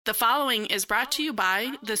The following is brought to you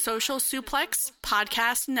by the Social Suplex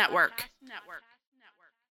Podcast Network.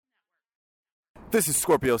 This is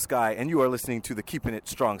Scorpio Sky, and you are listening to the Keeping It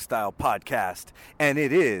Strong Style podcast, and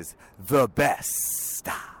it is the best.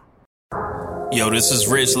 Yo, this is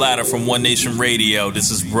Rich Latta from One Nation Radio. This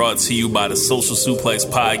is brought to you by the Social Suplex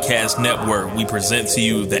Podcast Network. We present to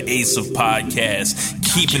you the Ace of Podcasts,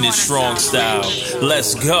 Keeping It Strong Style.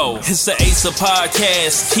 Let's go. It's the Ace of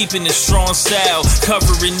Podcasts, Keeping It Strong Style.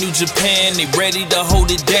 Covering New Japan, they ready to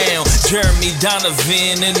hold it down. Jeremy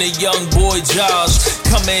Donovan and the young boy Josh.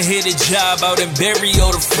 Come and hit a job out and bury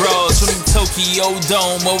all the frauds. From the Tokyo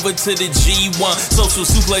Dome over to the G1. Social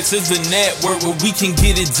Suplex is the network where we can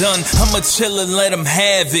get it done. I'ma chill and let them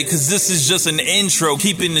have it, cause this is just an intro.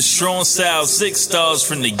 Keeping the strong style, 6 stars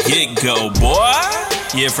from the get-go, boy.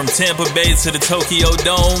 Yeah, from Tampa Bay to the Tokyo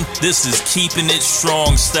Dome, this is Keeping It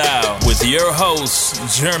Strong Style with your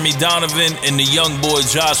hosts, Jeremy Donovan and the young boy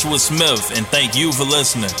Joshua Smith. And thank you for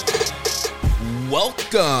listening.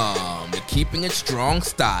 Welcome to Keeping It Strong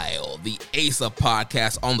Style, the Ace of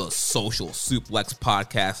Podcast on the Social Suplex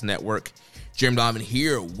Podcast Network. Jeremy Donovan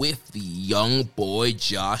here with the young boy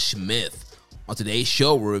Josh Smith. On today's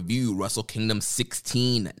show, we'll review Wrestle Kingdom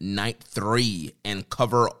 16 Night 3 and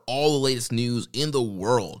cover all the latest news in the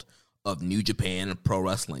world of New Japan Pro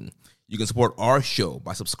Wrestling. You can support our show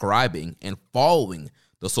by subscribing and following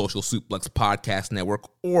the Social Suplex Podcast Network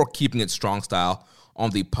or Keeping It Strong Style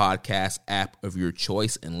on the podcast app of your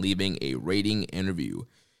choice and leaving a rating and review.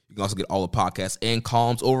 You can also get all the podcasts and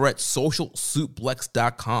columns over at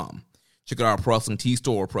socialsuplex.com. Check out our Pro Wrestling Tees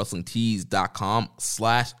store,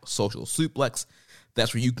 ProWrestlingTees.com/Social Suplex.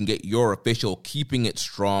 That's where you can get your official Keeping It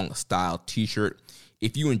Strong Style t-shirt.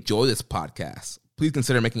 If you enjoy this podcast, please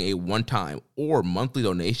consider making a one-time or monthly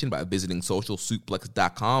donation by visiting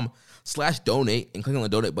socialsuplex.com/donate and clicking on the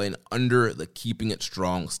donate button under the Keeping It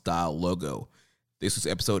Strong Style logo. This week's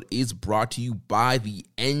episode is brought to you by the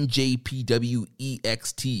NJPW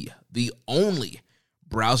EXT, the only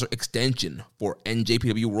browser extension for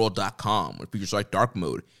NJPWWorld.com, which features like dark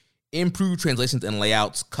mode, improved translations and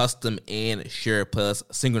layouts, custom and shared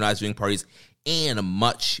playlists, synchronized viewing parties, and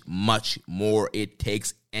much, much more. It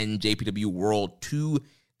takes NJPW World to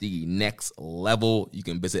the next level. You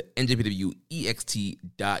can visit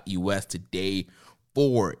njpwext.us today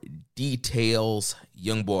for details.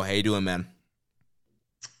 Young boy, how you doing, man?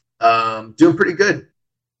 Doing pretty good.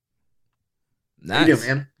 Nice. How you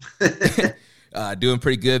doing, man? Doing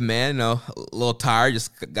pretty good, man. You know, a little tired.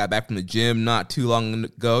 Just got back from the gym not too long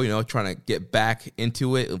ago. You know, trying to get back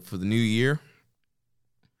into it for the new year.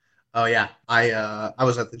 Oh yeah, I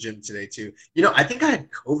was at the gym today too. You know, I think I had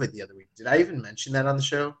COVID the other week. Did I even mention that on the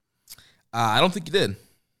show? I don't think you did.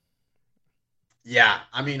 Yeah,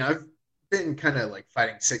 I mean, I've been kind of like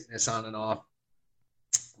fighting sickness on and off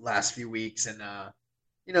last few weeks, and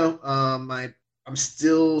you know, I'm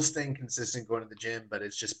still staying consistent going to the gym, but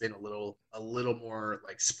it's just been a little more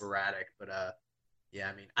like sporadic. But yeah,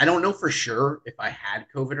 I mean, I don't know for sure if I had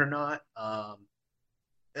COVID or not. I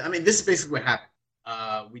mean, this is basically what happened.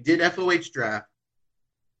 We did FOH draft,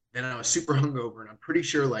 then I was super hungover, and I'm pretty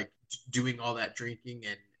sure like doing all that drinking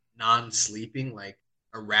and non-sleeping like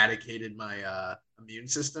eradicated my immune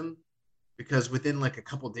system, because within like a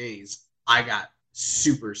couple days I got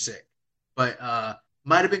super sick. But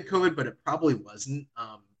might have been COVID, but it probably wasn't.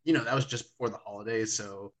 You know, that was just before the holidays,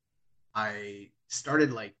 so I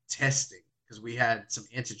started like testing because we had some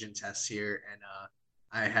antigen tests here, and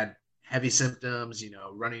I had heavy symptoms, you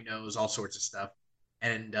know, runny nose, all sorts of stuff.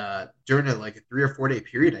 And during a 3 or 4 day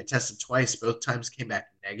period, I tested twice. Both times came back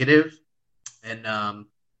negative. And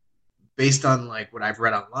based on like what I've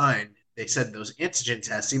read online, they said those antigen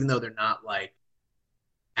tests, even though they're not like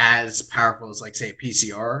as powerful as like say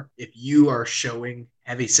PCR, if you are showing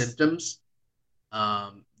heavy symptoms,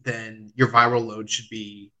 then your viral load should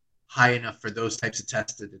be high enough for those types of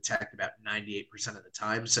tests to detect about 98% of the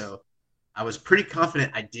time. So I was pretty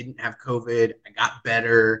confident I didn't have COVID. I got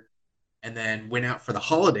better, and then went out for the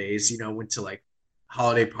holidays, you know, went to like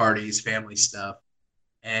holiday parties, family stuff.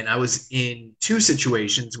 And I was in 2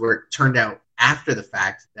 situations where it turned out after the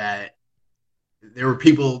fact that there were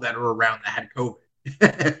people that were around that had COVID.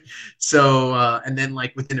 So, and then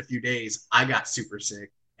like within a few days, I got super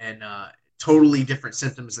sick and totally different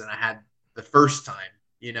symptoms than I had the first time,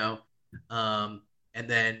 you know? And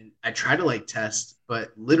then I tried to like test,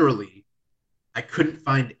 but literally I couldn't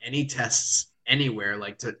find any tests anywhere,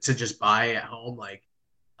 like to just buy at home. Like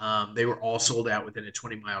they were all sold out within a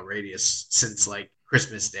 20-mile radius since like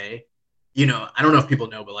Christmas Day. You know, I don't know if people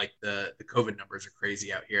know, but like the COVID numbers are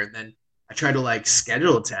crazy out here. And then I tried to like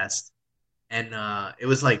schedule a test, and it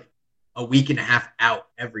was like a week and a half out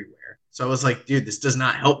everywhere. So I was like, dude, this does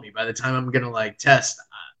not help me. By the time I'm gonna like test,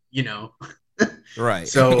 Right.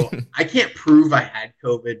 So I can't prove I had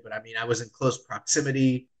COVID, but I mean, I was in close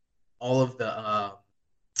proximity. All of the,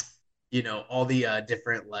 all the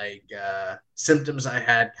different symptoms I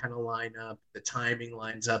had kind of line up. The timing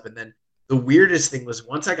lines up, and then the weirdest thing was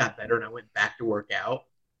once I got better and I went back to work out.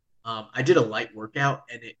 I did a light workout,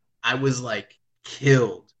 and I was like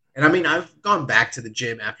killed. And I mean, I've gone back to the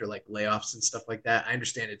gym after like layoffs and stuff like that. I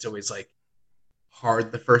understand it's always like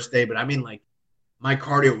hard the first day, but I mean, like, my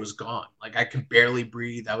cardio was gone. Like, I could barely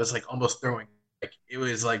breathe. I was like almost throwing. Like, it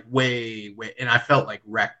was like way, and I felt like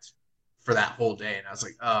wrecked for that whole day. And I was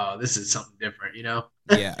like, oh, this is something different,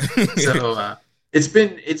 Yeah. So it's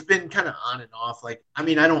been kind of on and off. Like, I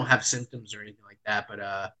mean, I don't have symptoms or anything like that, but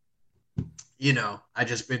I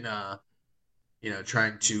just been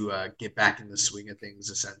trying to get back in the swing of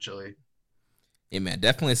things, essentially. Yeah, man,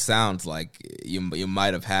 definitely sounds like you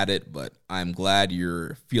might have had it, but I'm glad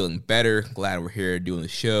you're feeling better. Glad we're here doing the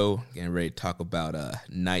show, getting ready to talk about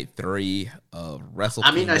night 3 of Wrestle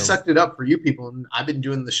Kingdom. I mean, I sucked it up for you people, and I've been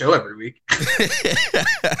doing the show every week.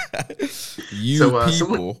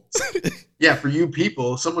 People. For you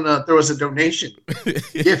people, someone throw us a donation.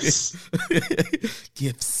 Gifts.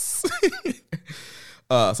 Gifts.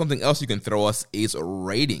 Something else you can throw us is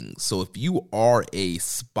ratings. So if you are a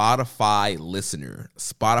Spotify listener,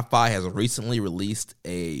 Spotify has recently released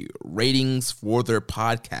a ratings for their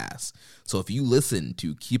podcast. So if you listen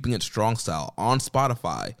to Keeping It Strong Style on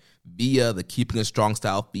Spotify via the Keeping It Strong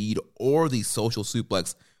Style feed or the Social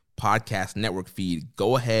Suplex Podcast Network feed,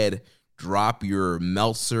 go ahead, drop your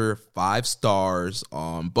Meltzer 5 stars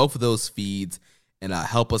on both of those feeds and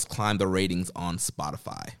help us climb the ratings on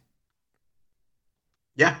Spotify.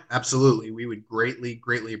 Yeah, absolutely. We would greatly,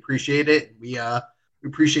 greatly appreciate it. We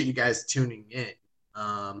appreciate you guys tuning in.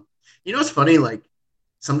 It's funny, like,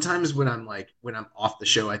 sometimes when I'm off the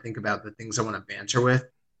show, I think about the things I want to banter with,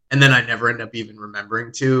 and then I never end up even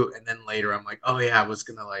remembering to. And then later I'm like, oh yeah, I was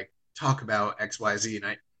gonna like talk about XYZ,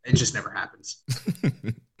 and it just never happens.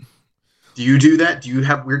 Do you do that? Do you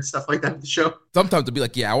have weird stuff like that at the show? Sometimes it'll be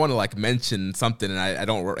like, yeah, I want to like mention something, and I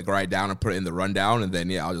don't write down and put it in the rundown, and then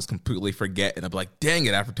I'll just completely forget, and I'll be like, dang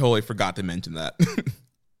it, I totally forgot to mention that.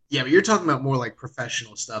 Yeah, but you're talking about more like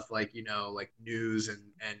professional stuff, like like news and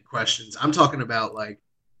questions. I'm talking about like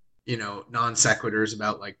non sequiturs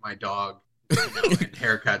about like my dog, and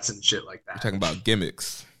haircuts and shit like that. You're talking about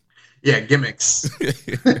gimmicks. Yeah, gimmicks.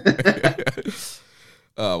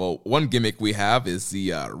 Well, one gimmick we have is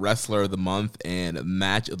the Wrestler of the Month and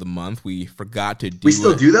Match of the Month. We forgot to do. We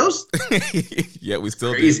still do those? Yeah, we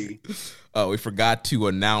still crazy. do. We forgot to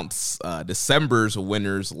announce December's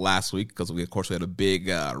winners last week because we had a big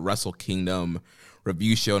Wrestle Kingdom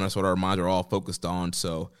review show, and that's what our minds are all focused on.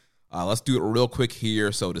 So let's do it real quick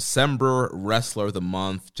here. So December Wrestler of the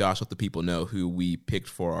Month. Josh, let the people know who we picked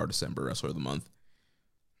for our December Wrestler of the Month.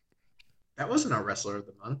 That wasn't our Wrestler of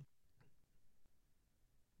the Month.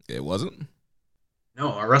 It wasn't?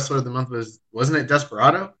 No, our Wrestler of the Month wasn't it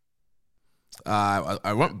Desperado?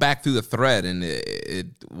 I went back through the thread, and it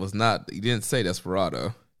was not. You didn't say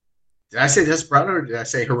Desperado. Did I say Desperado or did I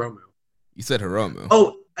say Hiromu? You said Hiromu.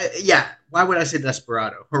 Oh, yeah. Why would I say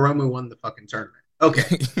Desperado? Hiromu won the fucking tournament.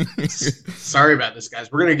 Okay. Sorry about this,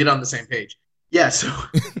 guys. We're going to get on the same page. Yeah, so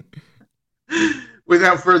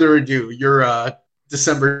without further ado, your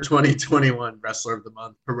December 2021 Wrestler of the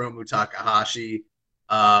Month, Hiromu Takahashi.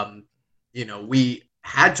 We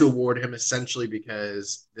had to award him essentially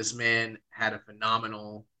because this man had a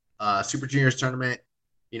phenomenal Super Juniors tournament.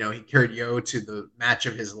 He carried Yo to the match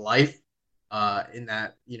of his life in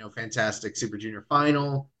that, fantastic Super Junior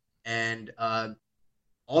final. And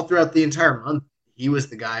all throughout the entire month, he was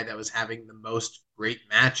the guy that was having the most great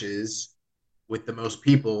matches with the most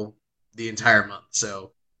people the entire month.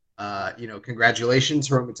 So, congratulations,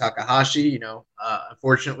 Hiromu Takahashi.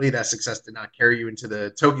 Unfortunately, that success did not carry you into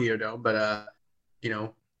the Tokyo Dome. But,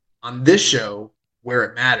 on this show, where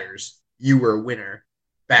it matters, you were a winner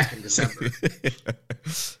back in December.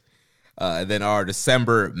 Then our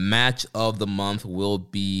December match of the month will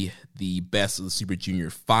be the best of the Super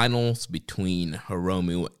Junior finals between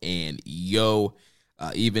Hiromu and Yo.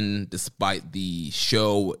 Even despite the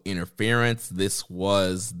show interference, this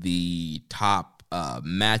was the top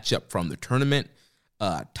matchup from the tournament.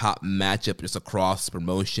 Top matchup just across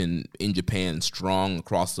promotion in Japan, strong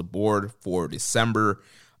across the board for December.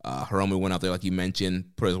 Hiromu went out there, like you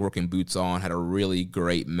mentioned, put his working boots on, had a really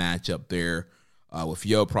great matchup there. With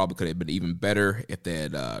Yo, probably could have been even better if they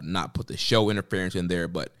had not put the show interference in there,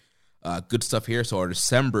 but good stuff here. So our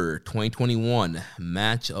December 2021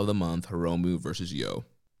 match of the month, Hiromu versus Yo.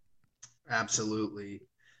 Absolutely.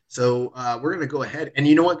 So we're going to go ahead. And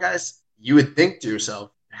you know what, guys? You would think to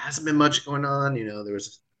yourself, there hasn't been much going on. There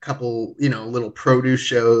was a couple, little produce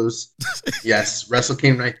shows. Yes, Wrestle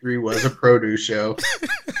Kingdom Night 3 was a produce show.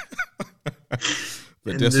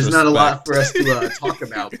 And there's not a lot for us to talk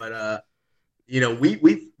about, but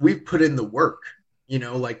we've put in the work.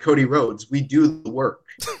 Like Cody Rhodes, we do the work,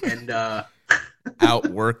 and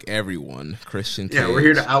outwork everyone. Christian Cage. Yeah, we're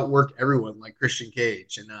here to outwork everyone like Christian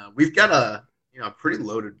Cage, and we've got a pretty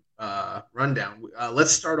loaded rundown.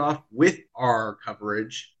 Let's start off with our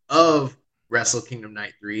coverage of Wrestle Kingdom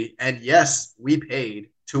Night 3, and yes, we paid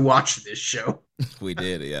to watch this show. We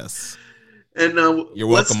did, yes. And you're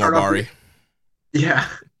welcome, Arbari. Yeah.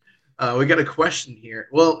 We got a question here.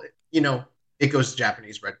 Well, it goes to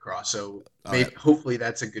Japanese Red Cross, so hopefully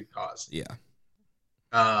that's a good cause. Yeah.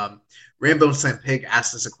 Rambo Slam Pig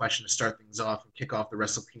asked us a question to start things off and kick off the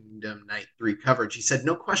Wrestle Kingdom Night 3 coverage. He said,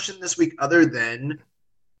 no question this week other than,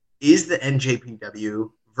 is the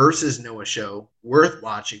NJPW versus Noah show worth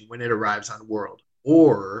watching when it arrives on World?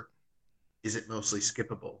 Or is it mostly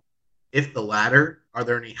skippable? If the latter, are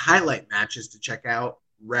there any highlight matches to check out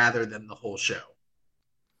rather than the whole show?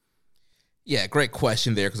 Yeah, great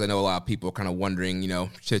question there, because I know a lot of people are kind of wondering,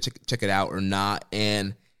 should I check it out or not?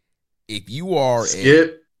 And if you are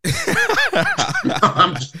Skip. No,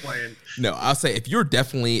 I'm just playing. No, I'll say if you're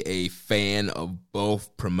definitely a fan of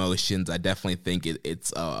both promotions, I definitely think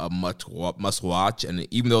it's a must watch. And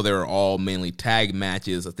even though they're all mainly tag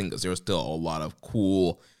matches, I think there's still a lot of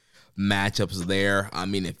cool matchups there. I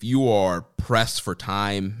mean, if you are pressed for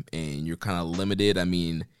time and you're kind of limited, I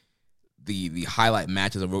mean, the highlight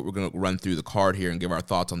matches, we're going to run through the card here and give our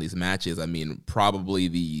thoughts on these matches. I mean, probably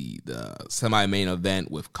the semi-main event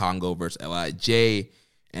with Congo versus LIJ,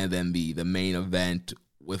 and then the main event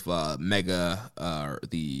with the Mega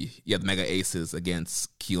Aces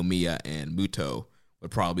against Kiyomiya and Muto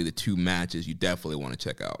would probably be the two matches you definitely want to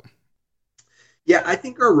check out. Yeah, I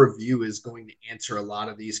think our review is going to answer a lot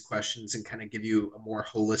of these questions and kind of give you a more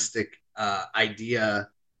holistic idea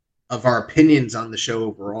of our opinions on the show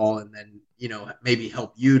overall, and then, maybe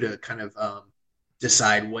help you to kind of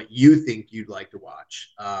decide what you think you'd like to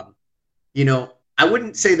watch. I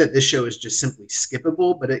wouldn't say that this show is just simply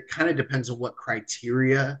skippable, but it kind of depends on what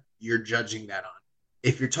criteria you're judging that on.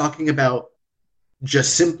 If you're talking about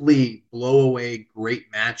just simply blow away great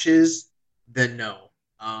matches, then no.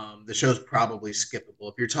 The show's probably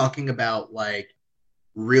skippable. If you're talking about like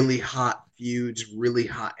really hot feuds, really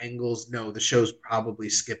hot angles, no, the show's probably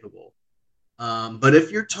skippable. But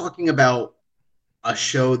if you're talking about a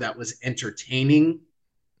show that was entertaining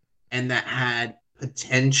and that had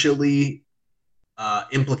potentially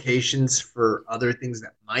implications for other things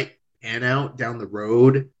that might pan out down the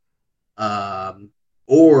road,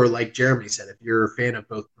 or like Jeremy said, if you're a fan of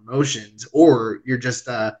both promotions, or you're just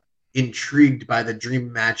intrigued by the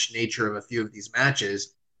dream match nature of a few of these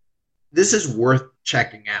matches, this is worth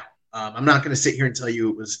checking out. I'm not going to sit here and tell you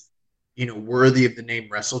it was, worthy of the name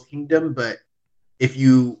Wrestle Kingdom, but if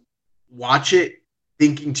you watch it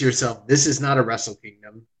thinking to yourself, this is not a Wrestle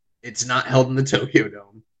Kingdom, it's not held in the Tokyo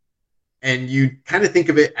Dome, and you kind of think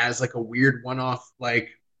of it as like a weird one-off like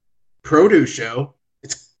produce show,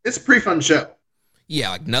 it's a pretty fun show. Yeah,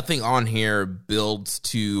 like nothing on here builds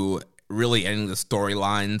to really any of the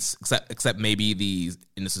storylines except maybe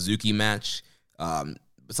in the Suzuki match.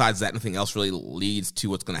 Besides that, nothing else really leads to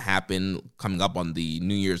what's going to happen coming up on the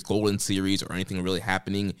New Year's Golden Series or anything really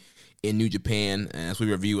happening in New Japan. And as we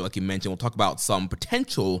review, like you mentioned, we'll talk about some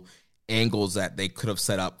potential angles that they could have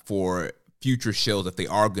set up for future shows if they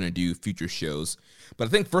are going to do future shows. But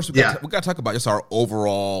I think first we got to talk about just our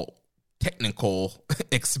overall technical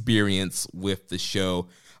experience with the show.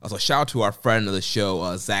 So shout out to our friend of the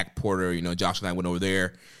show, Zach Porter. Josh and I went over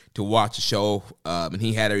there to watch the show, and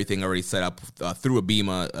he had everything already set up through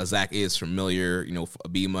Abema. Zach is familiar,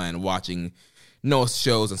 Abema, and watching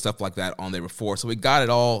shows and stuff like that on there before. So we got it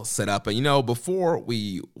all set up. And, before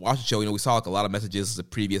we watched the show, we saw like a lot of messages the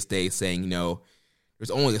previous day saying,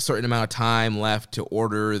 there's only a certain amount of time left to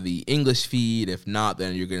order the English feed. If not,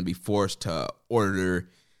 then you're going to be forced to order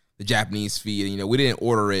the Japanese feed. And, we didn't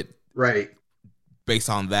order it right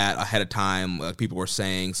based on that ahead of time, like people were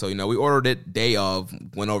saying. So, we ordered it day of,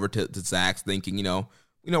 went over to Zach's thinking,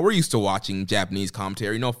 we're used to watching Japanese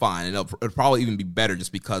commentary, fine. And it'll probably even be better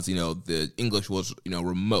just because, the English was,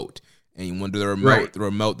 remote. And when they're remote, the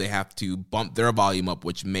remote, they have to bump their volume up,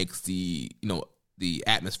 which makes the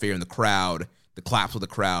atmosphere in the crowd, the claps of the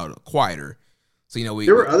crowd, quieter. So,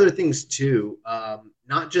 there were other things too,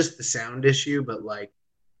 not just the sound issue, but like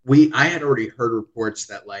I had already heard reports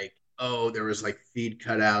that like, there was like feed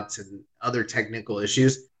cutouts and other technical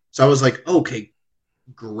issues. So I was like, okay,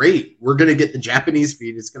 great. We're going to get the Japanese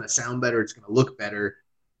feed. It's going to sound better. It's going to look better.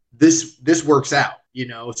 This works out,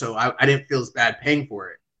 so I didn't feel as bad paying for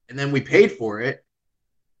it. And then we paid for it,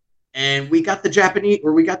 and we got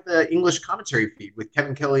the English commentary feed with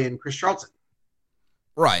Kevin Kelly and Chris Charlton.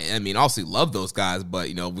 Right. I mean, obviously love those guys, but,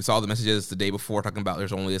 we saw the messages the day before talking about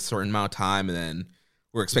there's only a certain amount of time, and then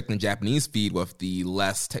we're expecting the Japanese feed with the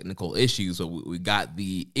less technical issues. So we got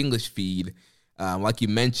the English feed. Like you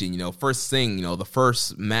mentioned, first thing, the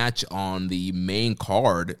first match on the main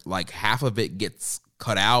card, like half of it gets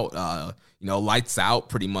cut out, lights out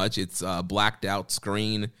pretty much. It's a blacked out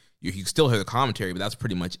screen. You still hear the commentary, but that's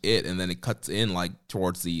pretty much it. And then it cuts in like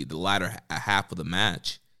towards the latter half of the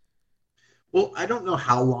match. Well, I don't know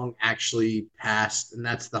how long actually passed, and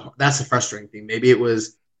that's the frustrating thing. Maybe it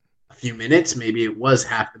was a few minutes, maybe it was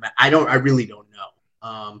half the match. I really don't know.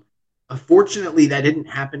 Unfortunately, that didn't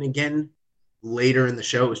happen again later in the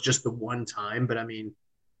show. It was just the one time, but I mean,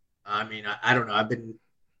 I don't know. I've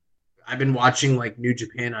been watching like New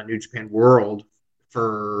Japan on New Japan World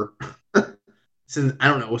for since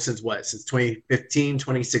 2015,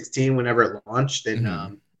 2016, whenever it launched,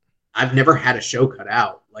 and I've never had a show cut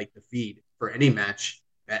out like the feed for any match.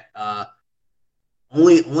 That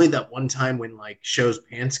only that one time when like Show's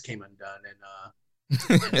pants came undone and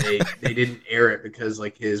they didn't air it because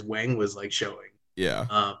like his wang was like showing.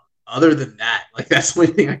 Yeah. Other than that, like that's the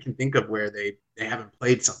only thing I can think of where they haven't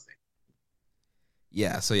played something.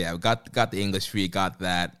 Yeah, so yeah, we got the English feed, got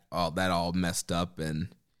that all messed up, and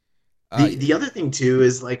the other thing too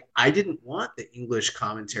is like I didn't want the English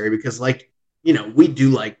commentary because like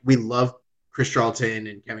we love Chris Charlton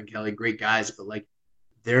and Kevin Kelly, great guys, but like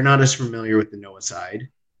they're not as familiar with the Noah side,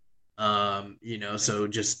 so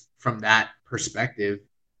just from that perspective,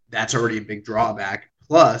 that's already a big drawback.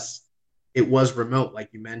 Plus, it was remote,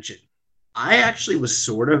 like you mentioned. I actually was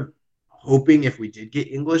sort of hoping if we did get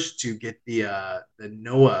English to get the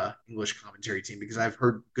Noah English commentary team because I've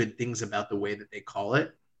heard good things about the way that they call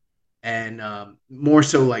it. And more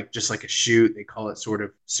so like just like a shoot. They call it sort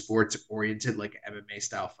of sports oriented, like an MMA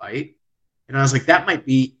style fight. And I was like, that might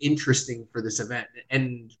be interesting for this event.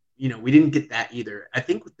 And, we didn't get that either. I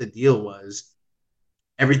think what the deal was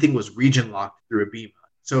everything was region locked through Abema.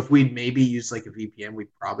 So if we'd maybe used like a VPN, we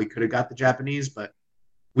probably could have got the Japanese, but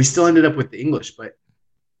we still ended up with the English. But,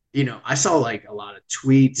 I saw like a lot of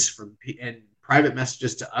tweets and private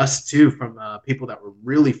messages to us too from people that were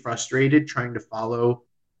really frustrated trying to follow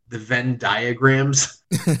the Venn diagrams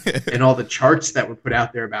and all the charts that were put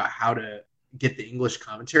out there about how to get the English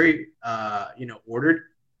commentary, ordered.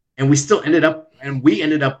 And we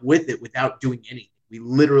ended up with it without doing anything. We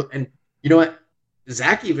literally, and you know what?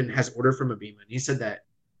 Zach even has ordered from Abema, and he said that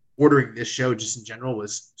ordering this show just in general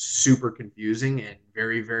was super confusing and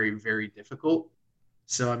very, very, very difficult.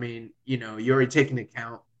 So, I mean, you already take into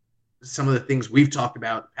account some of the things we've talked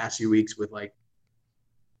about the past few weeks with like,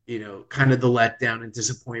 kind of the letdown and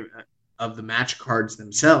disappointment of the match cards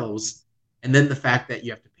themselves. And then the fact that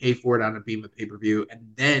you have to pay for it on a Abema pay-per-view. And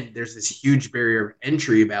then there's this huge barrier of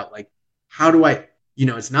entry about like, how do I,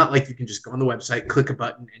 it's not like you can just go on the website, click a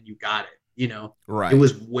button and you got it, Right. It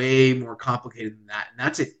was way more complicated than that. And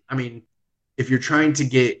that's it. I mean, if you're trying to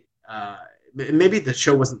get, maybe the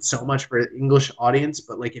show wasn't so much for an English audience,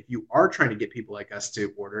 but like if you are trying to get people like us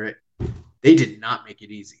to order it, they did not make it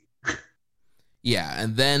easy. Yeah,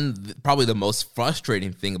 and then probably the most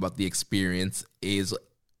frustrating thing about the experience is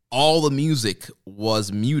all the music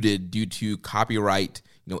was muted due to copyright,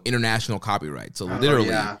 international copyright. So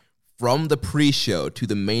literally, from the pre-show to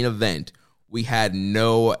the main event, we had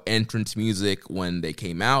no entrance music when they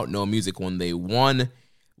came out, no music when they won.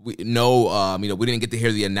 We didn't get to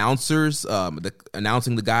hear the announcers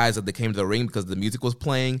announcing the guys that they came to the ring because the music was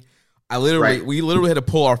playing. We literally had to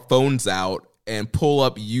pull our phones out and pull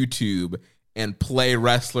up YouTube and play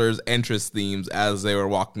wrestlers' entrance themes as they were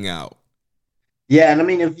walking out. Yeah, and I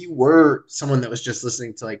mean, if you were someone that was just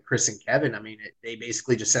listening to like Chris and Kevin, I mean, they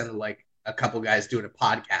basically just sounded like a couple guys doing a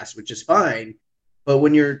podcast, which is fine. But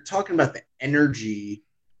when you're talking about the energy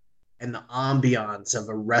and the ambiance of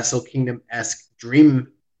a Wrestle Kingdom-esque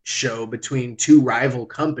dream show between two rival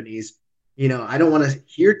companies, I don't want to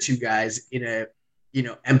hear two guys in a,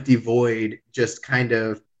 empty void, just kind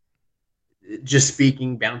of just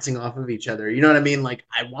speaking, bouncing off of each other. You know what I mean? Like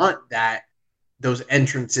I want those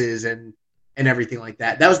entrances and everything like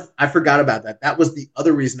that. I forgot about that. That was the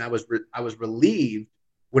other reason I was relieved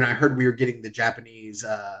when I heard we were getting the Japanese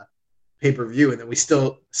pay-per-view, and then we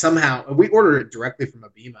still somehow we ordered it directly from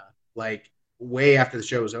Abema, like way after the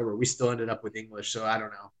show was over. We still ended up with English, so I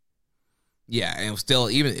don't know. Yeah, and it was still,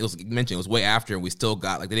 even, it was mentioned, it was way after, and we still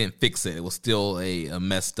got, like, they didn't fix it. It was still a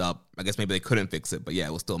messed up. I guess maybe they couldn't fix it, but yeah,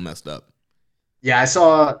 it was still messed up. Yeah, I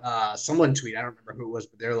saw someone tweet, I don't remember who it was,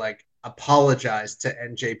 but they're like, apologize to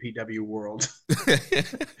NJPW World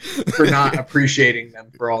for not appreciating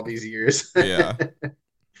them for all these years. Yeah.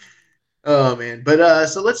 Oh, man. But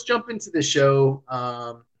so let's jump into the show.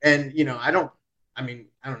 And, you know, I don't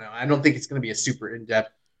know. I don't think it's going to be a super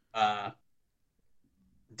in-depth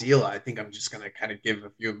deal. I think I'm just going to kind of give a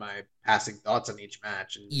few of my passing thoughts on each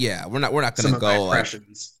match. And yeah, we're not going to go like,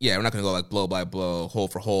 yeah, we're not going to go like blow by blow, hole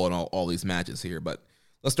for hole in all these matches here. But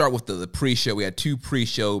let's start with the pre-show. We had 2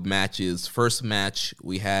 pre-show matches. First match,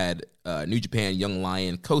 we had New Japan Young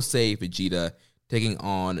Lion Kosei Fujita taking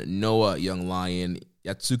on Noah Young Lion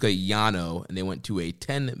Yatsuka Yano, and they went to a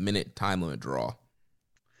 10-minute time limit draw.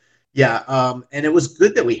 Yeah, and it was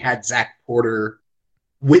good that we had Zach Porter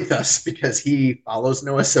with us because he follows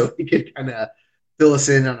Noah, so he could kind of fill us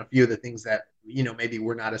in on a few of the things that, you know, maybe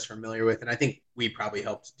we're not as familiar with. And I think we probably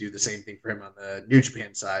helped do the same thing for him on the New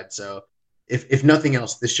Japan side. So if nothing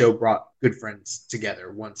else, this show brought good friends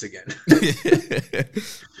together once again.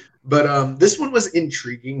 But this one was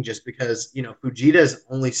intriguing just because, you know, Fujita's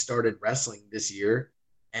only started wrestling this year,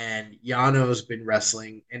 and Yano's been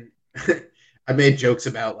wrestling. And I made jokes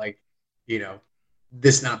about, like, you know,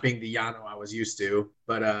 this not being the Yano I was used to.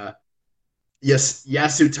 But yes,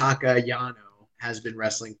 Yasutaka Yano has been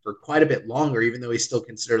wrestling for quite a bit longer, even though he's still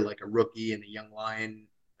considered like a rookie and a young lion,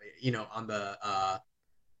 you know, on the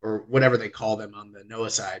or whatever they call them on the Noah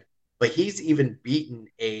side. But he's even beaten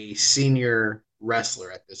a senior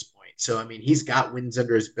wrestler at this point. So, I mean, he's got wins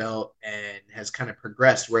under his belt and has kind of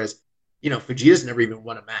progressed. Whereas, you know, Fujita's never even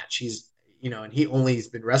won a match. He's, you know, and he only has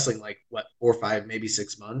been wrestling like, what, 4 or 5, maybe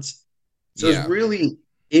 6 months. So yeah. It's really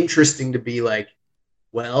interesting to be like,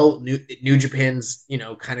 well, New Japan's, you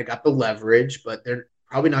know, kind of got the leverage, but they're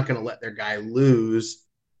probably not going to let their guy lose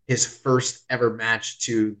his first ever match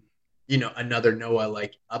to, you know, another Noah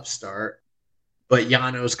like upstart. But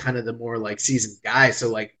Yano's kind of the more like seasoned guy. So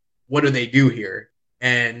like, what do they do here?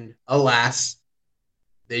 And alas,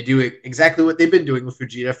 they do exactly what they've been doing with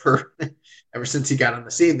Fujita for ever since he got on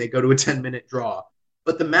the scene. They go to a 10-minute draw.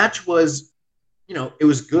 But the match was, you know, it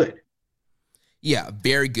was good. Yeah,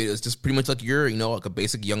 very good. It was just pretty much like like a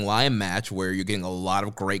basic Young Lion match where you're getting a lot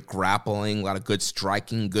of great grappling, a lot of good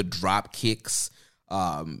striking, good drop kicks.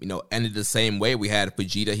 Ended the same way. We had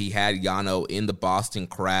Fujita. He had Yano in the Boston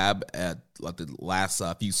Crab at like the last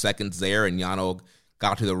few seconds there, and Yano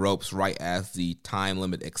got to the ropes right as the time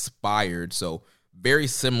limit expired. So very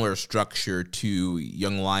similar structure to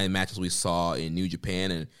Young Lion matches we saw in New Japan,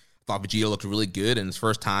 and I thought Vegeta looked really good, and his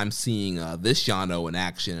first time seeing this Yano in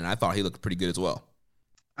action, and I thought he looked pretty good as well.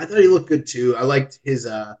 I thought he looked good too. I liked his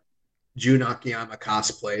Jun Akiyama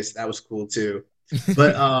cosplay, so that was cool too.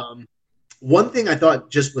 But one thing I thought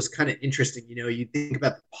just was kind of interesting, you know, you think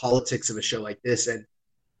about the politics of a show like this, and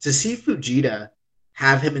to see Fujita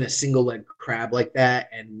have him in a single leg crab like that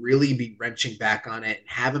and really be wrenching back on it and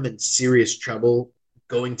have him in serious trouble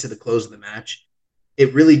going to the close of the match.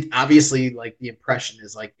 It really, obviously, like the impression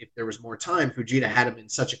is like if there was more time, Fujita had him in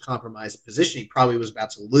such a compromised position, he probably was about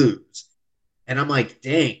to lose. And I'm like,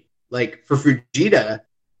 dang, like for Fujita,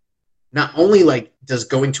 not only like does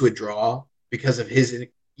going to a draw because of his,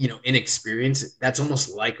 you know, inexperience, that's almost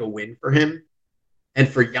like a win for him. And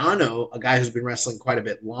for Yano, a guy who's been wrestling quite a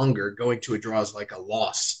bit longer, going to a draw is like a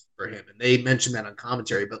loss for him. And they mentioned that on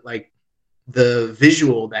commentary, but like the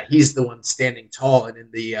visual that he's the one standing tall and in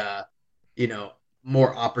the,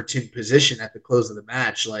 more opportune position at the close of the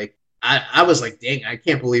match. Like I was like, dang, I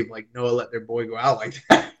can't believe like Noah let their boy go out like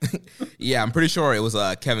that. Yeah, I'm pretty sure it was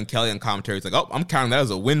Kevin Kelly on commentary. He's like, oh, I'm counting that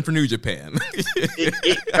as a win for New Japan.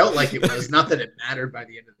 it felt like it was. Not that it mattered by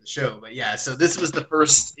the end of the show, but yeah. So this was the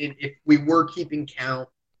first. If we were keeping count,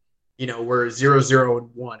 you know, we're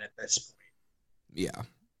 0-0-1 at this point. Yeah.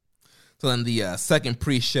 So then the second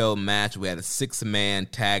pre-show match, we had a 6-man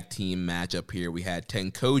tag team match up here. We had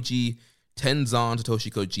Tenkoji Tenzan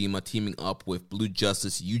Satoshi Kojima teaming up with Blue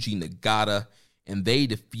Justice Yuji Nagata, and they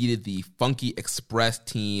defeated the Funky Express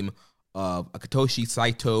team of Akatoshi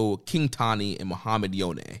Saito, King Tani, and Muhammad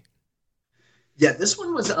Yone. Yeah, this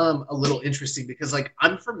one was a little interesting because like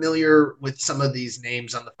I'm familiar with some of these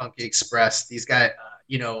names on the Funky Express. These guys,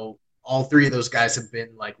 all 3 of those guys have been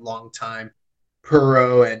like long time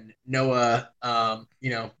Puro and Noah,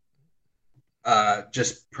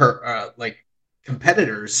 like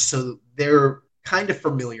competitors. So they're kind of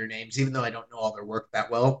familiar names, even though I don't know all their work that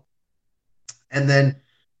well. And then,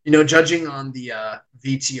 you know, judging on the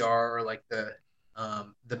VTR or like the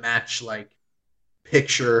match like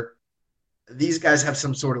picture, these guys have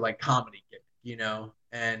some sort of like comedy gimmick.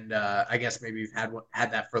 and I guess maybe you've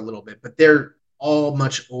had that for a little bit, but they're all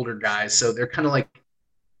much older guys, so they're kind of like,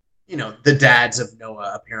 the dads of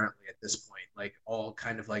Noah apparently at this point, like all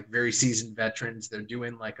kind of like very seasoned veterans. They're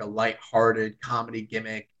doing like a lighthearted comedy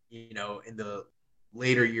gimmick, in the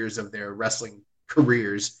later years of their wrestling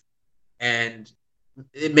careers, and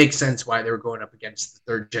it makes sense why they were going up against the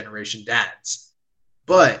third generation dads.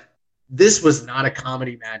 But this was not a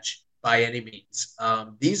comedy match by any means.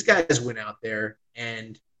 These guys went out there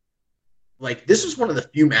and like this was one of the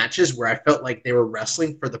few matches where I felt like they were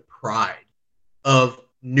wrestling for the pride of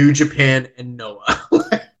New Japan and Noah.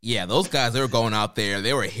 Yeah, those guys, they were going out there,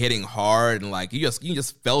 they were hitting hard, and like you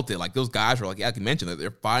just felt it. Like those guys were like, like you mentioned, they're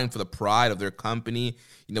fighting for the pride of their company.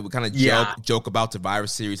 We kind of joke about Survivor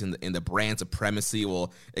Series and the brand supremacy.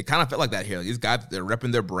 Well, it kind of felt like that here. These guys, they're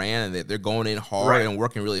repping their brand and they're going in hard and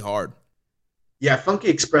working really hard. Yeah, Funky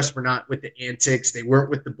Express were not with the antics. They weren't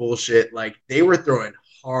with the bullshit. Like they were throwing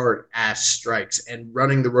hard ass strikes and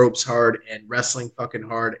running the ropes hard and wrestling fucking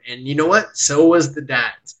hard. And you know what? So was the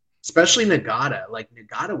dads. Especially Nagata. Like,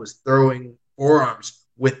 Nagata was throwing forearms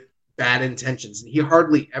with bad intentions. And he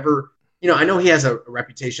hardly ever, I know he has a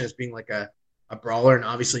reputation as being like a brawler, and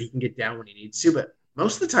obviously he can get down when he needs to, but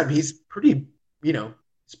most of the time he's pretty,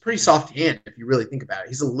 he's pretty soft hand if you really think about it.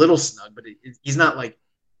 He's a little snug, but he's not like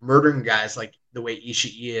murdering guys like the way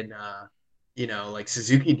Ishii and, like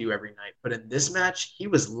Suzuki do every night. But in this match, he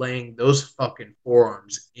was laying those fucking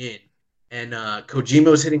forearms in. And Kojima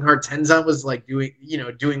was hitting hard. Tenzan was like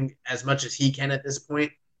doing as much as he can at this point.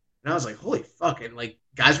 And I was like, holy fuck. And like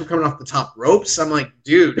guys were coming off the top ropes. I'm like,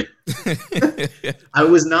 dude, I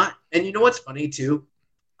was not. And you know what's funny too?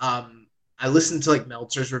 I listened to like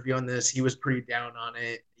Meltzer's review on this. He was pretty down on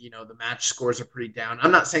it. The match scores are pretty down.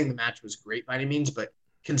 I'm not saying the match was great by any means, but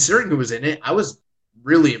considering who was in it, I was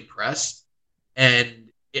really impressed. And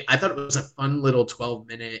I thought it was a fun little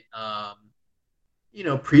 12-minute,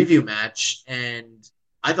 preview match. And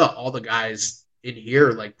I thought all the guys in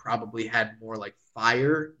here like probably had more like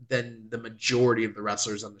fire than the majority of the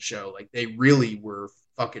wrestlers on the show. Like they really were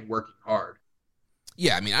fucking working hard.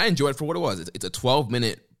 Yeah, I mean, I enjoyed it for what it was. It's a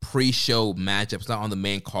 12-minute pre-show matchup. It's not on the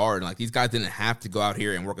main card. And like these guys didn't have to go out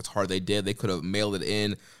here and work as hard as they did. They could have mailed it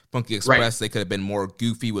in. Funky Express, They could have been more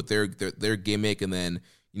goofy with their gimmick, and then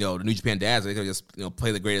the New Japan dads, they could have just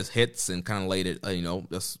play the greatest hits and kind of laid it,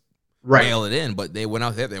 just mail it in. But they went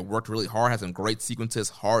out there, they worked really hard, had some great sequences,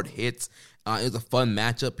 hard hits. It was a fun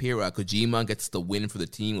matchup here. Kojima gets the win for the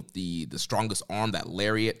team with the strongest arm, that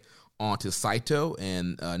lariat, onto Saito,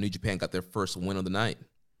 and New Japan got their first win of the night.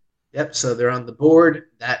 Yep, so they're on the board.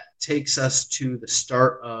 That takes us to the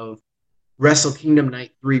start of Wrestle Kingdom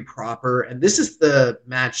Night 3 proper. And this is the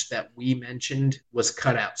match that we mentioned was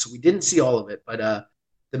cut out. So we didn't see all of it, but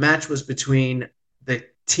the match was between the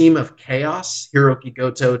team of Chaos, Hiroki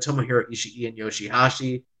Goto, Tomohiro Ishii, and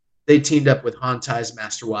Yoshihashi. They teamed up with Hantai's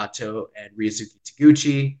Master Wato and Ryosuke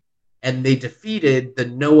Taguchi, and they defeated the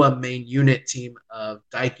Noah main unit team of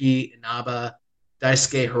Daiki Inaba,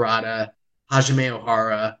 Daisuke Harada, Hajime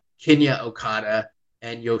Ohara, Kinya Okada,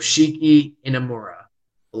 and Yoshiki Inamura.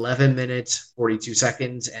 11 minutes, 42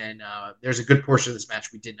 seconds, and there's a good portion of this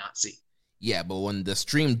match we did not see. Yeah, but when the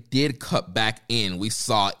stream did cut back in, we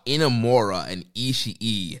saw Inamura and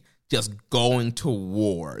Ishii just going to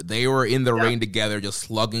war. They were in the ring together, just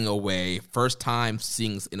slugging away. First time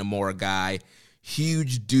seeing this Inamura guy.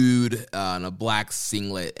 Huge dude in a black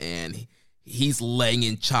singlet, and he's laying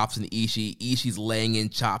in chops to Ishii. Ishii's laying in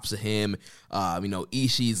chops to him.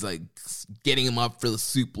 Ishii's like getting him up for the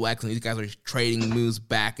suplex, and these guys are trading moves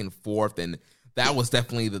back and forth. And that was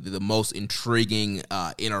definitely the most intriguing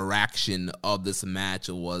interaction of this match.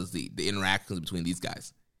 Was the interactions between these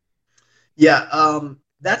guys. Yeah,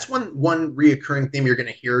 that's one reoccurring theme you're going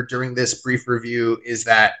to hear during this brief review is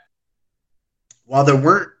that while there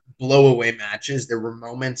weren't blow-away matches, there were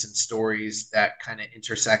moments and stories that kind of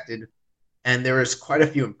intersected. And there was quite a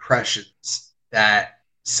few impressions that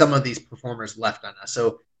some of these performers left on us.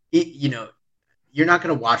 So, you're not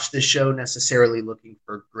going to watch this show necessarily looking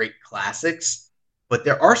for great classics, but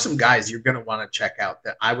there are some guys you're going to want to check out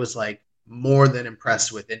that I was like more than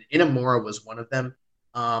impressed with. And Inamura was one of them.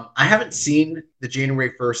 I haven't seen the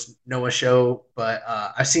January 1st Noah show, but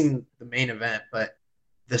I've seen the main event. But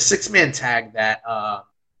the 6-man tag that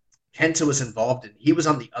Kenta was involved in, he was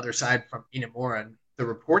on the other side from Inamura. And the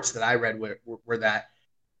reports that I read were that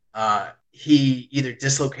he either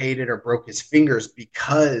dislocated or broke his fingers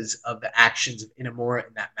because of the actions of Inamura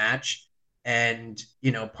in that match. And,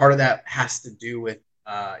 part of that has to do with,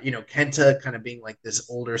 Kenta kind of being like this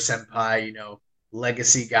older senpai,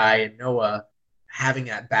 legacy guy, and Noah having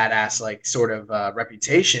that badass like sort of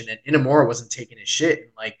reputation, and Inamura wasn't taking his shit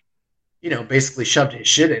and like, you know, basically shoved his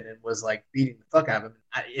shit in and was like beating the fuck out of him.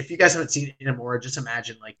 If you guys haven't seen Inamura, just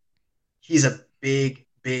imagine like he's a big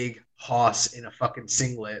hoss in a fucking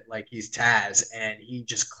singlet like he's Taz, and he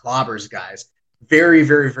just clobbers guys. Very,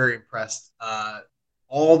 very, very impressed.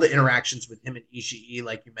 All the interactions with him and Ishii,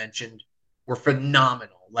 like you mentioned, were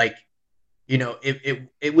phenomenal. Like, you know,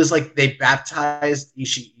 it was like they baptized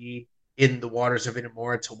Ishii in the waters of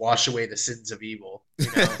Inamura to wash away the sins of evil. You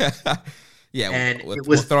know? Yeah, and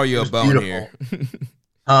we'll throw you a bone beautiful. Here.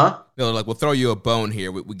 Huh? No, like we'll throw you a bone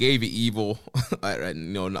here. We gave you evil, right, you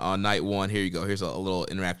know, on night one. Here you go. Here's a little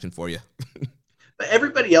interaction for you. But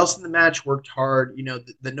everybody else in the match worked hard. You know,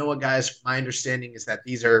 the Noah guys, my understanding is that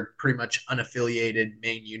these are pretty much unaffiliated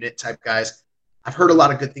main unit type guys. I've heard a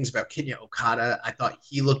lot of good things about Kinya Okada. I thought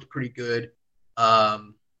he looked pretty good.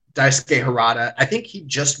 Daisuke Harada, I think he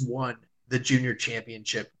just won the junior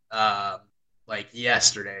championship like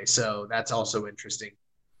yesterday, so that's also interesting.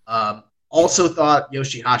 Also thought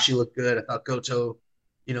Yoshihashi looked good. I thought Goto,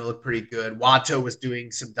 you know, looked pretty good. Wato was doing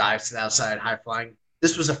some dives to the outside, high flying.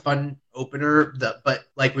 This was a fun opener, but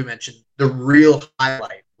like we mentioned, the real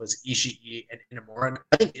highlight was Ishii and Inamura. And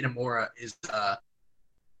I think Inamura is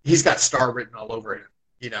he's got star written all over him,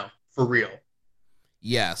 you know, for real.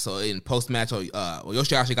 Yeah, so in post-match,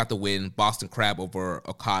 Yoshihashi got the win, Boston Crab over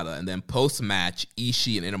Okada, and then post-match,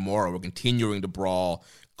 Ishii and Inamura were continuing to brawl,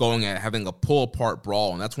 going at having a pull-apart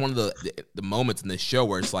brawl, and that's one of the moments in this show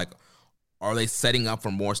where it's like, are they setting up for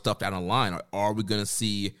more stuff down the line? Or are we going to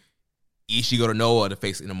see Ishii go to Noah to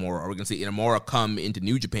face Inamura? Are we going to see Inamura come into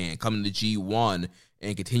New Japan, come into G1,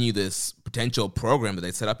 and continue this potential program that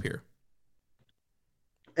they set up here?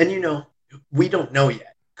 And, you know, we don't know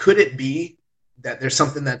yet. Could it be that there's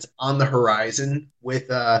something that's on the horizon with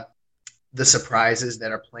the surprises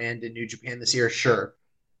that are planned in New Japan this year? Sure.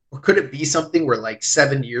 Or could it be something where like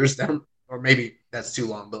 7 years down, or maybe that's too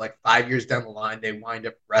long, but like 5 years down the line, they wind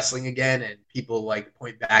up wrestling again and people like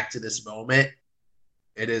point back to this moment?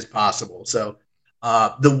 It is possible. So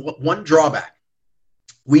the one drawback,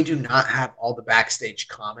 we do not have all the backstage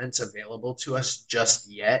comments available to us just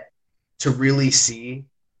yet to really see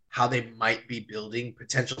how they might be building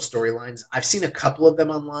potential storylines. I've seen a couple of them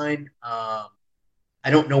online. I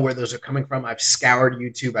don't know where those are coming from. I've scoured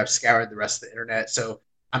YouTube. I've scoured the rest of the internet. So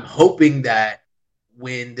I'm hoping that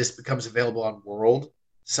when this becomes available on World,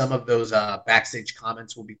 some of those backstage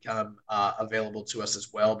comments will become available to us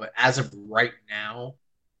as well. But as of right now,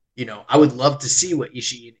 you know, I would love to see what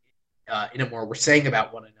Ishii and Inamura were saying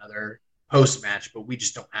about one another post-match, but we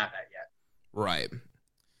just don't have that yet. Right.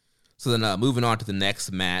 So then moving on to the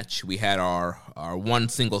next match, we had our one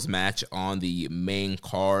singles match on the main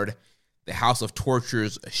card. The House of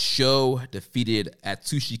Torture's Show defeated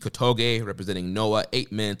Atsushi Kotoge, representing Noah,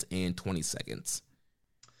 8 minutes and 20 seconds.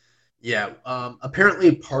 Yeah,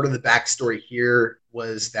 apparently part of the backstory here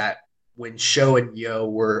was that when Sho and Yo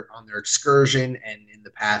were on their excursion, and in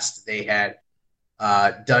the past they had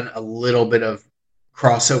done a little bit of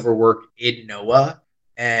crossover work in Noah,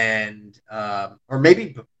 and or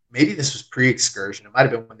maybe this was pre-excursion. It might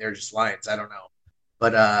have been when they were just Lions. I don't know.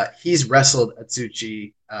 But he's wrestled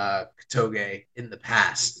Atsushi Kotoge in the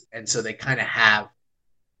past, and so they kind of have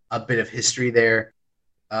a bit of history there.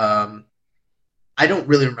 I don't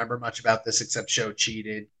really remember much about this except Sho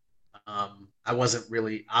cheated. I wasn't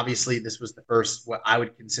really, obviously this was the first, what I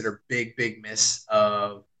would consider big miss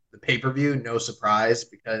of the pay-per-view. No surprise,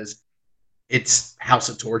 because it's House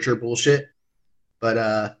of Torture bullshit.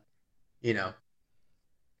 But, you know,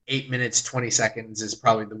 8 minutes, 20 seconds is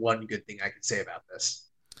probably the one good thing I could say about this.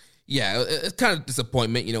 Yeah, it's kind of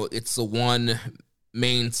disappointment. You know, it's the one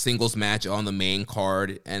main singles match on the main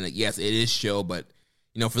card. And yes, it is Sho, but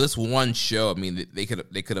you know, for this one show, I mean, they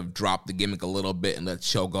could have dropped the gimmick a little bit and let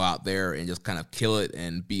Sho go out there and just kind of kill it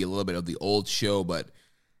and be a little bit of the old Sho. But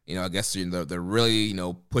you know, I guess they're really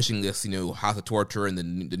pushing this House of Torture and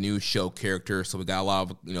the new Sho character. So we got a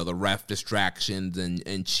lot of the ref distractions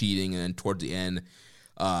and cheating, and then towards the end,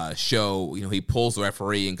 Sho he pulls the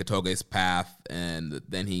referee in Kotoge's path, and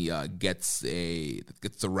then he gets the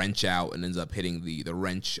wrench out and ends up hitting the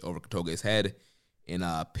wrench over Kotoge's head and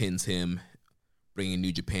pins him, bringing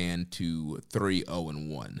New Japan to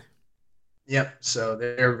 3-0-1. Yep, so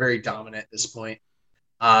they're very dominant at this point.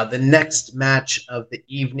 The next match of the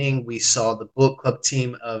evening, we saw the Bullet Club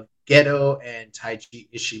team of Gedo and Taiji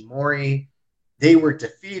Ishimori. They were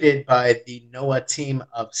defeated by the Noah team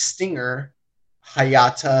of Stinger,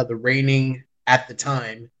 Hayata, the reigning, at the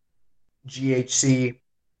time, GHC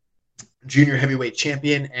Junior Heavyweight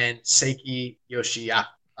Champion, and Seiki Yoshioka.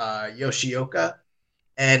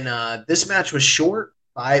 And this match was short,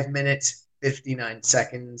 5 minutes, 59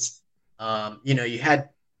 seconds. You had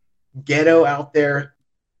Gedo out there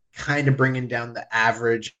kind of bringing down the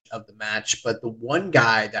average of the match. But the one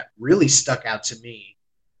guy that really stuck out to me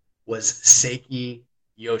was Seiki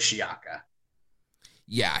Yoshiaka.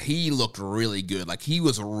 Yeah, he looked really good. Like, he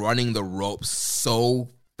was running the ropes so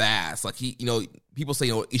fast. Like, people say,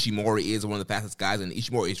 Ishimori is one of the fastest guys, and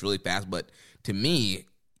Ishimori is really fast. But to me,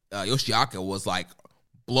 Yoshiaka was like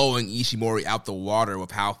blowing Ishimori out the water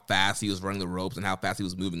with how fast he was running the ropes and how fast he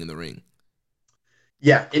was moving in the ring.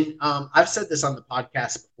 Yeah, and I've said this on the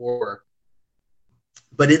podcast before,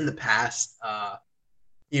 but in the past,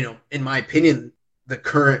 in my opinion, the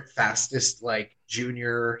current fastest like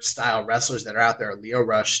junior style wrestlers that are out there are Lio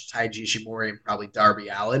Rush, Taiji Ishimori, and probably Darby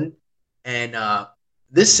Allin. And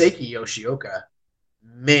this Seiki Yoshioka,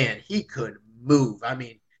 man, he could move. I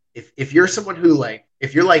mean, if you're someone who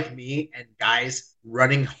if you're like me and guys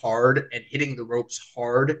running hard and hitting the ropes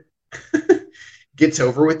hard gets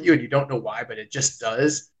over with you and you don't know why, but it just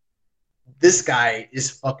does, this guy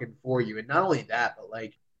is fucking for you. And not only that, but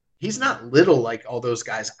he's not little like all those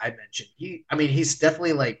guys I mentioned. He's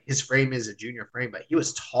definitely his frame is a junior frame, but he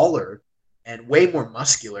was taller and way more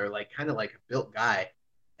muscular, kind of like a built guy.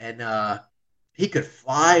 And he could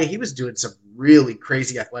fly. He was doing some really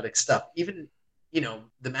crazy athletic stuff. Even,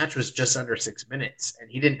 the match was just under 6 minutes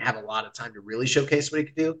and he didn't have a lot of time to really showcase what he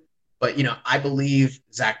could do. But, I believe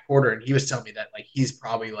Zach Porter, and he was telling me that he's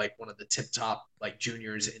probably one of the tip top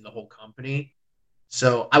juniors in the whole company.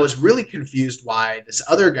 So I was really confused why this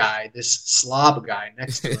other guy, this slob guy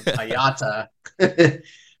next to him, Hayata.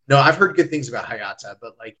 No, I've heard good things about Hayata,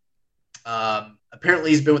 but apparently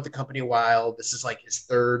he's been with the company a while. This is his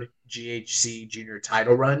third GHC junior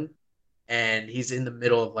title run, and he's in the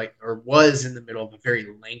middle of was in the middle of a very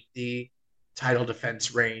lengthy title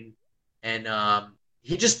defense reign, and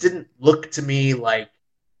he just didn't look to me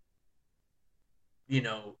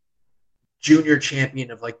junior champion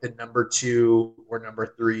of the number 2 or number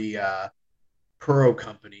 3 pro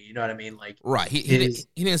company. You know what I mean? Right. He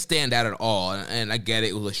didn't stand out at all. And I get it.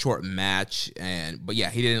 It was a short match. But yeah,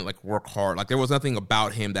 he didn't work hard. There was nothing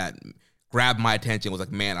about him that grabbed my attention. It was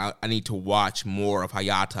man, I need to watch more of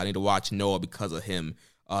Hayata. I need to watch Noah because of him.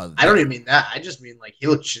 I don't even mean that. I just mean he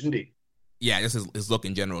looked shindy. Yeah, just his look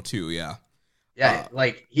in general too. Yeah. Yeah.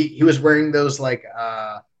 He was wearing those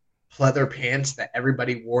pleather pants that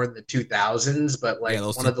everybody wore in the 2000s, but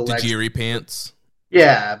those one of the Tajiri pants.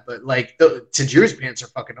 Yeah, but the Tajiri's pants are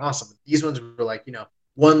fucking awesome. These ones were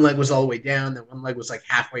one leg was all the way down, then one leg was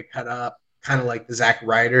halfway cut up, kind of like the Zack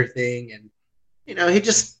Ryder thing. And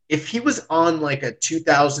if he was on a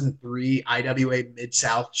 2003 IWA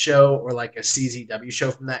Mid-South show or a CZW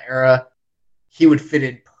show from that era, he would fit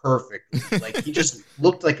in perfectly. He just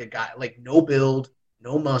looked like a guy, no build,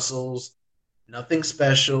 no muscles, nothing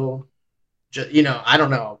special. Just, I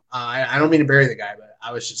don't know. I don't mean to bury the guy, but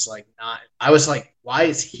I was just I was why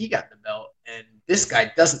is he got the belt and this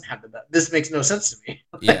guy doesn't have the belt? This makes no sense to me.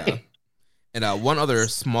 Yeah. And one other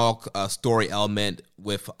small story element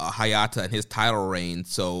with Hayata and his title reign.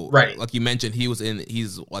 So, right, like you mentioned, I think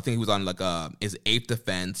he was on his 8th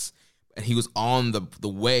defense, and he was on the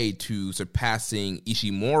way to surpassing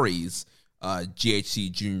Ishimori's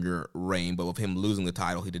GHC junior reign. But with him losing the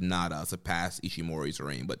title, he did not surpass Ishimori's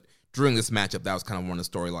reign. But during this matchup, that was kind of one of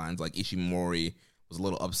the storylines. Ishimori was a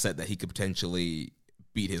little upset that he could potentially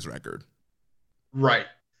beat his record. Right.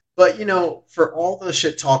 But, for all the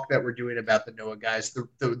shit talk that we're doing about the Noah guys,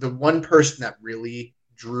 the one person that really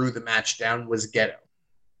drew the match down was Gedo.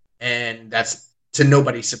 And that's to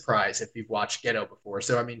nobody's surprise if you've watched Gedo before.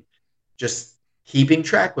 So, just keeping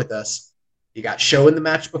track with us, you got Show in the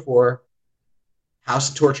match before, House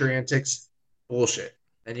of Torture Antics, bullshit.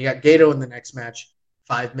 Then you got Gedo in the next match,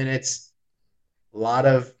 5 minutes, a lot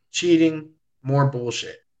of cheating, more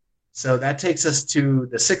bullshit. So that takes us to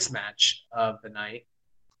the 6th match of the night.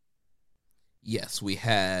 Yes, we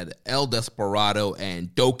had El Desperado and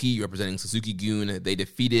Doki representing Suzuki-gun. They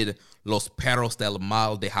defeated Los Perros del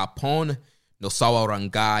Mal de Japón, Nosawa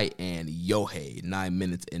Rangai, and Yohei, 9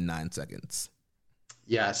 minutes and 9 seconds.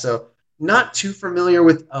 Yeah, so not too familiar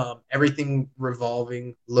with everything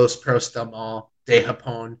revolving Los Perros del Mal de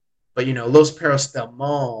Japón, but, Los Perros del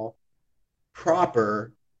Mal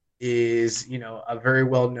proper is, a very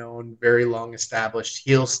well-known, very long-established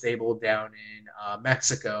heel stable down in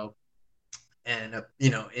Mexico. And,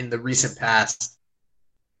 in the recent past,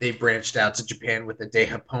 they branched out to Japan with the De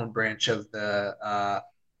Japón branch of the,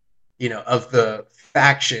 of the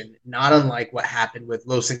faction, not unlike what happened with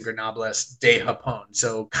Los Ingobernables De Japón.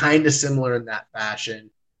 So kind of similar in that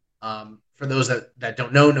fashion. For for those that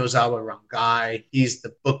don't know, Nozawa Rangai, he's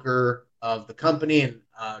the booker of the company and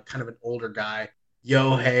kind of an older guy.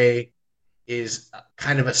 Yohei is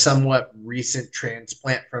kind of a somewhat recent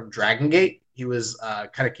transplant from Dragon Gate. He was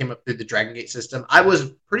kind of came up through the Dragon Gate system. I was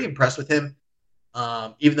pretty impressed with him,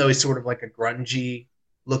 even though he's sort of like a grungy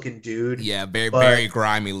looking dude. Yeah, very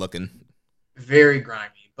grimy looking. Very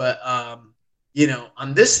grimy. But, in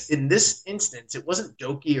this instance, it wasn't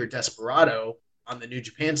Doki or Desperado on the New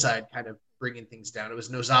Japan side kind of bringing things down. It was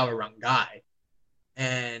Nozawa Rangai.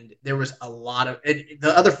 And there was a lot of – and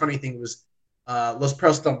the other funny thing was Los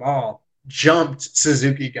Perros del Mal jumped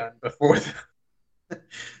Suzuki Gun before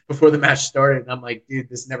the match started. And I'm like, dude,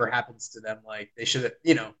 this never happens to them. Like, they should have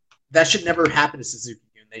 – that should never happen to Suzuki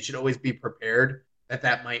Gun. They should always be prepared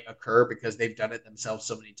that might occur because they've done it themselves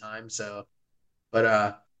so many times. So,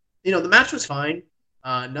 but the match was fine.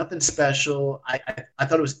 Nothing special. I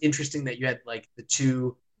thought it was interesting that you had like the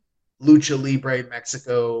two Lucha Libre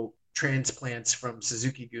Mexico transplants from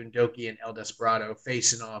Suzuki Gun, Doki, and El Desperado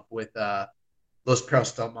facing off with Los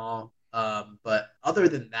Perros del Mal. But other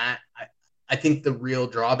than that, I think the real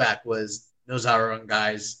drawback was Nozawa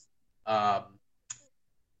Rangai's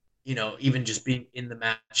even just being in the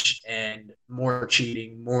match and more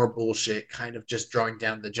cheating, more bullshit, kind of just drawing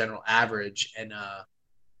down the general average. And,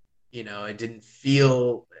 it didn't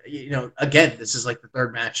feel, again, this is like the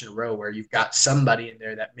third match in a row where you've got somebody in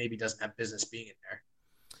there that maybe doesn't have business being in there.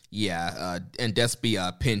 Yeah, and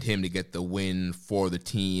Despy pinned him to get the win for the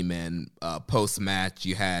team. And post-match,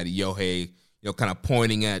 you had Yohei, kind of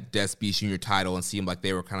pointing at Despy's junior title and seemed like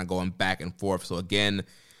they were kind of going back and forth. So again,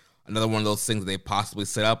 another one of those things that they possibly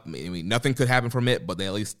set up. I mean, nothing could happen from it, but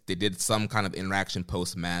they did some kind of interaction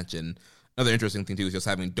post-match. And another interesting thing, too, is just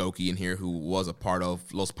having Doki in here, who was a part of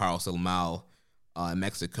Los Perros del Mal in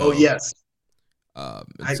Mexico. Oh, yes.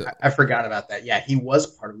 I forgot about that. Yeah, he was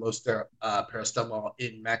part of Los Perros del Mal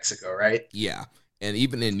in Mexico, right? Yeah. And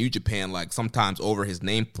even in New Japan, like sometimes over his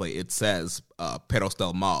nameplate, it says Perros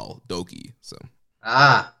del Mal, Doki. So.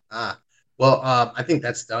 Well, I think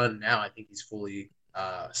that's done now. I think he's fully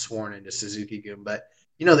sworn into Suzuki Gun. But,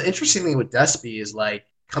 the interesting thing with Despy is like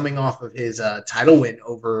coming off of his title win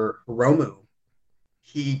over Hiromu,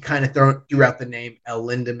 he kind of threw out the name El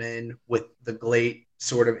Lindaman with the Glate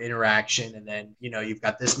sort of interaction. And then, you've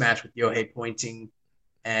got this match with Yohei pointing.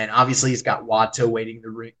 And obviously he's got Wato waiting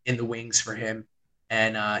in the wings for him.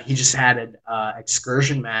 And he just had an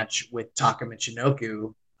excursion match with Taka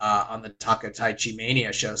Michinoku on the Taka Taichi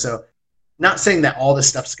Mania show. So not saying that all this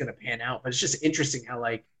stuff's going to pan out, but it's just interesting how,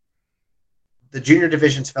 like, the junior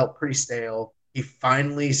divisions felt pretty stale. He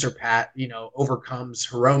finally overcomes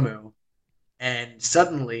Hiromu. And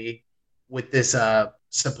suddenly, with this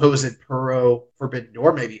supposed Puro Forbidden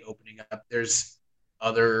Door maybe opening up, there's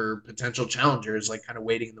other potential challengers, like, kind of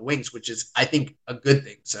waiting in the wings, which is, I think, a good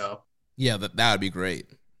thing. So yeah, that would be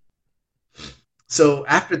great. So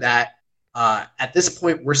after that, at this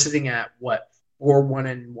point, we're sitting at, what,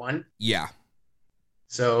 4-1-1? Yeah.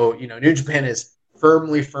 So, New Japan is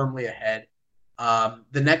firmly ahead.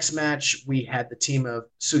 The next match, we had the team of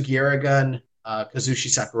Sugiura Gun, Kazushi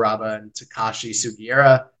Sakuraba, and Takashi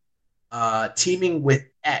Sugiura teaming with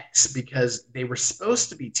X because they were supposed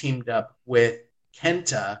to be teamed up with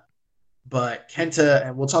Kenta, but Kenta,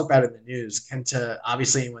 and we'll talk about it in the news, Kenta,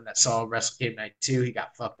 obviously, when that saw Wrestle Kingdom Night 2, he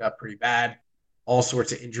got fucked up pretty bad. All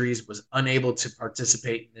sorts of injuries, was unable to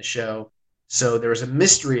participate in the show. So there was a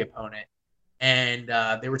mystery opponent. And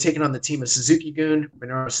they were taking on the team of Suzuki Gun,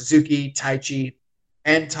 Minoru Suzuki, Taichi,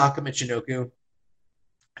 and Taka Michinoku.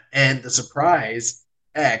 And the surprise,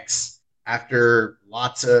 X, after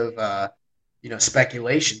lots of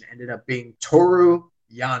speculation, ended up being Toru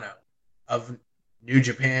Yano of New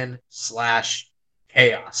Japan /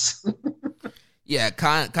 Chaos. Yeah,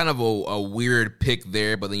 kind of a weird pick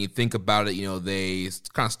there, but then you think about it, they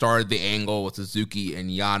kind of started the angle with Suzuki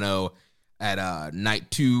and Yano at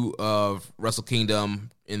night 2 of Wrestle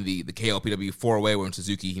Kingdom in the KOPW 4-way, when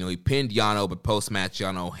Suzuki, he pinned Yano, but post-match,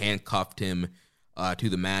 Yano handcuffed him to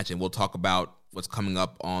the match, and we'll talk about what's coming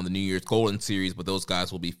up on the New Year's Golden Series, but those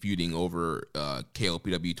guys will be feuding over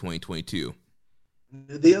KOPW 2022.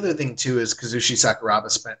 The other thing, too, is Kazushi Sakuraba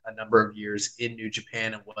spent a number of years in New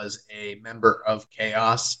Japan and was a member of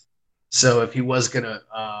Chaos. So if he was going to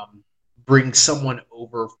bring someone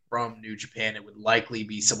over from New Japan, it would likely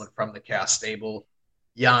be someone from the Chaos stable.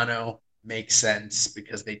 Yano makes sense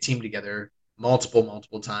because they teamed together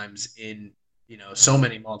multiple times in, so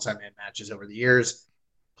many multi-man matches over the years.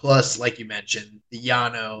 Plus, like you mentioned, the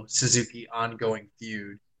Yano-Suzuki ongoing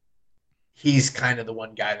feud. He's kind of the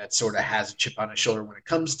one guy that sort of has a chip on his shoulder when it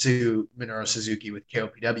comes to Minoru Suzuki with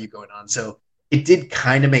KOPW going on. So it did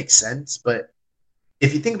kind of make sense. But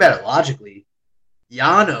if you think about it logically,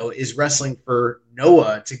 Yano is wrestling for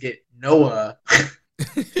Noah to get Noah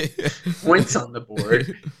points on the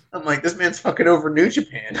board. I'm like, this man's fucking over New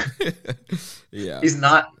Japan. Yeah, he is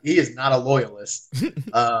not a loyalist.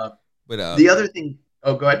 but the other thing.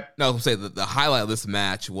 Oh, go ahead. No, I was gonna say the highlight of this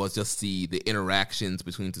match was just the interactions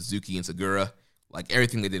between Suzuki and Segura. Like,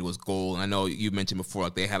 everything they did was gold. And I know you mentioned before,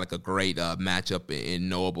 like, they had like a great matchup in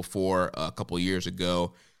Noah before a couple of years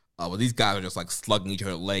ago. Well, these guys are just like slugging each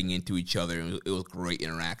other, laying into each other. It was great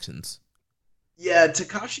interactions. Yeah,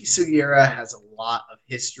 Takashi Sugiura has a lot of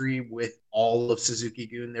history with all of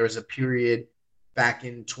Suzuki-gun. There was a period back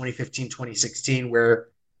in 2015, 2016 where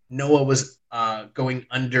Noah was going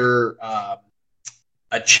under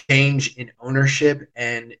a change in ownership,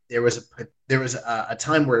 and there was a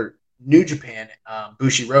time where New Japan,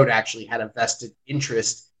 Bushiroad, actually had a vested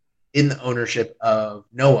interest in the ownership of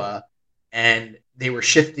Noah, and they were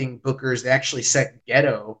shifting bookers. They actually sent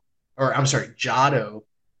Jado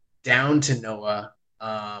down to Noah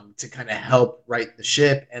to kind of help right the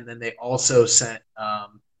ship, and then they also sent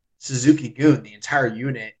Suzuki-gun, the entire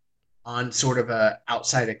unit, on sort of a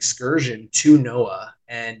outside excursion to Noah.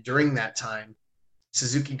 And during that time,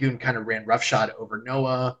 Suzuki-gun kind of ran roughshod over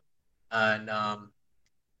Noah, and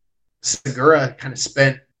Segura kind of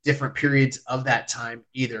spent different periods of that time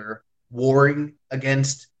either warring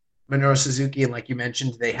against Minoru Suzuki, and like you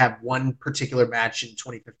mentioned, they have one particular match in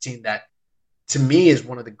 2015 that, to me, is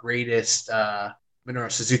one of the greatest Minoru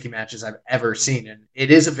Suzuki matches I've ever seen, and it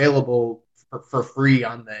is available for free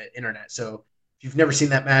on the internet. So if you've never seen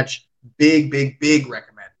that match, big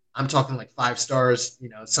recommend. I'm talking like 5 stars. You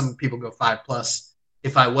know, some people go 5+.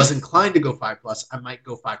 If I was inclined to go 5+, I might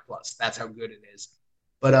go 5+. That's how good it is.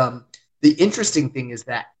 But the interesting thing is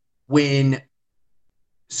that when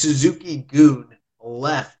Suzuki-gun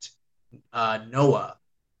left Noah,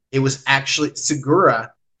 it was actually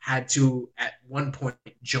Segura had to at one point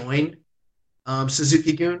join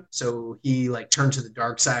Suzuki-gun. So he like turned to the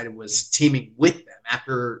dark side and was teaming with them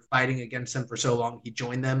after fighting against them for so long. He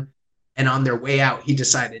joined them, and on their way out, he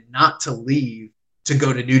decided not to leave to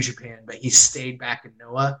go to New Japan, but he stayed back in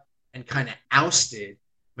Noah and kind of ousted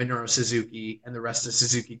Minoru Suzuki and the rest of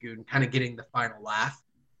Suzuki-gun, kind of getting the final laugh.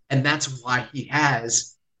 And that's why he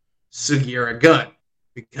has Sugiura-gun,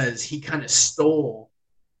 because he kind of stole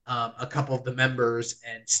a couple of the members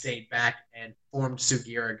and stayed back and formed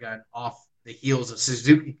Sugiura-gun off the heels of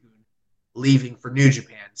Suzuki-gun leaving for New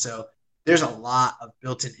Japan. So there's a lot of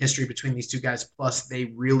built-in history between these two guys. Plus, they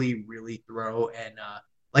really throw. And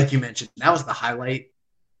like you mentioned, that was the highlight.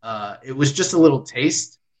 It was just a little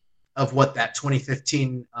taste of what that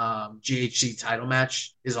 2015 GHC title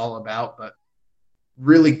match is all about. But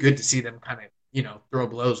really good to see them kind of, throw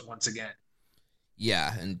blows once again.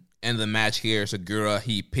 Yeah, and the match here, Segura,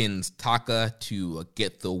 he pins Taka to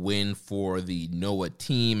get the win for the Noah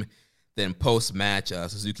team. Then post-match,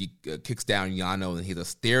 Suzuki kicks down Yano, and he's a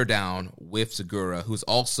stare down with Segura, who's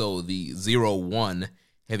also the 0-1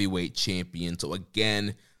 heavyweight champion. So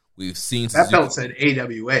again, we've seen that belt said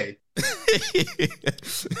AWA.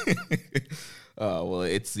 Well,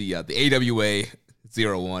 it's the AWA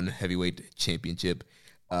 0-1 heavyweight championship.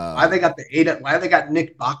 Why they got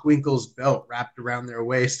Nick Bockwinkel's belt wrapped around their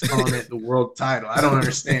waist, calling it the world title? I don't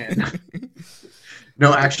understand.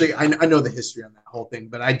 No, actually, I know the history on that whole thing,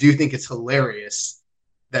 but I do think it's hilarious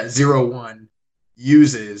that 0-1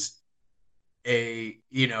 uses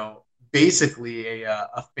basically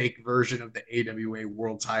a fake version of the AWA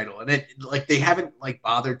world title, and they haven't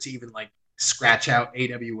bothered to even scratch out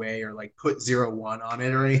AWA or put 0-1 on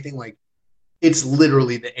it or anything. It's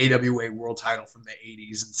literally the AWA world title from the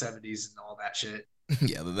 80s and 70s and all that shit.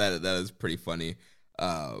 Yeah, that is pretty funny.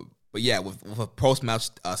 But yeah, with a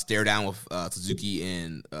post-match stare down with Suzuki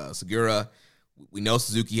and Segura, we know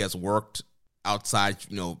Suzuki has worked outside,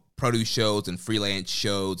 produce shows and freelance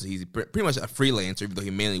shows. He's pretty much a freelancer, even though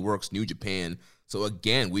he mainly works New Japan. So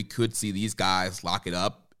again, we could see these guys lock it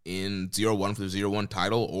up in 0-1 for the 0-1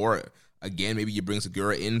 title, or again, maybe you bring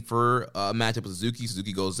Segura in for a matchup with Suzuki.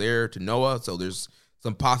 Suzuki goes there to Noah. So there's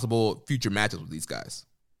some possible future matchups with these guys.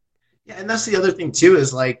 Yeah, and that's the other thing too,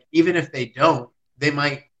 is even if they don't, they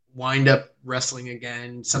might wind up wrestling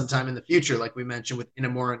again sometime in the future, like we mentioned with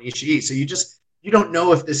Inamura and Ishii. So you don't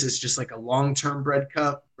know if this is just a long-term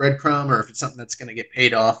breadcrumb, or if it's something that's going to get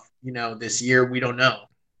paid off, this year. We don't know.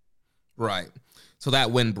 Right. So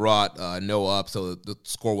that win brought Noah up. So the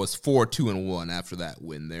score was 4-2-1 after that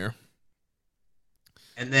win there.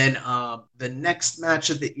 And then the next match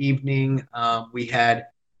of the evening, we had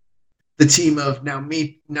the team of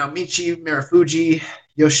Naomichi Marufuji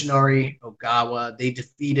Yoshinari Ogawa. They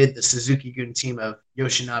defeated the Suzuki-gun team of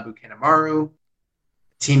Yoshinobu Kanemaru,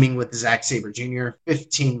 teaming with Zack Sabre Jr.,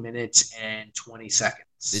 15 minutes and 20 seconds.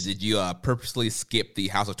 Did you purposely skip the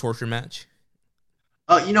House of Torture match?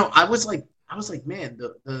 I was like, man,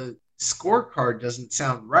 the scorecard doesn't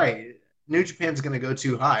sound right. New Japan's going to go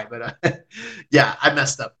too high, but yeah, I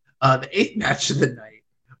messed up. The 8th match of the night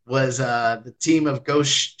was the team of Go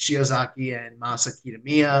Shiozaki and Masa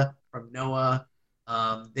Kitamiya from Noah.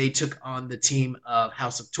 They took on the team of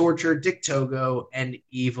House of Torture, Dick Togo, and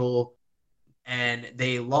Evil, and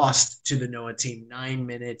they lost to the Noah team 9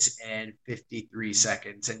 minutes and 53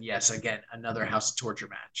 seconds. And yes, again, another House of Torture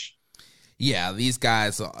match. Yeah, these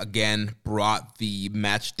guys, again, brought the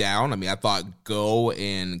match down. I mean, I thought Go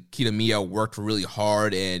and Kitamiya worked really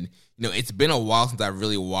hard, and, it's been a while since I've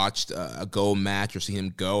really watched a Go match or seen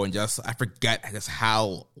him go, and I forget just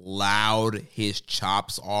how loud his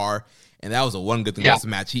chops are, and that was the one good thing about the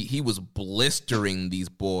match. He was blistering these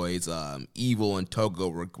boys. Evil and Togo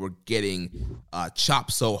were getting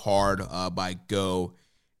chopped so hard by Go.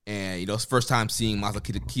 And, it's first time seeing Masa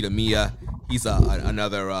Kitamiya. He's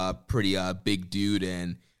another pretty big dude,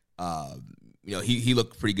 and, he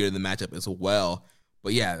looked pretty good in the matchup as well.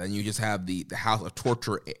 But, yeah, then you just have the House of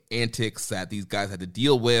Torture antics that these guys had to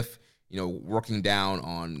deal with, working down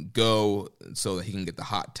on Go so that he can get the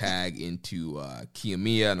hot tag into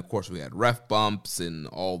Kiyomiya. And, of course, we had ref bumps and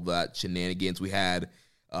all that shenanigans. We had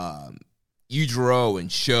Yujiro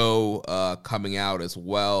and Sho coming out as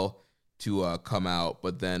well to come out,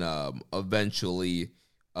 but then eventually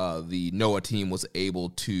the Noah team was able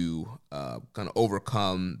to kind of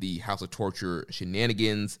overcome the House of Torture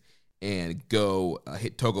shenanigans and Go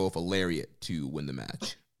hit Togo with a lariat to win the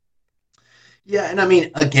match. Yeah, and I mean,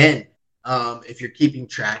 again, if you're keeping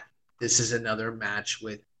track, this is another match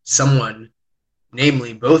with someone,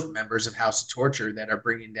 namely both members of House of Torture, that are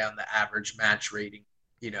bringing down the average match rating,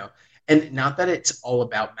 And not that it's all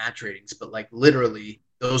about match ratings, but like literally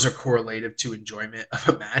those are correlative to enjoyment of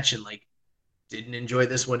a match, and like didn't enjoy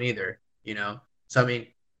this one either, So I mean,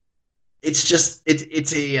 it's just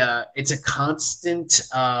it's a constant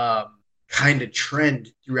kind of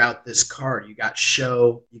trend throughout this card. You got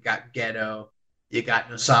Sho, you got Gedo, you got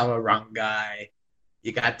Nosawa Rangai,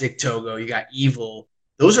 you got Dick Togo, you got Evil.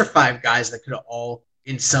 Those are 5 guys that could have all,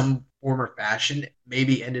 in some form or fashion,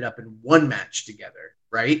 maybe ended up in one match together,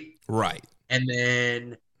 right? Right. And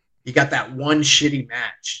then you got that one shitty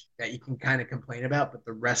match that you can kind of complain about, but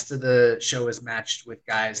the rest of the show is matched with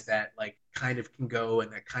guys that like kind of can go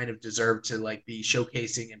and that kind of deserve to like be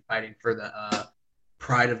showcasing and fighting for the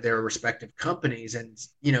pride of their respective companies. And,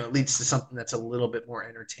 it leads to something that's a little bit more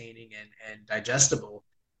entertaining and digestible.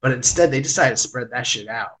 But instead they decided to spread that shit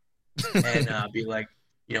out and be like,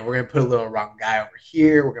 we're going to put a little wrong guy over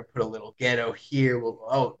here. We're going to put a little Gedo here.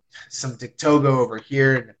 Some Dick Togo over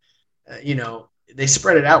here. And, they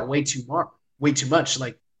spread it out way too much.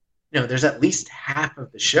 Like, there's at least half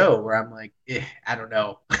of the show where I'm like, I don't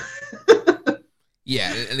know.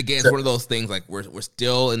 Yeah, and again, it's one of those things like we're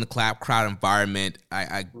still in the crowd environment.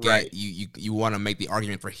 I get right. You want to make the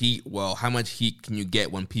argument for heat. Well, how much heat can you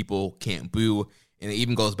get when people can't boo? And it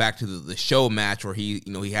even goes back to the show match where he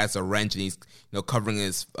has a wrench and he's covering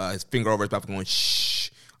his finger over his mouth going shh.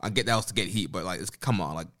 I get that was to get heat, but like come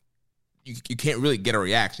on, like. You can't really get a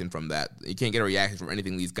reaction from that. You can't get a reaction from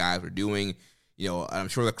anything these guys were doing. I'm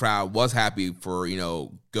sure the crowd was happy for,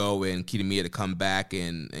 Go and Kitamiya to come back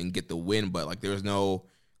and get the win, but like there was no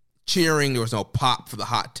cheering, there was no pop for the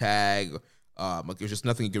hot tag. Like there's just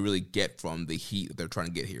nothing you can really get from the heat that they're trying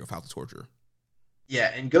to get here with House of Torture.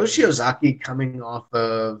 Yeah, and Go Shiozaki coming off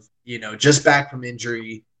of, just back from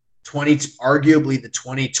injury, arguably the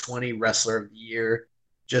 2020 Wrestler of the Year.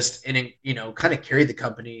 Just kind of carried the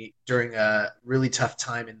company during a really tough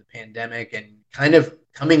time in the pandemic and kind of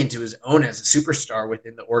coming into his own as a superstar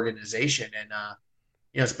within the organization. And,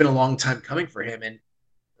 it's been a long time coming for him and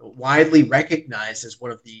widely recognized as one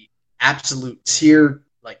of the absolute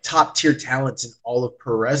top tier talents in all of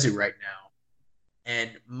pro wrestling right now.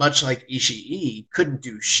 And much like Ishii, couldn't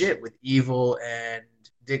do shit with Evil and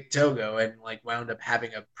Dick Togo and like wound up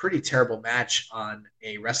having a pretty terrible match on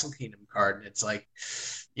a Wrestle Kingdom card. And it's like,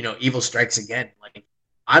 Evil strikes again. Like,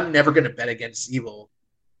 I'm never going to bet against Evil,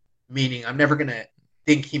 meaning I'm never going to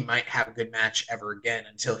think he might have a good match ever again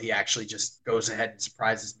until he actually just goes ahead and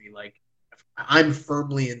surprises me. Like, I'm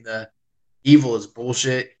firmly in the Evil is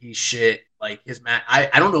bullshit. He's shit. Like, his match, I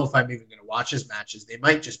don't know if I'm even going to watch his matches. They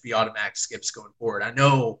might just be automatic skips going forward. I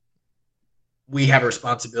know we have a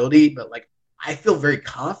responsibility, but like, I feel very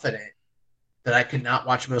confident that I could not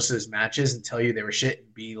watch most of his matches and tell you they were shit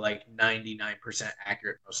and be like 99%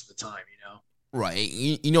 accurate most of the time, Right.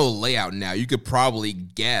 You know the layout now. You could probably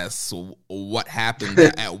guess what happened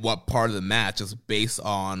at what part of the match just based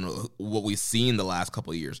on what we've seen the last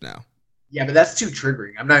couple of years now. Yeah, but that's too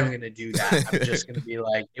triggering. I'm not even going to do that. I'm just going to be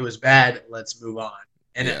like, it was bad. Let's move on.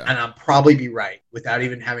 And I'll probably be right without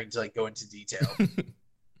even having to like go into detail.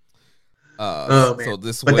 Oh,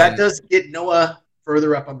 man. So that does get Noah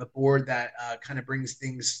further up on the board. That kind of brings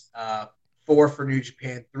things 4 for New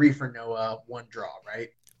Japan, 3 for Noah, 1 draw, right?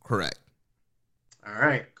 Correct. All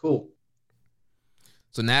right, cool.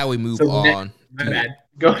 So now we move on. My bad.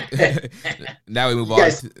 Go ahead. Now we move on.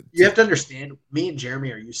 Guys, you have to understand, me and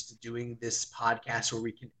Jeremy are used to doing this podcast where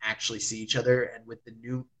we can actually see each other. And with the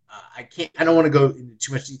new, I don't want to go into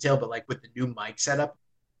too much detail, but like with the new mic setup,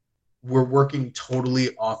 we're working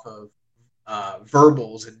totally off of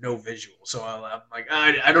verbals and no visual. So I'm like,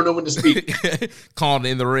 I don't know when to speak. Calling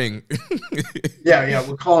in the ring. Yeah,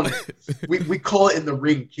 we're calling it. We call it in the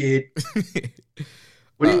ring, kid.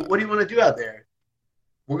 What do you want to do out there?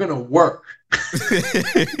 We're gonna work.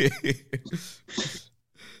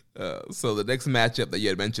 So the next matchup that you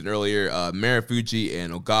had mentioned earlier, Marufuji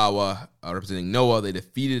and Ogawa representing Noah, they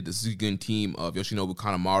defeated the Suzuki team of Yoshinobu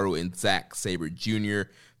Kanemaru and Zack Sabre Jr.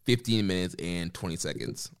 15 minutes and 20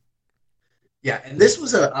 seconds. Yeah, and this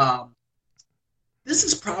was this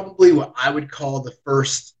is probably what I would call the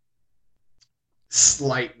first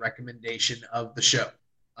slight recommendation of the show.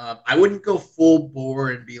 I wouldn't go full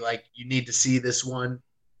bore and be like, you need to see this one.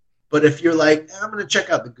 But if you're like, I'm going to check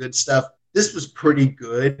out the good stuff, this was pretty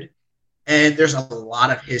good. And there's a lot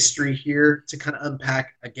of history here to kind of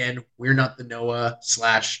unpack. Again, we're not the Noah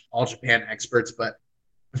 / All Japan experts, but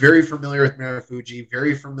very familiar with Marufuji,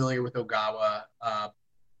 very familiar with Ogawa.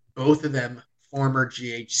 Both of them former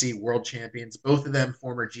GHC world champions, both of them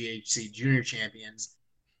former GHC junior champions.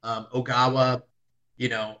 Ogawa,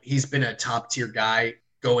 he's been a top tier guy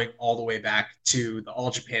going all the way back to the All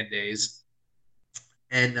Japan days.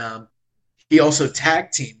 And he also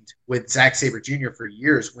tag teamed with Zack Sabre Jr. for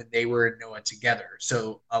years when they were in Noah together.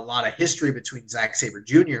 So a lot of history between Zack Sabre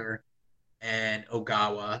Jr. and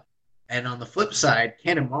Ogawa. And on the flip side,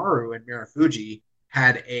 Kanemaru and Marufuji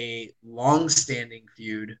had a long-standing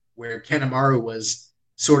feud where Kanemaru was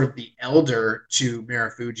sort of the elder to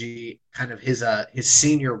Marufuji, kind of his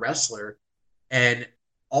senior wrestler. And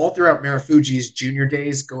all throughout Marufuji's junior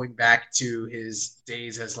days, going back to his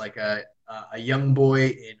days as like a young boy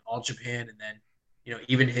in All Japan, and then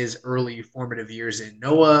even his early formative years in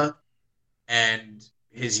Noah, and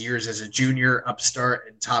his years as a junior upstart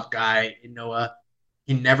and top guy in Noah,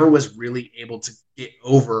 he never was really able to get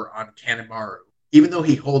over on Kanemaru. Even though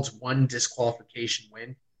he holds 1 disqualification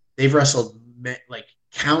win, they've wrestled like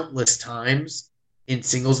countless times in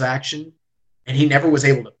singles action, and he never was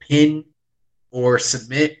able to pin or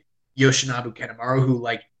submit Yoshinobu Kanemaru, who,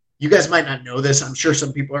 like, you guys might not know this. I'm sure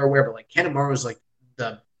some people are aware, but like Kanemaru is like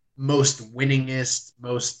the most winningest,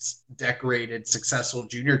 most decorated, successful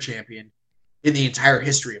junior champion in the entire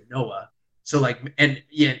history of Noah. So like, and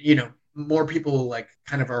more people like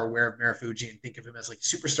kind of are aware of Marufuji and think of him as like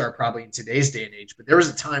superstar probably in today's day and age. But there was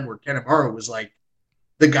a time where Kanemaru was like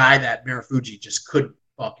the guy that Marufuji just couldn't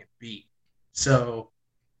fucking beat. So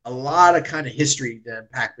a lot of kind of history to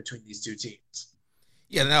unpack between these two teams.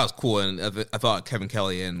 Yeah, that was cool, and I thought Kevin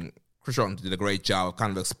Kelly and Chris Charlton did a great job of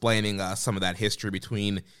kind of explaining some of that history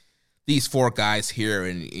between these 4 guys here,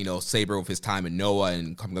 and Sabre with his time in Noah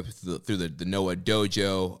and coming up through the Noah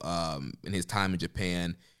dojo in his time in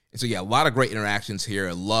Japan. And so yeah, a lot of great interactions here.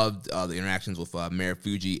 I loved the interactions with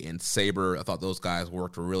Marufuji and Sabre. I thought those guys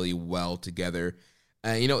worked really well together.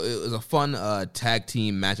 It was a fun tag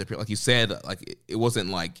team matchup here. Like you said, like it wasn't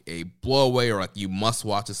like a blowaway or like you must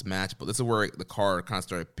watch this match, but this is where the card kind of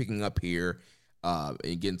started picking up here and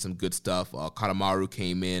getting some good stuff. Kanemaru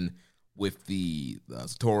came in with the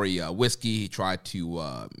Satori whiskey. He tried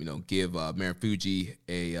to give Marufuji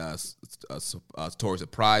a Satori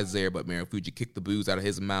surprise there, but Marufuji kicked the booze out of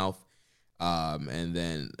his mouth. And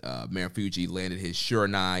then Marufuji landed his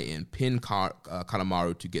Shiranai and pinned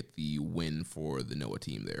Kanemaru to get the win for the Noah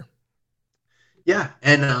team there. Yeah,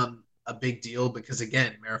 and a big deal because,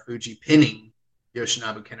 again, Marufuji pinning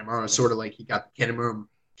Yoshinobu Kanemaru is sort of like he got the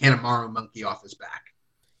Kanemaru monkey off his back.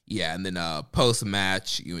 Yeah, and then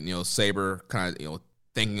post-match, Sabre kind of,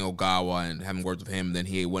 thanking Ogawa and having words with him. Then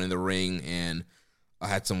he went in the ring and I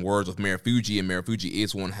had some words with Marufuji, and Marufuji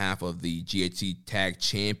is one half of the GHC tag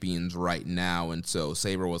champions right now, and so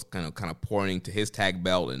Sabre was kind of pointing to his tag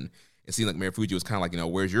belt, and it seemed like Marufuji was kind of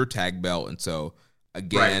like, where's your tag belt? And so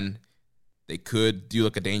again, They could do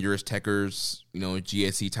like a Dangerous Tekkers,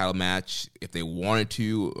 GHC title match if they wanted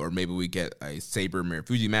to, or maybe we get a Sabre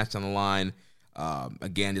Marufuji match on the line.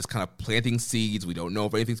 Again, just kind of planting seeds. We don't know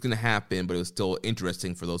if anything's going to happen, but it was still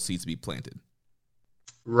interesting for those seeds to be planted.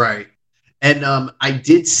 Right. And I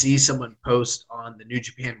did see someone post on the New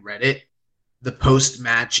Japan Reddit the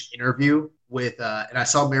post-match interview with, and I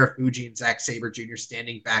saw Marufuji and Zack Sabre Jr.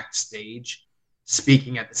 standing backstage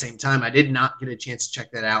speaking at the same time. I did not get a chance to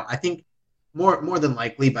check that out. I think more than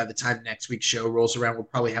likely by the time next week's show rolls around, we'll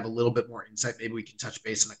probably have a little bit more insight. Maybe we can touch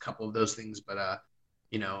base on a couple of those things, but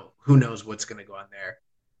who knows what's going to go on there.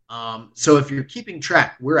 So if you're keeping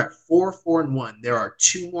track, we're at 4-4-1. There are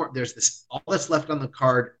two more. There's this all that's left on the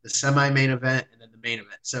card: the semi-main event and then the main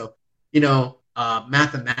event. So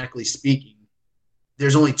mathematically speaking,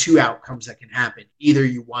 there's only two outcomes that can happen. Either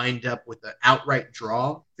you wind up with an outright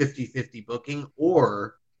draw, 50-50 booking,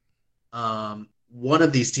 or one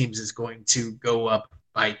of these teams is going to go up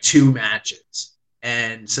by 2 matches.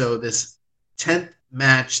 And so this 10th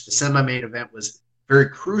match, the semi-main event, was very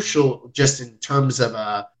crucial just in terms of,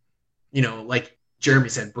 like Jeremy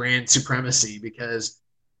said, brand supremacy, because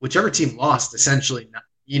whichever team lost, essentially,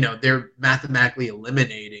 they're mathematically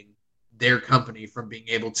eliminating their company from being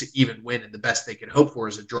able to even win, and the best they could hope for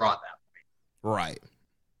is a draw at that point. Right.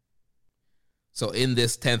 So in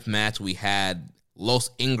this 10th match, we had Los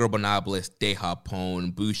Ingobernables de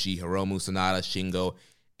Japón, Bushi, Hiromu, Sanada, Shingo,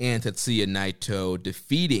 and Tetsuya Naito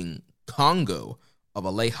defeating Kongo of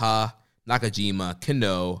Aleha, Nakajima,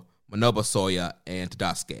 Kano, Manobu Soya, and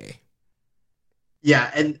Tadasuke.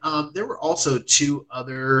 Yeah, and there were also 2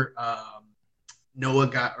 other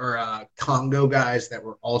Kongo guys that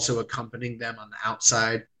were also accompanying them on the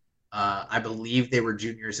outside. I believe they were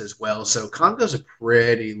juniors as well. So Kongo's a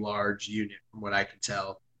pretty large unit from what I can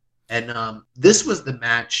tell. And this was the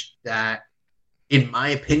match that, in my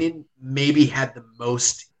opinion, maybe had the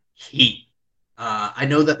most heat. I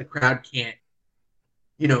know that the crowd can't,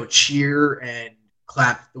 cheer and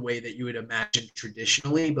clap the way that you would imagine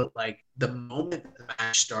traditionally, but like the moment that the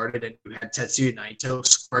match started and you had Tetsuya Naito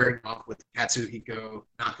squaring off with Katsuhiko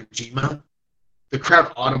Nakajima, the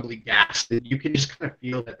crowd audibly gasped, and you can just kind of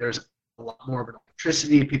feel that there's a lot more of an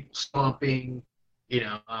electricity, people stomping,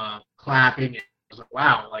 clapping. And I was like,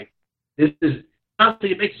 wow, like this is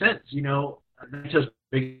honestly, it makes sense. Naito's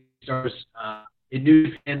big stars in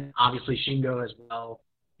New Japan, obviously Shingo as well.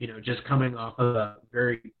 Just coming off of a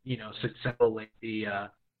very, successful the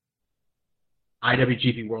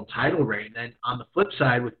IWGP World Title reign. And then on the flip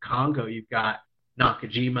side with Kongo, you've got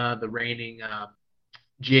Nakajima, the reigning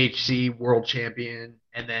GHC World Champion,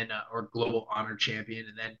 and then or Global Honor Champion,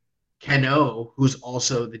 and then Kano, who's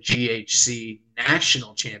also the GHC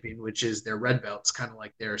National Champion, which is their red belts, kind of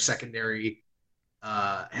like their secondary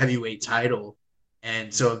heavyweight title.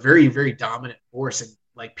 And so a very, very dominant force. And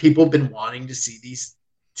like people have been wanting to see these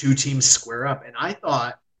 2 teams square up. And I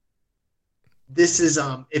thought this is,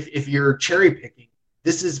 if you're cherry picking,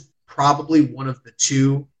 this is probably one of the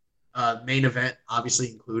 2 main event, obviously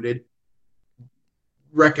included,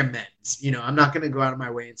 recommends. I'm not going to go out of my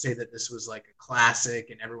way and say that this was like a classic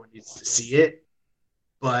and everyone needs to see it.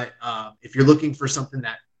 But if you're looking for something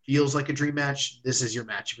that feels like a dream match, this is your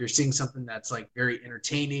match. If you're seeing something that's like very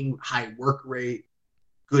entertaining, high work rate,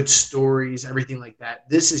 good stories, everything like that,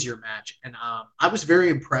 this is your match. And I was very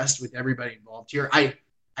impressed with everybody involved here. I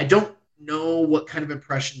don't know what kind of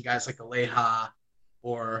impression guys like Aleha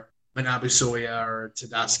or Manabu Soya or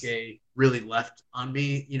Tadasuke really left on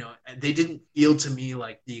me. They didn't feel to me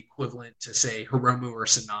like the equivalent to, say, Hiromu or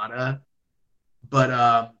Sanada. But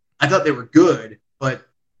I thought they were good. But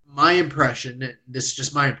my impression, this is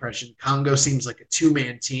just my impression, Kongo seems like a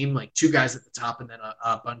 2-man team, like 2 guys at the top and then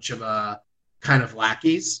a bunch of kind of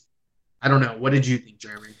lackeys. I don't know. What did you think,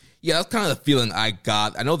 Jeremy? Yeah, that's kind of the feeling I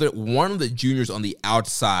got. I know that one of the juniors on the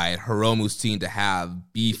outside, Hiromu seemed to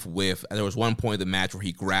have beef with. And there was one point in the match where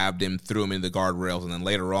he grabbed him, threw him into the guardrails, and then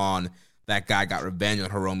later on, that guy got revenge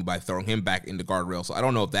on Hiromu by throwing him back into guardrails. So I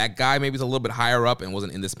don't know if that guy maybe is a little bit higher up and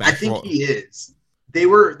wasn't in this match. I think he is. They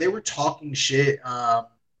were talking shit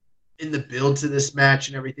in the build to this match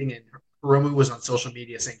and everything, and Hiromu was on social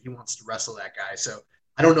media saying he wants to wrestle that guy. So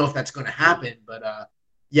I don't know if that's going to happen, but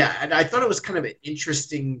yeah, and I thought it was kind of an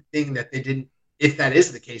interesting thing that they didn't, if that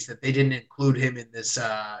is the case, that they didn't include him in this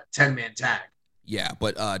 10-man tag. Yeah,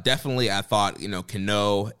 but definitely I thought,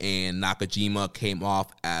 Kano and Nakajima came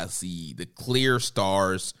off as the clear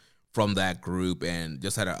stars from that group and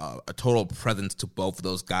just had a total presence to both of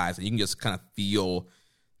those guys. And you can just kind of feel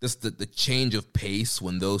just the change of pace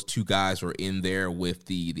when those 2 guys were in there with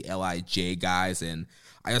the LIJ guys. And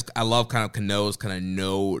I love kind of Kano's kind of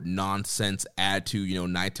no nonsense attitude.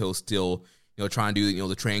 Naito still trying to do,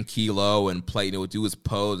 the tranquilo and play, do his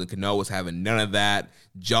pose, and Kano was having none of that,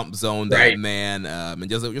 jump zone that man, and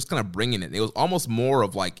just kind of bringing it. It was almost more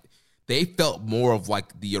of like, they felt more of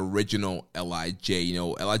like the original LIJ.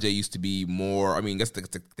 LIJ used to be more, I guess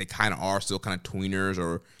they kind of are still kind of tweeners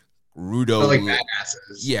or Rudo. Like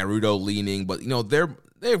badasses. Yeah, Rudo leaning, but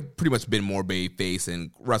they've pretty much been more babyface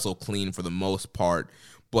and wrestle clean for the most part.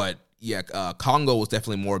 But yeah, Kongo was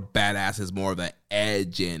definitely more badasses, more of that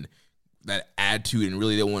edge and that attitude, and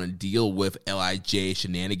really didn't want to deal with LIJ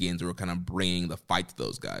shenanigans or kind of bringing the fight to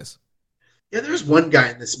those guys. Yeah, there's one guy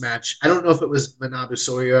in this match. I don't know if it was Manabu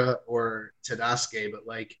Soya or Tadasuke, but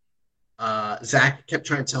like Zach kept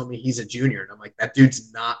trying to tell me he's a junior, and I'm like, that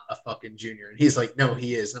dude's not a fucking junior. And he's like, no,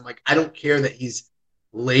 he is. And I'm like, I don't care that he's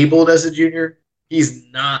labeled as a junior. He's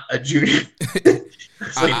not a junior.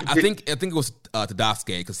 I think it was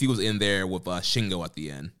Tadasuke, because he was in there with Shingo at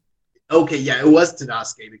the end. Okay, yeah, it was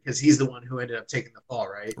Tadasuke because he's the one who ended up taking the fall,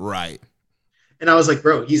 right? Right. And I was like,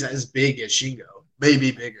 bro, he's as big as Shingo,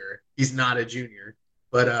 maybe bigger. He's not a junior,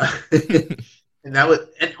 but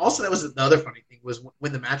and also that was the other funny thing was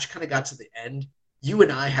when the match kind of got to the end. You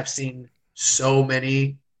and I have seen so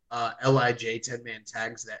many LIJ 10-man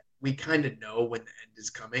tags that we kind of know when the end is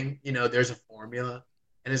coming. There's a formula,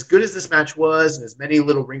 and as good as this match was, and as many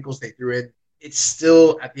little wrinkles they threw in, it's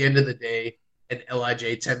still at the end of the day an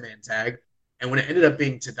LIJ 10-man tag. And when it ended up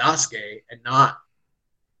being Tadasuke and not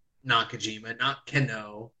Nakajima, not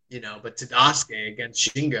Keno, but Tadasuke against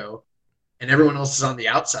Shingo, and everyone else is on the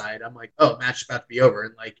outside, I'm like, oh, match is about to be over.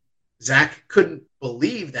 And like Zach couldn't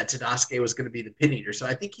believe that Tadasuke was going to be the pin eater. So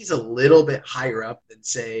I think he's a little bit higher up than,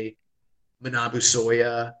 say, Manabu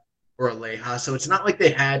Soya or Aleja. So it's not like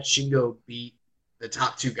they had Shingo beat the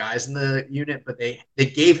top two guys in the unit, but they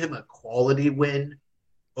gave him a quality win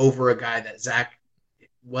over a guy that Zach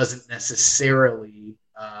wasn't necessarily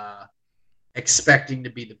expecting to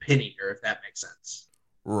be the pin eater, if that makes sense.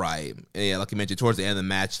 Right. Yeah, like you mentioned, towards the end of the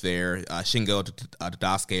match there, Shingo and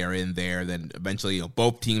Tadasuke are in there. Then eventually,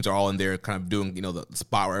 both teams are all in there kind of doing, the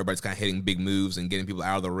spot where everybody's kind of hitting big moves and getting people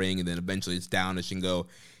out of the ring. And then eventually it's down to Shingo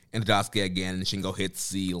and Tadasuke again. And Shingo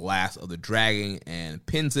hits the last of the dragon and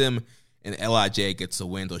pins him. And LIJ gets a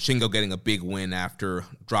win. So Shingo getting a big win after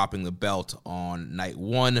dropping the belt on night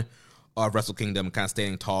one of Wrestle Kingdom, kind of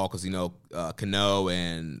standing tall because, Kano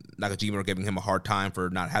and Nakajima are giving him a hard time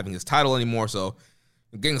for not having his title anymore. So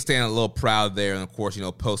getting standing a little proud there. And, of course,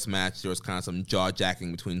 post-match, there was kind of some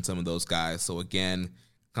jaw-jacking between some of those guys. So, again,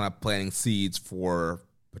 kind of planting seeds for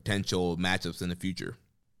potential matchups in the future.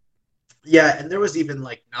 Yeah, and there was even,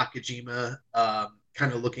 like, Nakajima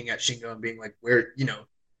kind of looking at Shingo and being like,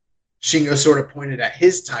 Shingo sort of pointed at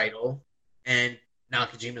his title, and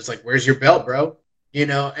Nakajima's like, where's your belt, bro?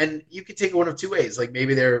 And you could take it one of two ways. Like,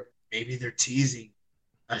 maybe they're teasing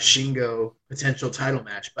a Shingo potential title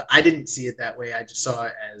match, but I didn't see it that way. I just saw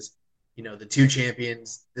it as, the two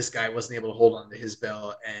champions. This guy wasn't able to hold on to his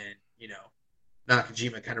belt, and,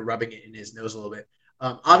 Nakajima kind of rubbing it in his nose a little bit.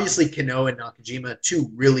 Obviously, Kano and Nakajima, two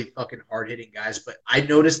really fucking hard-hitting guys, but I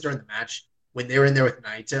noticed during the match when they were in there with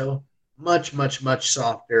Naito, much, much, much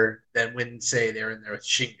softer than when, say, they're in there with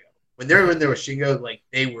Shingo. When they were in there with Shingo, like,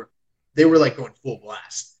 they were like going full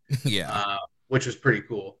blast. Yeah. Which was pretty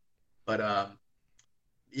cool. But,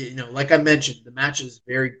 like I mentioned, the match is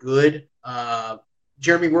very good.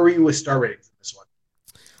 Jeremy, where were you with star ratings in this one?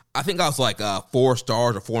 I think I was like 4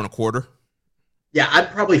 stars or 4.25. Yeah,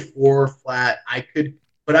 I'd probably 4 flat. I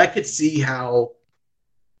could see how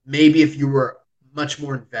maybe if you were much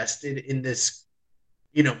more invested in this,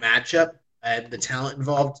 matchup and the talent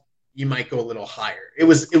involved, you might go a little higher. It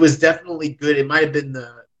was definitely good. It might have been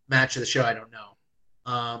the match of the show. I don't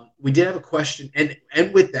know. We did have a question,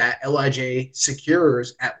 and with that, LIJ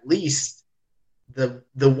secures at least the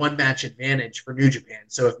one match advantage for New Japan.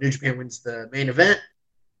 So if New Japan wins the main event,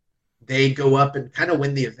 they go up and kind of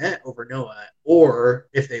win the event over Noah. Or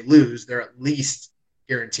if they lose, they're at least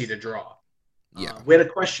guaranteed a draw. Yeah. We had a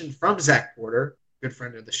question from Zach Porter, good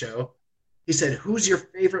friend of the show. He said, who's your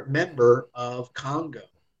favorite member of Kongo?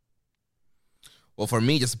 Well, for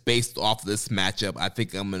me, just based off of this matchup, I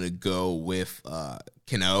think I'm going to go with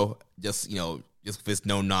Kano. Just with his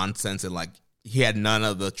no nonsense. And, like, he had none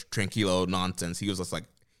of the tranquilo nonsense. He was just, like,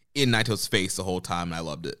 in Naito's face the whole time, and I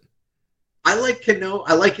loved it. I like Kano.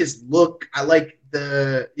 I like his look. I like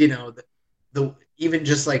the even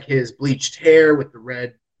just like his bleached hair with the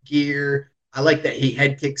red gear. I like that he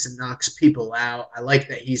head kicks and knocks people out. I like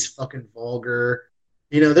that he's fucking vulgar.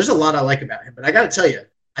 There's a lot I like about him. But I got to tell you,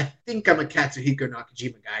 I think I'm a Katsuhiko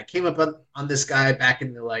Nakajima guy. I came up on this guy back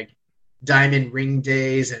in the, like, Diamond Ring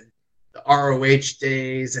days, and the ROH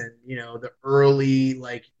days and, the early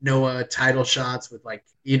like Noah title shots with like,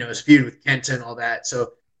 his feud with Kenta and all that.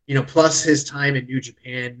 So, plus his time in New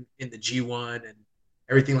Japan in the G1 and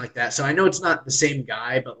everything like that. So I know it's not the same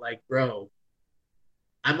guy, but like, bro,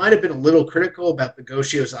 I might have been a little critical about the Go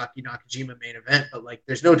Shiozaki Nakajima main event, but like,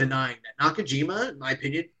 there's no denying that Nakajima, in my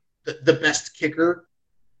opinion, the best kicker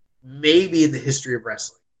maybe in the history of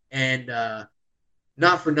wrestling. And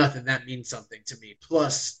not for nothing, that means something to me.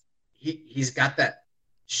 Plus, he's got that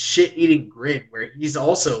shit-eating grin where he's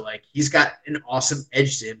also like, he's got an awesome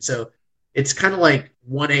edge to him. So it's kind of like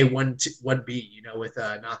 1A, 1B, with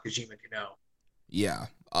Nakajima Kano. Yeah.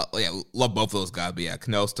 Love both of those guys. But yeah,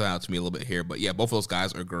 Kano stood out to me a little bit here. But yeah, both of those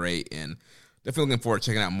guys are great. And definitely looking forward to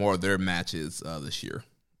checking out more of their matches this year.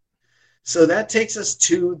 So that takes us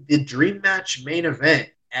to the Dream Match main event,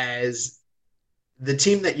 as the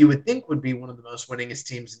team that you would think would be one of the most winningest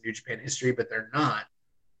teams in New Japan history, but they're not.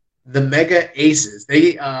 The Mega Aces.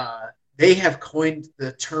 They have coined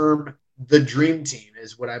the term the Dream Team,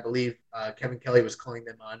 is what I believe Kevin Kelly was calling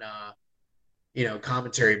them on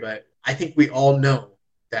commentary. But I think we all know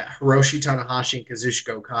that Hiroshi Tanahashi and Kazuchika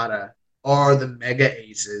Okada are the Mega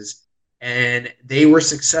Aces, and they were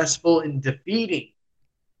successful in defeating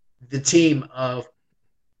the team of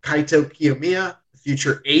Kaito Kiyomiya, the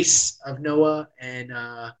future ace of Noah, and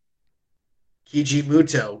Keiji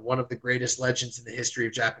Muto, one of the greatest legends in the history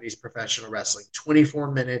of Japanese professional wrestling.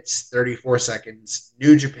 24 minutes, 34 seconds.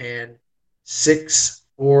 New Japan,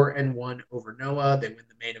 6-4-1 over Noah. They win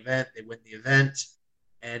the main event. They win the event.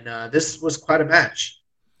 And this was quite a match.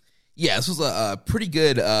 Yeah, this was a pretty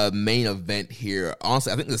good main event here.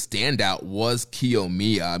 Honestly, I think the standout was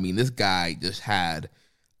Kiyomiya. I mean, this guy just had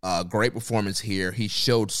a great performance here. He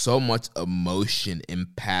showed so much emotion and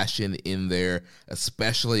passion in there,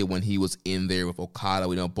 especially when he was in there with Okada.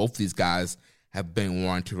 We know both these guys have been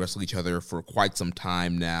wanting to wrestle each other for quite some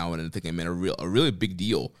time now, and I think it meant a really big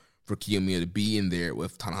deal for Kiyomiya to be in there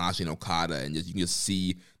with Tanahashi and Okada, and you can just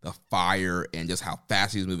see the fire and just how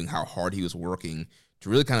fast he was moving, how hard he was working to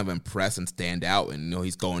really kind of impress and stand out. And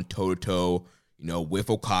he's going toe to toe, with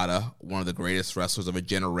Okada, one of the greatest wrestlers of a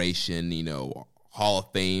generation, Hall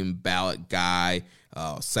of Fame ballot guy,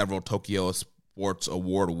 several Tokyo Sports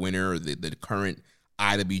Award winner, the current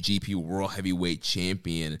IWGP World Heavyweight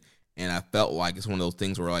Champion. And I felt like it's one of those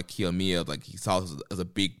things where like Kiyomiya, like he saw this as a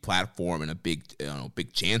big platform and a big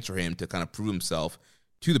chance for him to kind of prove himself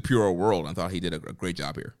to the pure world. I thought he did a great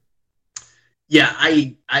job here. Yeah,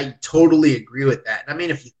 I totally agree with that. I mean,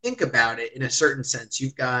 if you think about it in a certain sense,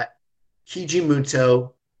 you've got Keiji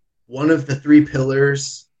Muto, one of the three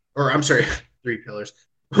pillars, one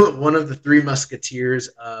of the three musketeers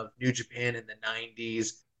of New Japan in the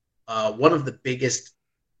 90s, one of the biggest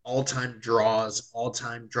all-time draws,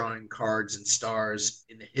 all-time drawing cards and stars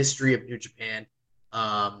in the history of New Japan,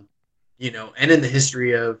 and in the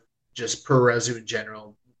history of just pro wrestling in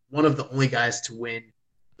general. One of the only guys to win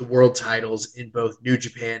the world titles in both New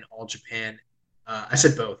Japan, All Japan. I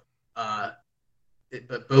said both,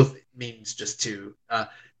 but both means just two.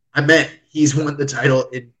 I meant he's won the title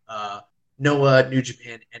in Noah, New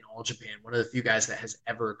Japan, and All Japan. One of the few guys that has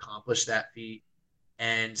ever accomplished that feat.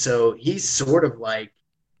 And so he's sort of like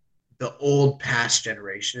the old past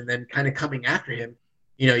generation. And then kind of coming after him,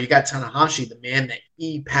 you got Tanahashi, the man that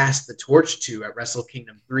he passed the torch to at Wrestle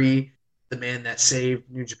Kingdom 3, the man that saved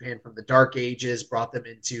New Japan from the dark ages, brought them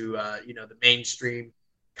into, the mainstream,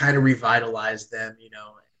 kind of revitalized them,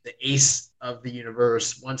 the ace of the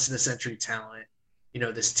universe, once in a century talent,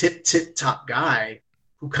 this tip top guy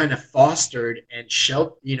who kind of fostered and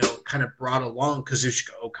kind of brought along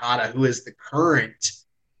Kazuchika Okada, who is the current,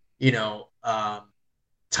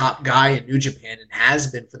 top guy in New Japan and has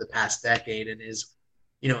been for the past decade, and is,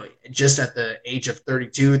 just at the age of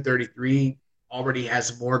 32, 33, already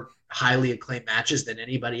has more highly acclaimed matches than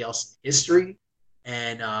anybody else in history,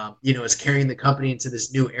 and, is carrying the company into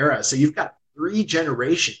this new era. So you've got 3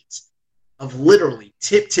 generations of literally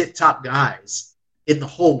tip top guys in the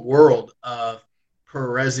whole world of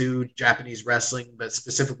Puroresu, Japanese wrestling, but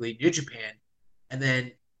specifically New Japan. And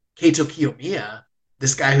then Kaito Kiyomiya,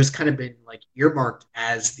 this guy who's kind of been like earmarked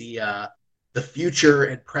as the future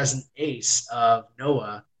and present ace of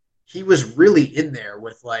Noah, he was really in there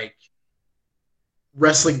with like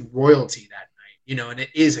wrestling royalty that night, and it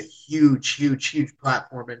is a huge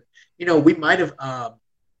platform. And, we might have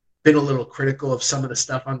been a little critical of some of the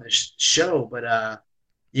stuff on this show, but,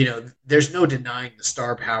 there's no denying the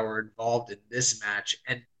star power involved in this match.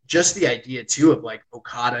 And just the idea, too, of like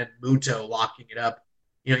Okada and Muto locking it up,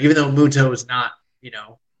 even though Muto is not,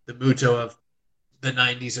 the Muto of the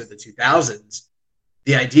 90s or the 2000s,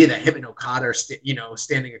 the idea that him and Okada are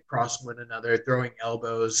standing across one another, throwing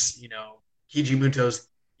elbows, Keiji Muto's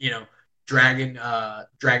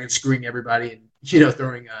dragon screwing everybody, and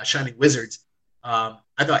throwing shining wizards. I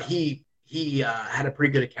thought he had a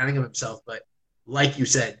pretty good accounting of himself, but like you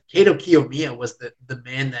said, Kaito Kiyomiya was the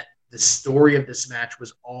man that the story of this match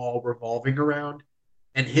was all revolving around,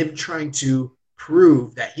 and him trying to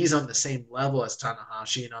prove that he's on the same level as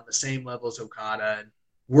Tanahashi and on the same level as Okada and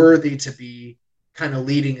worthy to be kind of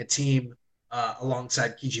leading a team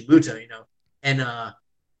alongside Keiji Muto, and I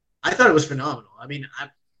thought it was phenomenal. I mean,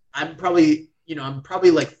 I'm probably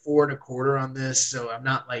like 4.25 on this, so I'm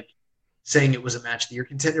not like saying it was a match of the year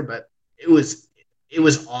contender, but it was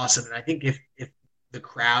awesome. And I think if the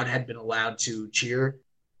crowd had been allowed to cheer,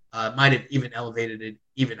 might have even elevated it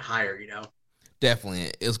even higher,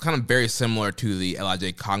 Definitely. It was kind of very similar to the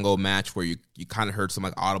LIJ Congo match where you kind of heard some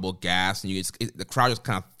like audible gas, and the crowd just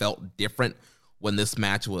kind of felt different when this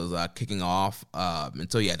match was kicking off.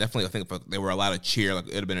 And so, yeah, definitely I think if they were allowed to cheer, like,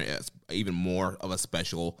 it would have been even more of a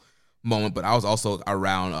special moment. But I was also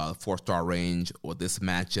around 4-star range with this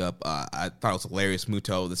matchup. I thought it was hilarious.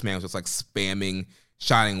 Muto, this man was just like spamming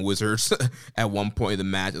Shining Wizards at one point in the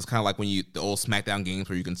match. It's kind of like when the old SmackDown games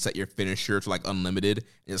where you can set your finisher to like unlimited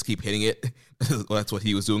and just keep hitting it. Well, that's what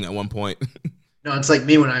he was doing at one point. No, it's like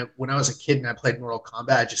me when I was a kid and I played Mortal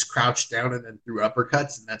Kombat. I just crouched down and then threw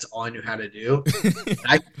uppercuts, and that's all I knew how to do.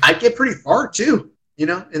 I get pretty far too, in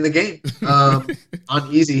the game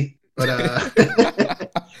on easy. But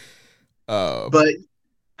but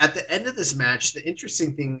at the end of this match, the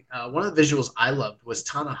interesting thing, one of the visuals I loved was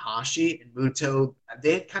Tanahashi and Muto.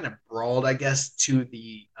 They had kind of brawled, I guess, to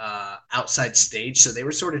the outside stage, so they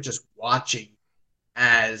were sort of just watching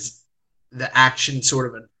as the action sort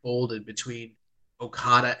of unfolded between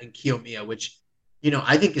Okada and Kiyomiya, which,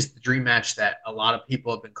 I think is the dream match that a lot of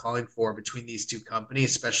people have been calling for between these two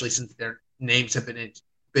companies, especially since their names have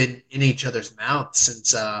been in each other's mouths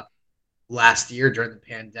since last year during the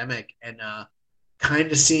pandemic. And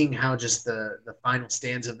kind of seeing how just the final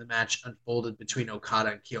stands of the match unfolded between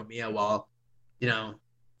Okada and Kiyomiya while,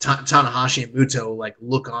 Tanahashi and Muto like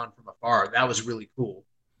look on from afar. That was really cool.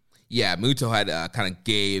 Yeah, Muto had kind of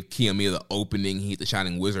gave Kiyomiya the opening. He hit the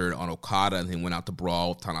Shining Wizard on Okada and then went out to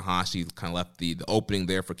brawl with Tanahashi. Kind of left the opening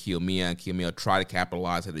there for Kiyomiya. And Kiyomiya tried to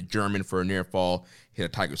capitalize, hit a German for a near fall, hit a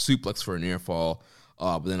Tiger Suplex for a near fall.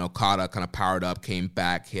 But then Okada kind of powered up, came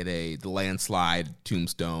back, hit the landslide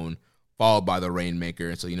tombstone, followed by the Rainmaker.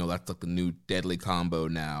 And so, that's like the new deadly combo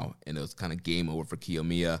now. And it was kind of game over for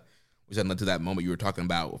Kiyomiya, which then led to that moment you were talking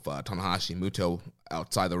about with Tanahashi and Muto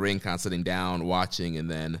outside the ring, kind of sitting down, watching, and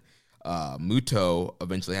then Muto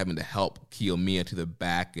eventually having to help Kiyomiya to the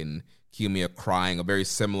back, and Kiyomiya crying, very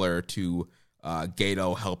similar to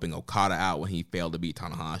Gedo helping Okada out when he failed to beat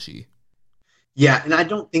Tanahashi. Yeah, and I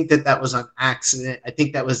don't think that was on accident. I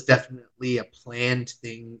think that was definitely a planned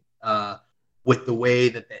thing with the way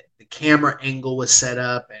that the camera angle was set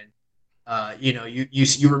up. And,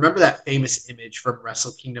 you remember that famous image from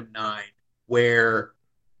Wrestle Kingdom 9 where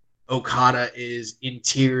Okada is in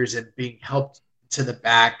tears and being helped to the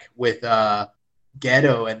back with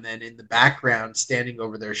Gedo, and then in the background, standing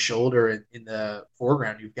over their shoulder in the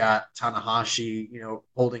foreground, you've got Tanahashi,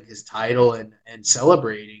 holding his title and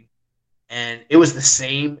celebrating. And it was the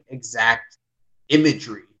same exact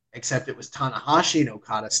imagery, except it was Tanahashi and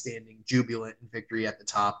Okada standing jubilant in victory at the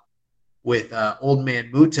top with old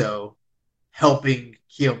man Muto helping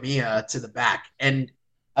Kiyomiya to the back. And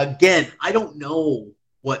again, I don't know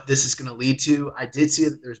what this is going to lead to. I did see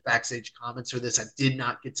that there's backstage comments for this. I did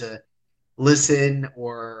not get to listen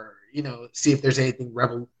or, see if there's anything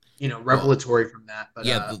revelatory from that. But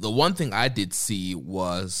yeah, the one thing I did see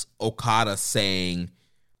was Okada saying,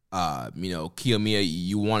 Kiyomiya,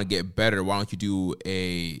 you want to get better. Why don't you do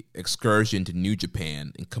a excursion to New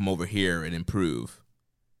Japan and come over here and improve?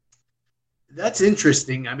 That's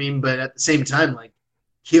interesting. I mean, but at the same time, like,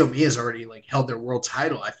 Kiyomiya's already like held their world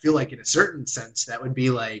title. I feel like in a certain sense that would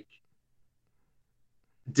be like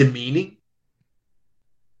demeaning.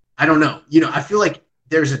 I don't know. I feel like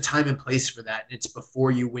there's a time and place for that, and it's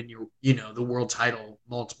before you win your, the world title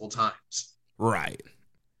multiple times. Right.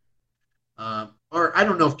 Or I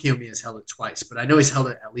don't know if Kiyomiya has held it twice, but I know he's held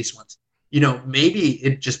it at least once. Maybe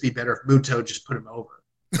it'd just be better if Muto just put him over.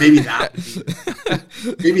 Maybe that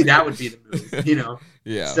would be the move,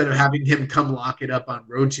 Yeah. Instead of having him come lock it up on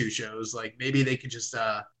Road 2 shows, like maybe they could just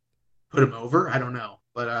put him over. I don't know.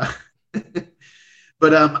 But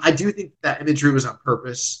I do think that imagery was on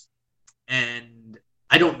purpose, and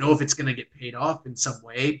I don't know if it's going to get paid off in some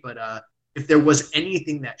way, but if there was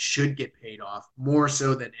anything that should get paid off more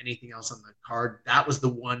so than anything else on the card, that was the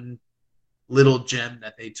one little gem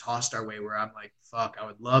that they tossed our way where I'm like, fuck, I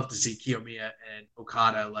would love to see Kiyomiya and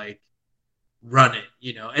Okada like run it,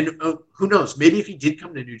 you know. And who knows? Maybe if he did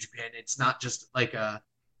come to New Japan, it's not just like a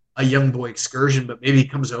young boy excursion, but maybe he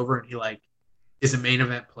comes over and he like is a main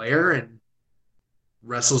event player and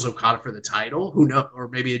wrestles Okada for the title. Who knows? Or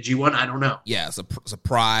maybe a G1. I don't know. Yeah, it's a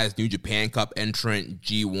surprise New Japan Cup entrant,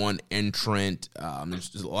 G1 entrant.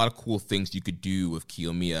 There's a lot of cool things you could do with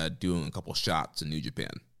Kiyomiya doing a couple shots in New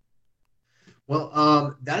Japan.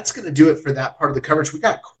 Well, that's going to do it for that part of the coverage. We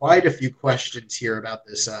got quite a few questions here about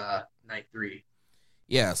this night 3.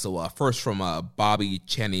 Yeah, so first from Bobby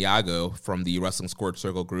Chaniago from the Wrestling Squared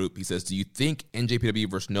Circle group. He says, do you think NJPW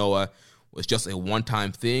versus Noah was just a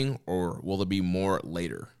one-time thing, or will there be more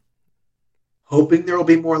later? Hoping there will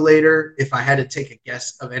be more later. If I had to take a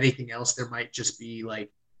guess of anything else, there might just be like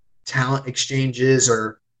talent exchanges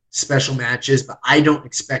or special matches, but I don't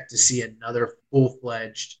expect to see another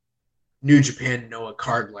full-fledged New Japan Noah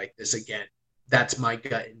card like this again. That's my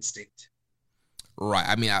gut instinct. Right.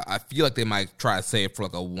 I mean, I feel like they might try to say it for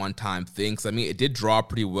like a one-time thing. Because, I mean, it did draw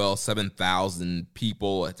pretty well, 7,000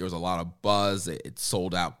 people. There was a lot of buzz. It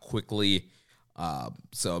sold out quickly.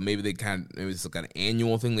 So maybe maybe it's like an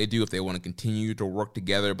annual thing they do if they want to continue to work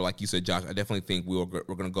together. But like you said, Josh, I definitely think we're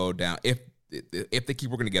going to go down. If they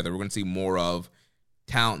keep working together, we're going to see more of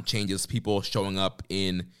talent changes, people showing up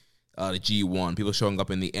in the G1, people showing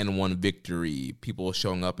up in the N1 Victory, people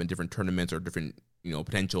showing up in different tournaments or different,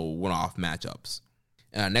 potential one-off matchups.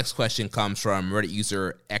 Next question comes from Reddit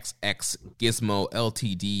user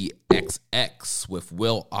XXGizmoLTDXX with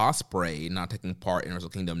Will Ospreay not taking part in Wrestle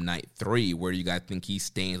Kingdom Night 3. Where do you guys think he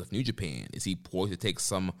stands with New Japan? Is he poised to take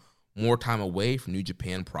some more time away from New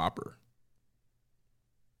Japan proper?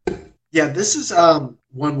 Yeah, this is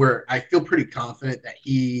one where I feel pretty confident that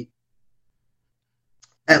he,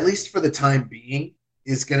 at least for the time being,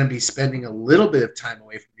 is going to be spending a little bit of time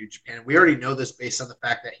away from New Japan. We already know this based on the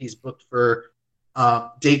fact that he's booked for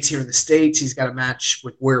dates here in the States. He's got a match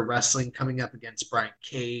with Warrior Wrestling coming up against Brian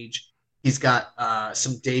Cage. He's got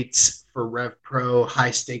some dates for Rev Pro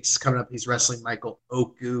high stakes coming up. He's wrestling Michael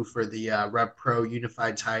Oku for the Rev Pro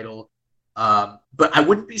Unified title. But I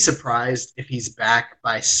wouldn't be surprised if he's back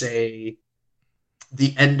by, say,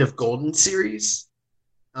 the end of Golden Series,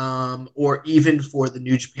 or even for the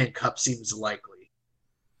New Japan Cup seems likely.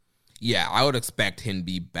 Yeah, I would expect him to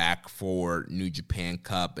be back for New Japan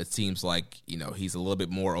Cup. It seems like, he's a little bit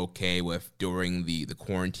more okay with during the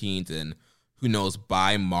quarantines, and who knows,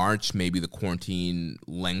 by March, maybe the quarantine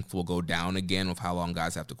length will go down again with how long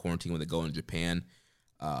guys have to quarantine when they go in Japan.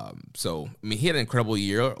 He had an incredible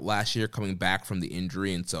year last year coming back from the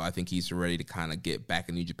injury, and so I think he's ready to kind of get back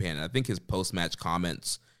in New Japan. And I think his post-match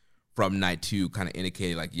comments from Night 2 kind of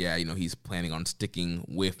indicated like, yeah, he's planning on sticking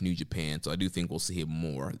with New Japan. So I do think we'll see him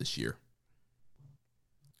more this year.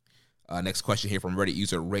 Next question here from Reddit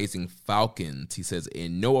user Raising Falcons. He says,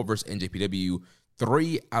 in Noah versus NJPW,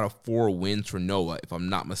 3 out of 4 wins for Noah, if I'm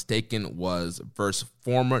not mistaken, was versus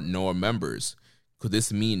former Noah members. Could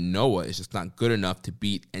this mean Noah is just not good enough to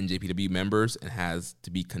beat NJPW members and has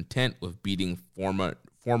to be content with beating former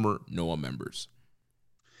Noah members?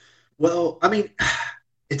 Well, I mean,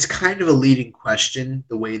 it's kind of a leading question,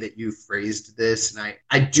 the way that you phrased this, and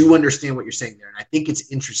I do understand what you're saying there, and I think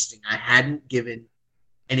it's interesting. I hadn't given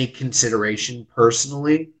any consideration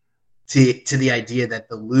personally to the idea that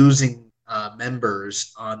the losing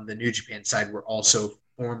members on the New Japan side were also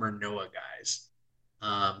former Noah guys.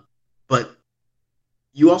 But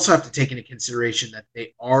you also have to take into consideration that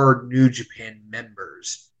they are New Japan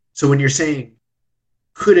members. So when you're saying,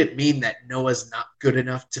 could it mean that Noah's not good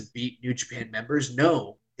enough to beat New Japan members?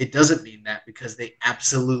 No, it doesn't mean that, because they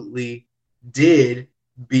absolutely did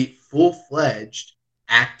beat full-fledged,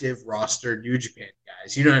 active roster New Japan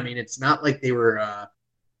guys. You know what I mean? It's not like they were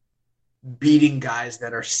beating guys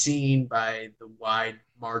that are seen by the wide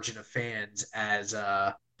margin of fans as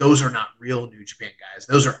those are not real New Japan guys.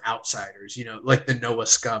 Those are outsiders, like the Noah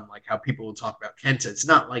scum, like how people will talk about Kenta. It's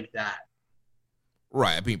not like that.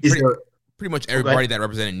 Right. I mean, pretty much everybody that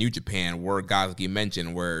represented New Japan were guys like you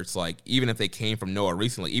mentioned, where it's like, even if they came from Noah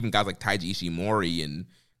recently, even guys like Taiji Ishimori and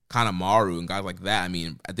Kanemaru and guys like that, I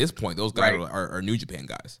mean, at this point, those guys are New Japan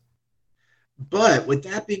guys. But with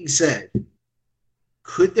that being said,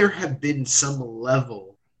 could there have been some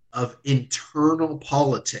level of internal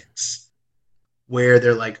politics where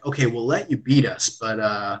they're like, okay, we'll let you beat us,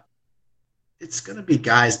 but it's going to be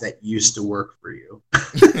guys that used to work for you.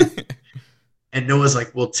 And Noah's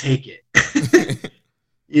like, we'll take it.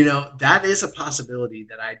 That is a possibility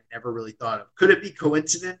that I never really thought of. Could it be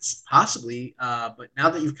coincidence? Possibly. But now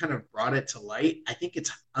that you've kind of brought it to light, I think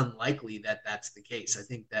it's unlikely that that's the case. I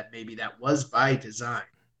think that maybe that was by design.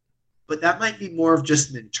 But that might be more of just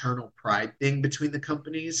an internal pride thing between the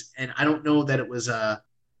companies. And I don't know that it was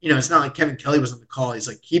it's not like Kevin Kelly was on the call. He's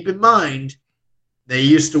like, keep in mind, they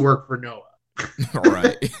used to work for Noah.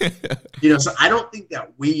 Right. So I don't think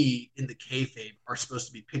that we in the kayfabe are supposed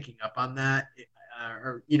to be picking up on that.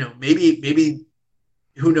 Maybe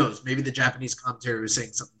who knows? Maybe the Japanese commentary was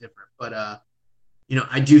saying something different. But,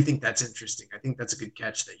 I do think that's interesting. I think that's a good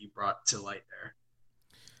catch that you brought to light there.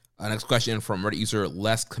 Next question from Reddit user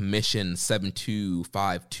Less Commission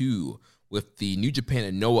 7252. With the New Japan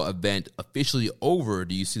and Noah event officially over,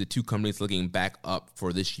 do you see the two companies looking back up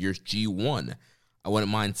for this year's G1? I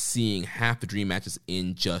wouldn't mind seeing half the dream matches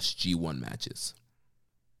in just G1 matches.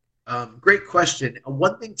 Great question.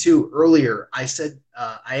 One thing too, earlier I said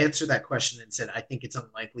I answered that question and said I think it's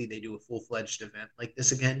unlikely they do a full-fledged event like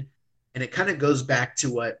this again. And it kind of goes back to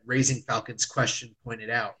what Raising Falcon's question pointed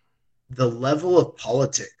out. The level of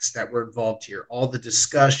politics that were involved here, all the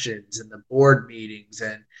discussions and the board meetings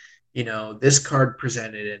and, this card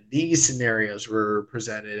presented and these scenarios were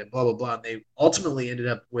presented and blah, blah, blah. And they ultimately ended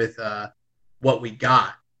up with what we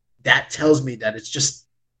got. That tells me that it's just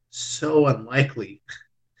so unlikely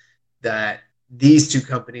that these two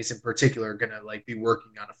companies in particular are going to be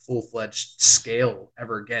working on a full-fledged scale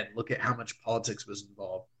ever again. Look at how much politics was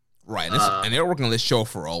involved. Right. And they were working on this show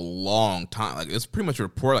for a long time. It's pretty much a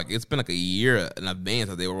report. It's been a year in advance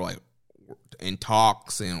that they were in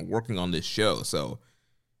talks and working on this show. So,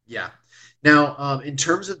 yeah. Now, in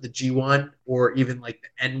terms of the G1 or even the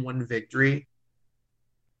N1 victory,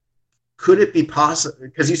 could it be possible?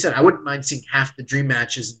 Because you said I wouldn't mind seeing half the dream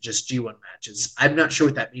matches and just G1 matches. I'm not sure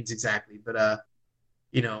what that means exactly, but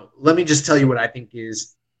let me just tell you what I think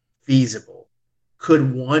is feasible.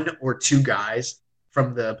 Could one or two guys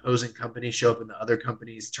from the opposing company show up in the other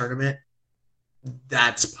company's tournament?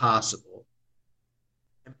 That's possible.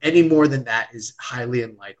 Any more than that is highly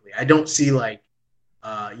unlikely. I don't see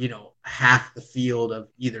half the field of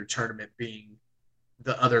either tournament being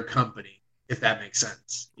the other company. If that makes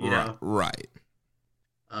sense, Right.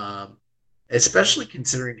 Especially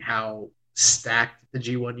considering how stacked the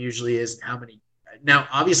G1 usually is and how many. Now,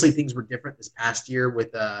 obviously, things were different this past year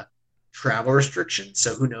with travel restrictions.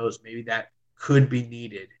 So who knows? Maybe that could be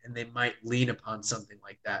needed, and they might lean upon something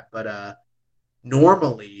like that. But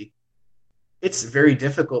normally, it's very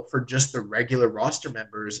difficult for just the regular roster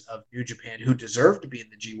members of New Japan who deserve to be in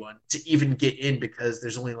the G1 to even get in because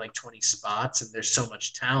there's only 20 spots and there's so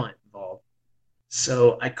much talent involved.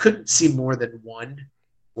 So I couldn't see more than one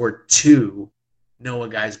or two Noah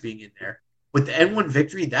guys being in there. With the N1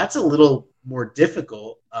 victory, that's a little more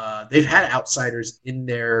difficult. They've had outsiders in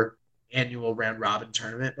their annual round robin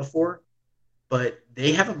tournament before, but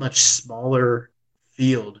they have a much smaller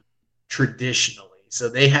field traditionally. So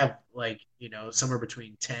they have somewhere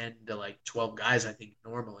between 10 to 12 guys, I think,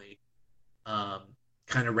 normally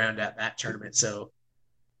kind of round out that tournament. So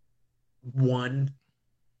one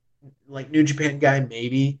New Japan guy,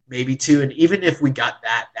 maybe two. And even if we got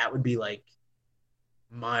that would be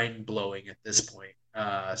mind blowing at this point.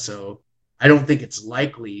 So I don't think it's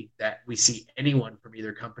likely that we see anyone from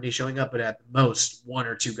either company showing up, but at the most one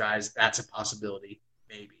or two guys, that's a possibility.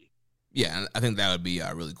 Maybe. Yeah. I think that would be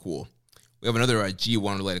really cool. We have another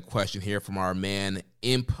G1 related question here from our man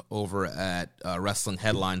Imp over at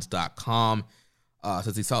WrestlingHeadlines.com.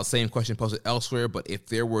 Since he saw the same question posted elsewhere, but if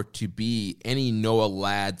there were to be any Noah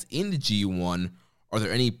lads in the G1, are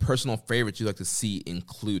there any personal favorites you'd like to see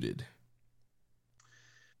included?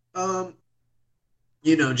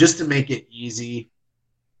 Just to make it easy,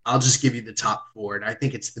 I'll just give you the top four, and I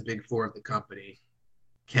think it's the big four of the company.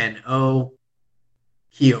 Ken O,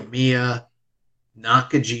 Kiyomiya,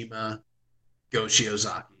 Nakajima, Go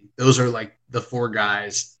Shiozaki. Those are the four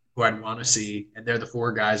guys who I'd want to see, and they're the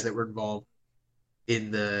four guys that were involved in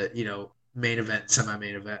the main event,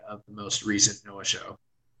 semi-main event of the most recent Noah show.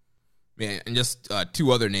 Man, and just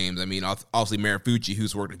two other names. I mean, obviously Marufuji,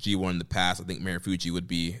 who's worked at G1 in the past. I think Marufuji would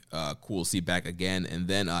be cool to see back again. And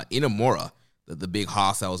then Inamura, the big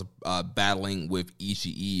Haas that was battling with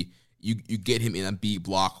Ishii. You get him in a B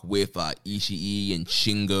block with Ishii and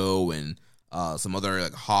Shingo and some other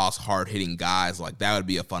Haas hard-hitting guys. That would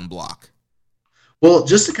be a fun block. Well,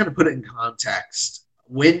 just to kind of put it in context,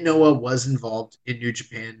 when Noah was involved in New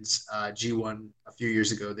Japan's G1 a few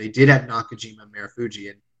years ago, they did have Nakajima and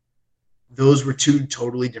Marufuji, and those were two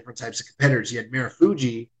totally different types of competitors. You had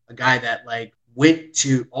Marufuji, a guy that went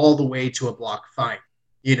all the way to a block fight,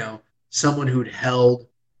 someone who'd held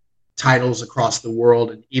titles across the world,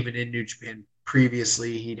 and even in New Japan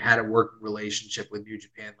previously, he'd had a working relationship with New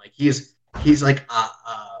Japan. Like he's like a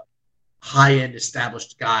high-end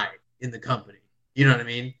established guy in the company. You know what I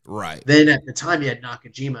mean? Right. Then at the time, you had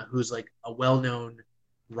Nakajima, who's like a well-known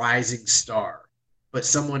rising star, but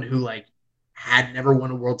someone who like had never won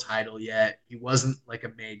a world title yet. He wasn't like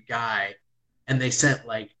a made guy, and they sent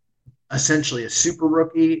like essentially a super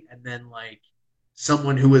rookie and then like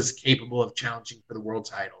someone who was capable of challenging for the world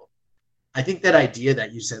title. I think that idea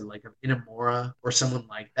that you said, like an Inamura or someone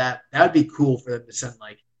like that, that would be cool for them to send.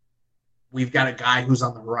 Like, we've got a guy who's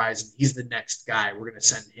on the horizon. He's the next guy. We're going to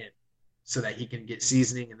send him so that he can get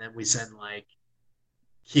seasoning. And then we send like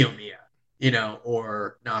Kiyomiya, you know,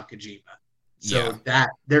 or Nakajima. So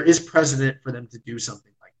that there is precedent for them to do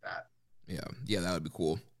something like that. Yeah, that would be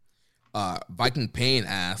cool. Viking Pain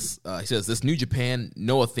asks, he says, this New Japan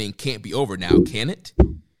Noah thing can't be over now, can it?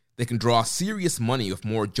 They can draw serious money with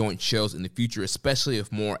more joint shows in the future, especially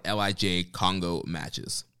with more LIJ Congo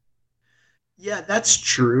matches. Yeah, that's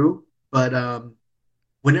true. But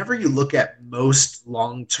whenever you look at most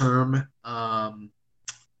long-term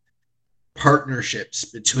partnerships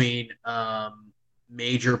between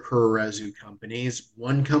major Puroresu companies,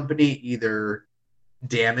 one company either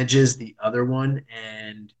damages the other one,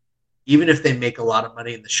 and even if they make a lot of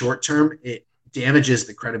money in the short term, it damages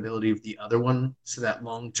the credibility of the other one so that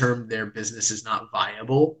long term their business is not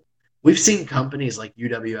viable. We've seen companies like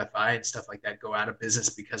UWFI and stuff like that go out of business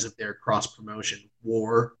because of their cross promotion.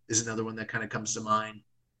 War is another one that kind of comes to mind.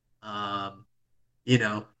 You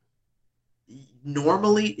know,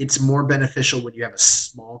 normally it's more beneficial when you have a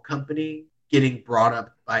small company getting brought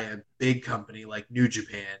up by a big company like New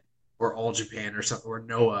Japan or All Japan or something, or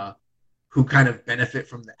Noah, who kind of benefit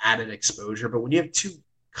from the added exposure. But when you have two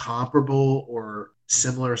comparable or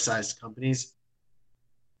similar sized companies,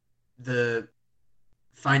 the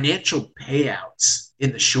financial payouts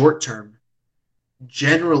in the short term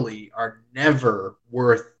generally are never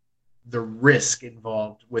worth the risk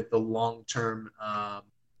involved with the long-term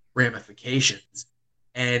ramifications.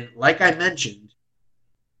 And like I mentioned,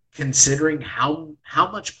 considering how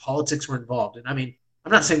much politics were involved, and I mean,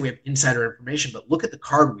 I'm not saying we have insider information, but look at the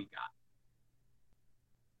card we got.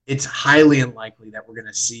 It's highly unlikely that we're going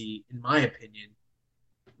to see, in my opinion,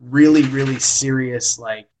 really, really serious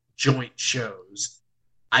like joint shows.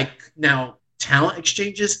 Now, talent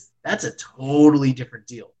exchanges, that's a totally different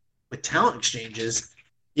deal. With talent exchanges,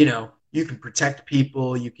 you know, you can protect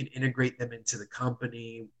people, you can integrate them into the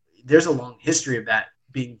company. There's a long history of that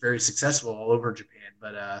being very successful all over Japan.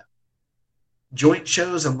 But joint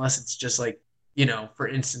shows, unless it's just like, you know, for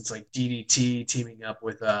instance, like DDT teaming up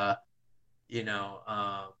with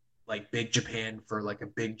like Big Japan for like a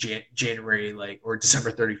big January like or December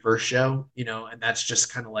 31st show, you know, and that's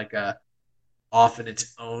just kind of like a off in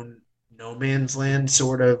its own no man's land,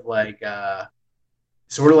 sort of like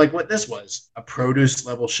what this was, a produce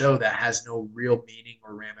level show that has no real meaning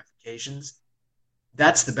or ramifications.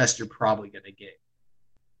 That's the best you're probably going to get.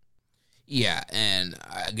 Yeah, and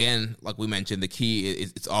again, like we mentioned, the key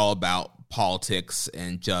is it's all about politics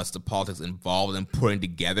and just the politics involved in putting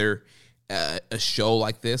together a show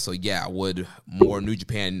like this. So yeah, would more New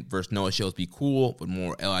Japan versus Noah shows be cool? Would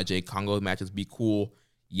more LIJ Congo matches be cool?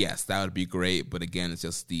 Yes, that would be great. But again, it's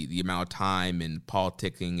just the amount of time and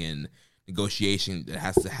politicking and negotiation that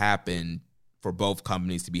has to happen for both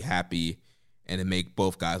companies to be happy and to make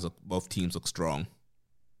both teams look strong.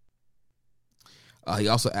 He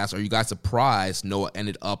also asked, are you guys surprised Noah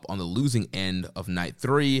ended up on the losing end of night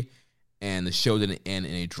 3 and the show didn't end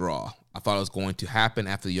in a draw? I thought it was going to happen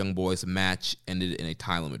after the Young Boys match ended in a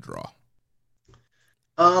time limit draw.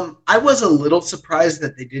 I was a little surprised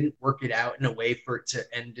that they didn't work it out in a way for it to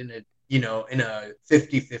end in a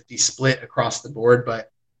 50-50 split across the board.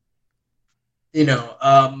 But, you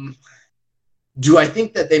know, do I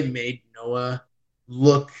think that they made Noah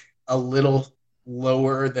look a little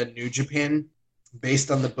lower than New Japan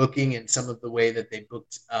based on the booking and some of the way that they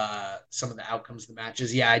booked some of the outcomes of the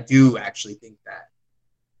matches? Yeah, I do actually think that.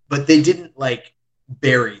 But they didn't, like,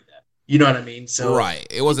 bury them. You know what I mean? So right.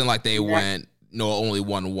 It wasn't like they went, Noah only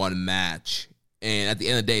won one match. And at the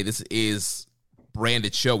end of the day, this is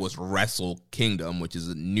branded show was Wrestle Kingdom, which is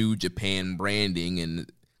a New Japan branding.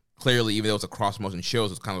 And clearly, even though it's a cross-promotion show,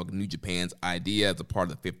 it's kind of like New Japan's idea as a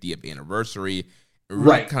part of the 50th anniversary.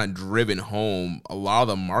 Really kind of driven home. A lot of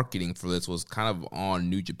the marketing for this was kind of on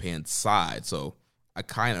New Japan's side. So I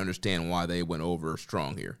kind of understand why they went over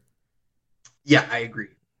strong here. Yeah, I agree.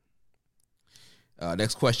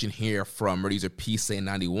 Next question here from Murder User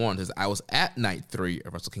PSay91 says, I was at night 3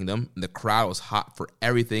 of Wrestle Kingdom, and the crowd was hot for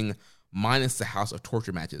everything minus the House of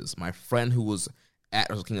Torture matches. My friend who was at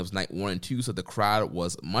Wrestle Kingdoms Night 1 and 2 said the crowd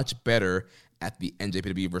was much better at the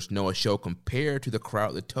NJPW vs. Noah show compared to the crowd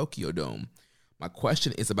at the Tokyo Dome. My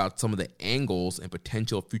question is about some of the angles and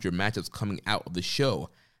potential future matchups coming out of the show.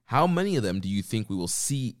 How many of them do you think we will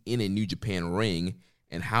see in a New Japan ring,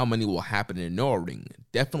 and how many will happen in a Noah ring?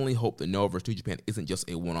 Definitely hope the Noah vs. New Japan isn't just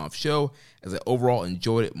a one-off show, as I overall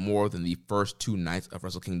enjoyed it more than the first 2 nights of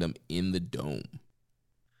Wrestle Kingdom in the Dome.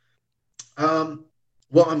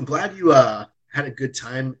 Well, I'm glad you had a good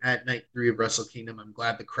time at night 3 of Wrestle Kingdom. I'm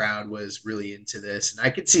glad the crowd was really into this, and I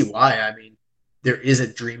could see why. I mean, there is a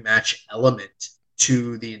dream match element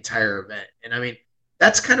to the entire event, and I mean,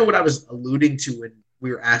 that's kind of what I was alluding to when we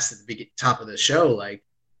were asked at the top of the show, like,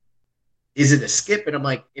 is it a skip? And I'm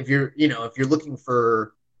like, if you're looking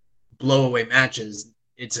for blowaway matches,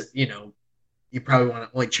 it's you probably want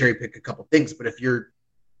to only cherry pick a couple things, but if you're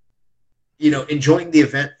enjoying the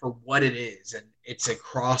event for what it is, and it's a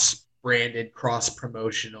cross-branded,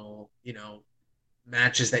 cross-promotional,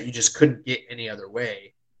 matches that you just couldn't get any other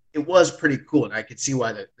way, it was pretty cool, and I could see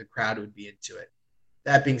why the crowd would be into it.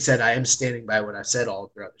 That being said, I am standing by what I said all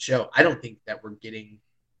throughout the show. I don't think that we're getting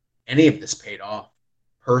any of this paid off,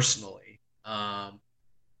 personally.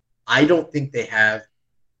 I don't think they have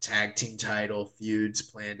tag team title feuds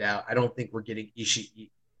planned out. I don't think we're getting Ishii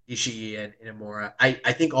and Inamura. I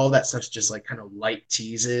think all that stuff's just like kind of light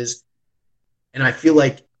teases. And I feel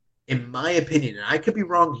like, in my opinion, and I could be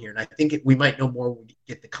wrong here, and I think we might know more when we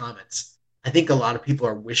get the comments, I think a lot of people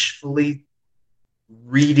are wishfully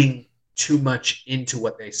reading too much into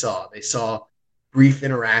what they saw. They saw brief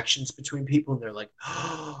interactions between people, and they're like,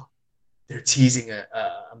 oh, they're teasing a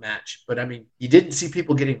match. But, I mean, you didn't see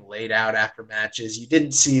people getting laid out after matches. You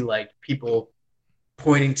didn't see, like, people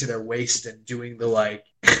pointing to their waist and doing the, like,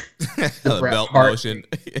 the belt motion.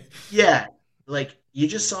 Yeah. Like, you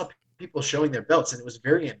just saw people showing their belts, and it was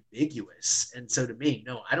very ambiguous. And so to me,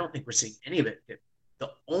 no, I don't think we're seeing any of it.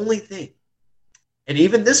 The only thing, and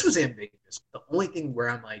even this was ambiguous, the only thing where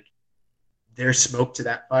I'm like, there's smoke to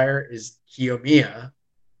that fire is Kiyomiya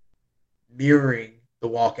mirroring the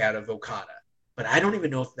walkout of Okada. But I don't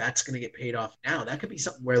even know if that's going to get paid off now. That could be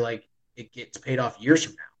something where, like, it gets paid off years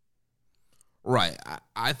from now. Right.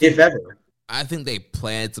 I think, if ever. I think they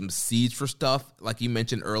planted some seeds for stuff, like you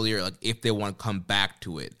mentioned earlier, like if they want to come back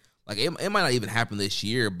to it. Like, it might not even happen this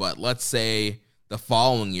year, but let's say the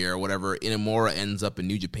following year or whatever, Inamura ends up in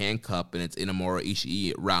New Japan Cup and it's Inamura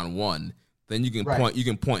Ishii at round 1. Then you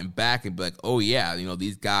can point back and be like, oh yeah,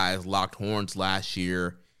 these guys locked horns last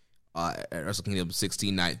year at Wrestle Kingdom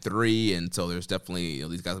 16 night 3, and so there's definitely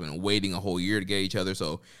these guys have been waiting a whole year to get each other.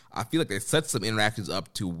 So I feel like they set some interactions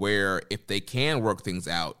up to where if they can work things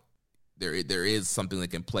out, there is something they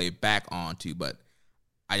can play back onto. But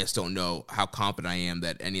I just don't know how confident I am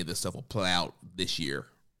that any of this stuff will play out this year.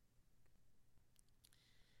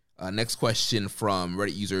 Next question from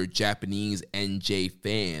Reddit user Japanese NJ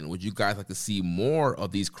Fan. Would you guys like to see more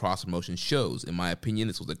of these cross-promotion shows? In my opinion,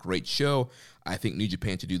 this was a great show. I think New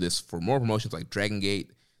Japan should do this for more promotions like Dragon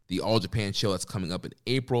Gate, the All Japan show that's coming up in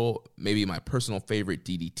April, maybe my personal favorite,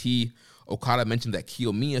 DDT. Okada mentioned that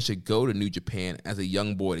Kiyomiya should go to New Japan as a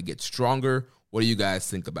young boy to get stronger. What do you guys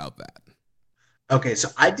think about that? Okay, so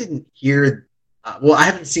I didn't hear I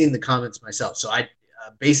haven't seen the comments myself, so I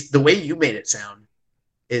based the way you made it sound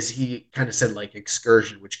is he kind of said like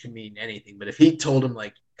excursion, which can mean anything. But if he told him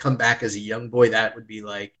like come back as a young boy, that would be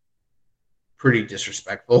like pretty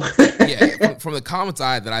disrespectful. Yeah, from the comments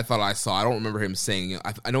that I thought I saw, I don't remember him saying.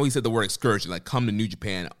 I know he said the word excursion, like come to New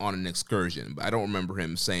Japan on an excursion, but I don't remember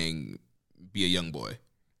him saying be a young boy.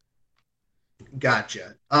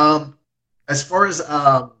 Gotcha. As far as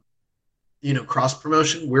cross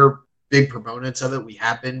promotion, we're big proponents of it.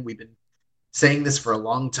 We've been saying this for a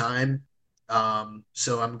long time.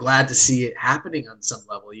 So I'm glad to see it happening on some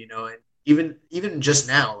level, and even just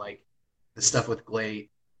now, like the stuff with Glade,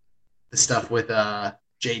 the stuff with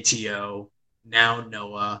JTO, now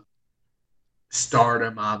Noah,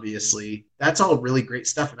 Stardom, obviously. That's all really great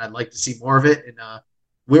stuff, and I'd like to see more of it. And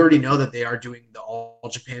we already know that they are doing the All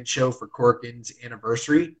Japan show for Korakuen's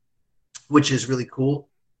anniversary, which is really cool.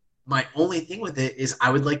 My only thing with it is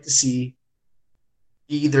I would like to see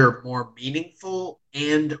either more meaningful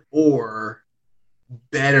and or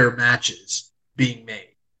better matches being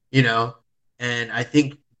made, and I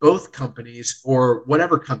think both companies or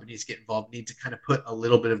whatever companies get involved need to kind of put a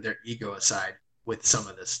little bit of their ego aside with some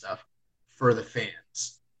of this stuff for the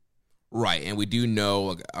fans. Right, and we do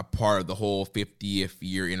know a part of the whole 50th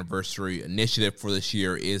year anniversary initiative for this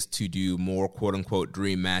year is to do more quote-unquote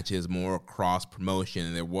dream matches, more cross-promotion,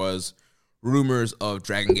 and there was rumors of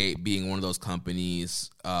Dragon Gate being one of those companies.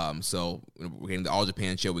 So we're getting the All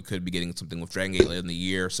Japan show. We could be getting something with Dragon Gate later in the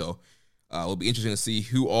year. So it'll be interesting to see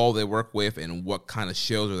who all they work with and what kind of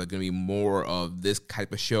shows. Are there going to be more of this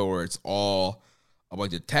type of show where it's all a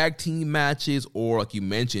bunch of tag team matches, or like you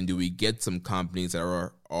mentioned, do we get some companies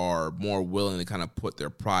that are more willing to kind of put their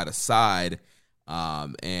pride aside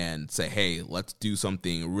and say, hey, let's do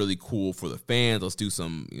something really cool for the fans. Let's do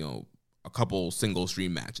some, a couple single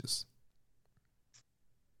stream matches.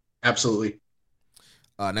 Absolutely.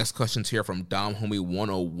 Next question's here from Dom Homie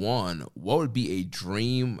 101. What would be a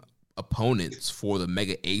dream opponents for the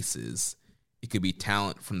Mega Aces? It could be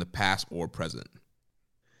talent from the past or present.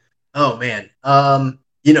 Oh man.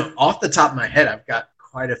 Off the top of my head, I've got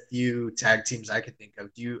quite a few tag teams I could think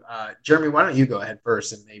of. Do you, Jeremy, why don't you go ahead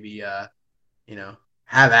first and maybe,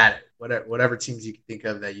 have at it. Whatever teams you can think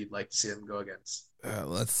of that you'd like to see them go against.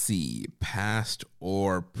 Let's see, past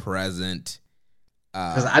or present.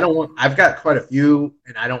 Because I've got quite a few,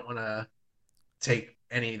 and I don't want to take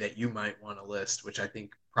any that you might want to list, which I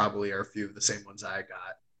think probably are a few of the same ones I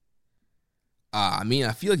got. I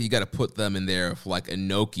feel like you got to put them in there for like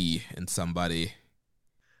Inoki and somebody.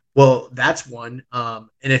 Well, that's one. And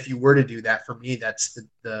if you were to do that, for me, that's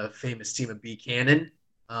the famous team of B Cannon.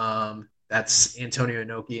 That's Antonio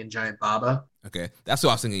Inoki and Giant Baba. Okay, that's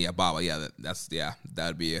what I was thinking. Yeah, Baba. Yeah,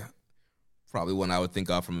 that'd be probably one I would think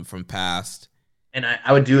of from past. And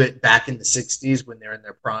I would do it back in the 60s when they're in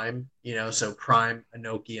their prime, so prime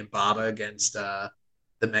Inoki and Baba against the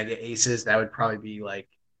Mega Aces. That would probably be like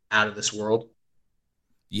out of this world.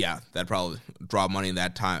 Yeah, that'd probably draw money in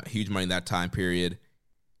that time, huge money in that time period.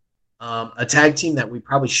 A tag team that we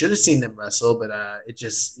probably should have seen them wrestle, but it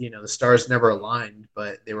just, the stars never aligned,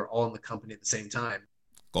 but they were all in the company at the same time.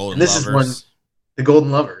 Golden Lovers. The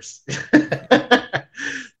Golden Lovers.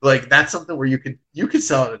 Like, that's something where you could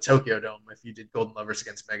sell at a Tokyo Dome if you did Golden Lovers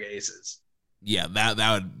against Mega Aces. Yeah,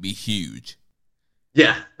 that would be huge.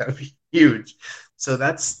 Yeah, that would be huge. So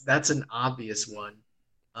that's an obvious one.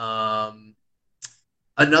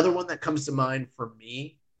 Another one that comes to mind for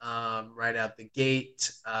me, right out the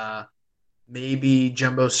gate, maybe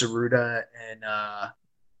Jumbo Tsuruta and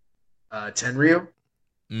Tenryu.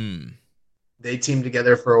 They teamed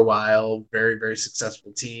together for a while, very, very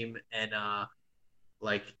successful team, and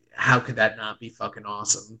how could that not be fucking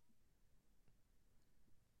awesome?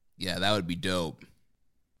 Yeah, that would be dope.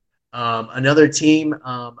 Another team,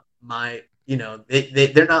 they're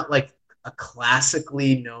not like a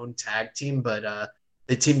classically known tag team, but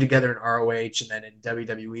they teamed together in ROH and then in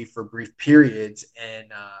WWE for brief periods, and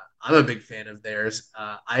I'm a big fan of theirs.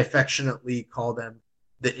 I affectionately call them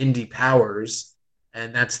the Indie Powers,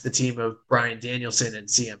 and that's the team of Bryan Danielson and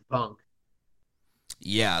CM Punk.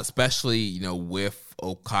 Yeah, especially, with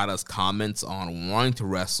Okada's comments on wanting to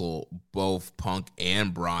wrestle both Punk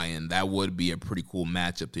and Bryan, that would be a pretty cool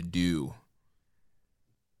matchup to do.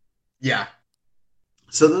 Yeah.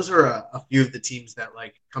 So those are a few of the teams that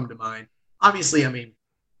come to mind. Obviously,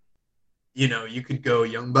 you could go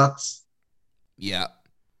Young Bucks. Yeah.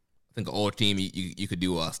 I think the old team, you could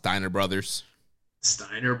do Steiner Brothers.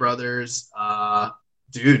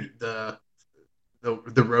 Dude, the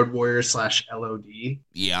Road Warriors / LOD.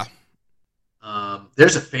 Yeah.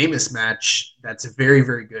 There's a famous match that's very,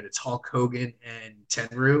 very good. It's Hulk Hogan and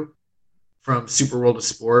Tenryu from Super World of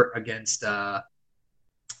Sport against the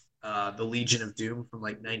Legion of Doom from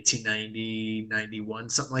 1990, 91,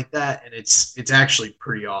 something like that. And it's actually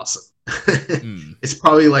pretty awesome. It's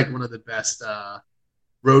probably one of the best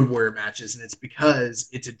Road Warrior matches, and it's because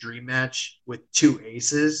it's a dream match with two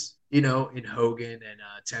aces, in Hogan and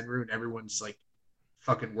Tenryu, and everyone's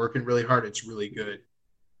fucking working really hard. It's really good.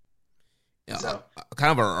 Yeah, so.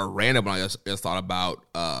 Kind of a random one I just thought about,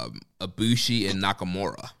 Ibushi and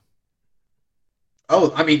Nakamura.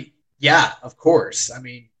 Oh, yeah, of course.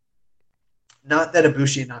 Not that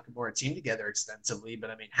Ibushi and Nakamura team together extensively,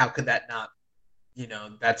 but how could that not,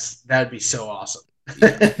 that'd be so awesome.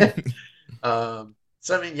 Yeah,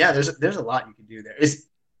 there's a lot you can do there.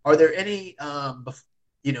 Are there any,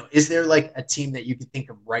 is there a team that you can think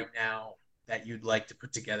of right now that you'd like to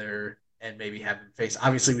put together and maybe have them face?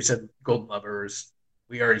 Obviously, we said Golden Lovers.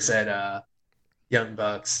 We already said Young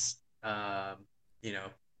Bucks, CM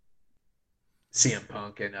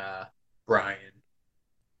Punk and Bryan.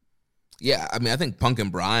 Yeah, I think Punk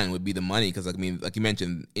and Bryan would be the money because, like you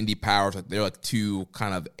mentioned, Indie Powers, they're two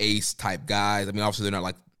kind of ace type guys. Obviously they're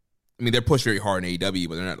not they're pushed very hard in AEW,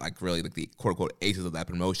 but they're not really the quote unquote aces of that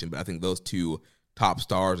promotion. But I think those two top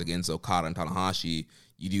stars against Okada and Tanahashi,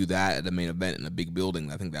 you do that at the main event in a big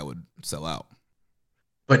building, I think that would sell out.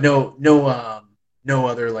 But no no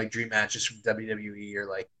other like dream matches from WWE or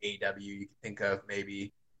like AEW you can think of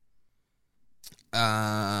maybe?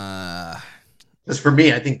 Because for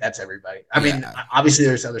me, I think that's everybody. I mean, obviously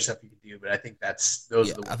there's other stuff you can do, but I think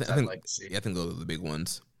those are the ones I'd like to see. Yeah, I think those are the big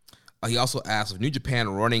ones. He also asked, with New Japan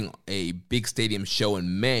running a big stadium show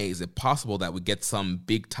in May, is it possible that we get some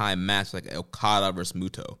big-time match like Okada versus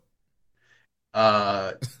Muto?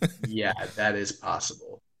 Yeah, that is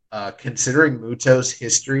possible. Considering Muto's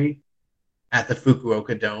history at the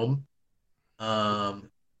Fukuoka Dome,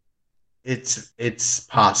 it's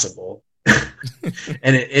possible.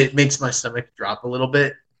 And it makes my stomach drop a little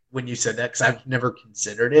bit when you said that, because I've never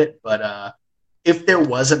considered it. But if there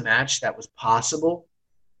was a match that was possible,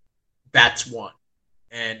 that's one.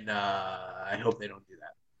 And I hope they don't do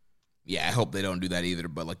that. Yeah, I hope they don't do that either.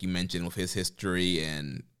 But like you mentioned, with his history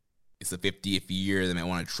and it's the 50th year, they might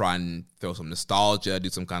want to try and throw some nostalgia, do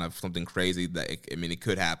some kind of something crazy. It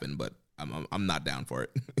could happen, but I'm not down for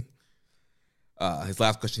it. His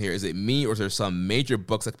last question here, is it me or is there some major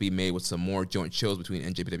books that could be made with some more joint shows between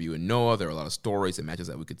NJPW and Noah? There are a lot of stories and matches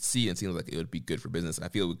that we could see, and it seems like it would be good for business. I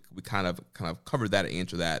feel we kind of covered that and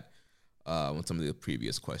answered that with some of the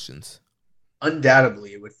previous questions.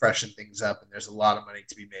 Undoubtedly, it would freshen things up, and there's a lot of money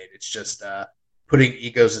to be made. It's just putting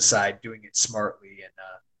egos aside, doing it smartly, and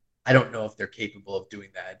I don't know if they're capable of doing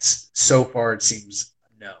that. So far, it seems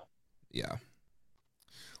no. Yeah.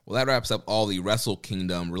 Well, that wraps up all the Wrestle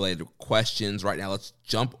Kingdom related questions. Right now, let's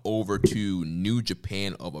jump over to New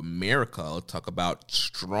Japan of America. Let's talk about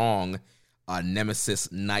Strong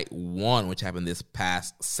Nemesis Night 1, which happened this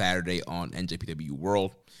past Saturday on NJPW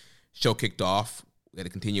World. Show kicked off. We had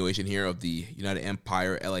a continuation here of the United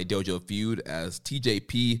Empire LA Dojo feud as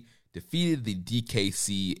TJP defeated the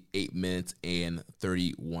DKC 8 minutes and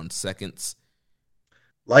 31 seconds.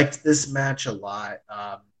 Liked this match a lot.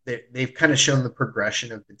 They've kind of shown the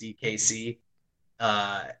progression of the DKC,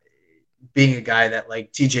 being a guy that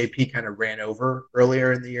like TJP kind of ran over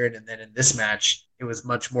earlier in the year. And then in this match, it was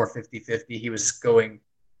much more 50-50. He was going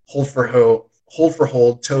hold for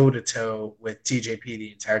hold, toe to toe with TJP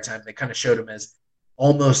the entire time. They kind of showed him as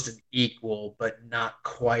almost an equal, but not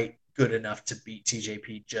quite good enough to beat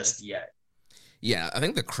TJP just yet. Yeah, I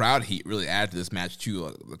think the crowd heat really added to this match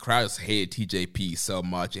too. The crowd just hated TJP so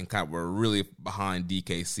much and kind of were really behind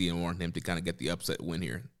DKC and wanted him to kind of get the upset win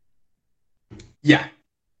here. Yeah.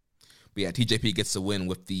 But yeah, TJP gets the win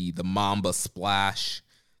with the Mamba Splash.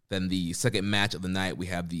 Then the second match of the night, we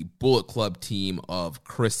have the Bullet Club team of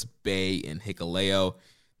Chris Bay and Hikuleo.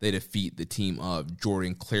 They defeat the team of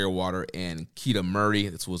Jordan Clearwater and Keita Murray.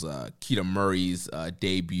 This was Keita Murray's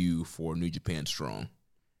debut for New Japan Strong.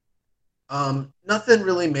 Nothing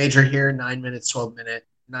really major here. 9 minutes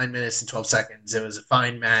and 12 seconds. It was a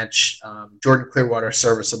fine match. Jordan Clearwater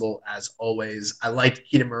serviceable as always. I liked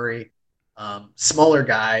Keita Murray. Smaller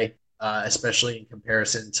guy, especially in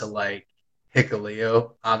comparison to like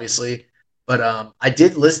Hikuleo, obviously. But I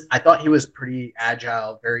did listen. I thought he was pretty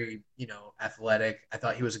agile, very, athletic. I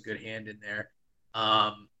thought he was a good hand in there.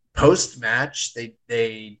 Post match,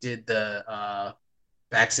 they did the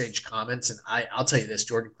backstage comments, and I'll tell you this: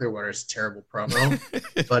 Jordan Clearwater is a terrible promo,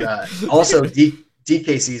 but also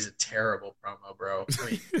DKC is a terrible promo, bro. I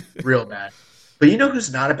mean, real bad. But you know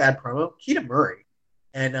who's not a bad promo? Keita Murray,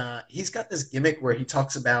 and he's got this gimmick where he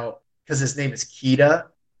talks about, because his name is Keita,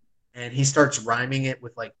 and he starts rhyming it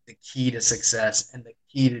with like the key to success and the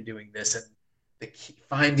key to doing this and the key,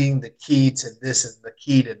 finding the key to this and the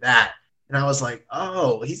key to that. And I was like,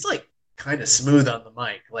 oh, he's like kind of smooth on the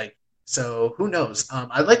mic, like. So who knows?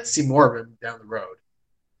 I'd like to see more of him down the road.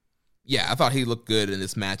 Yeah, I thought he looked good in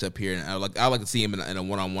this matchup here, and I like to see him in a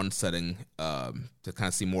one-on-one setting to kind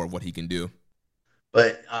of see more of what he can do.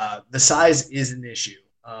 But the size is an issue.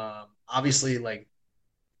 Obviously, like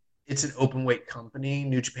it's an open weight company,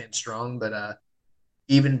 New Japan Strong, but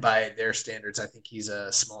even by their standards, I think he's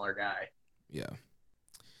a smaller guy. Yeah.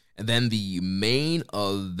 And then the main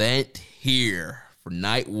event here for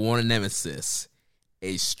Night 1 of Nemesis.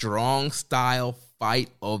 A Strong Style Fight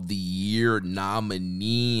of the Year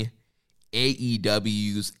nominee,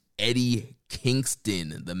 AEW's Eddie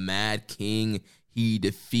Kingston, the Mad King. He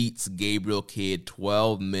defeats Gabriel Kidd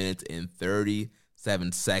 12 minutes and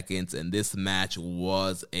 37 seconds, and this match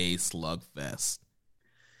was a slugfest.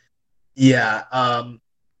 Yeah,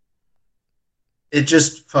 it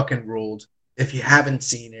just fucking ruled. If you haven't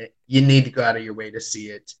seen it, you need to go out of your way to see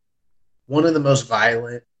it. One of the most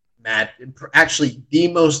violent actually the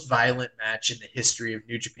most violent match in the history of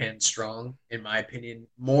New Japan Strong, in my opinion,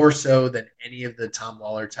 more so than any of the Tom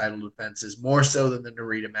Lawler title defenses, more so than the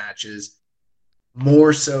Narita matches,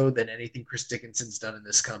 more so than anything Chris Dickinson's done in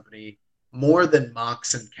this company, more than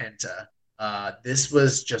Mox and Kenta. This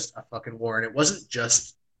was just a fucking war, and it wasn't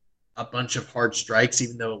just a bunch of hard strikes,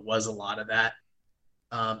 even though it was a lot of that.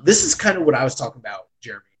 This is kind of what I was talking about,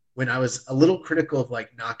 Jeremy, when I was a little critical of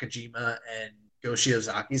like Nakajima and Go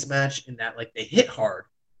Shiozaki's match, in that like they hit hard,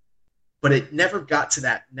 but it never got to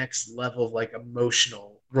that next level of like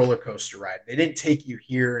emotional roller coaster ride. They didn't take you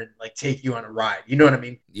here and like take you on a ride. You know what I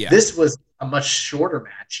mean? Yeah. This was a much shorter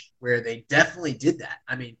match where they definitely did that.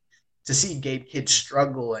 I mean, to see Gabe Kidd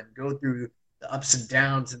struggle and go through the ups and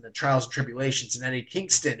downs and the trials and tribulations, and Eddie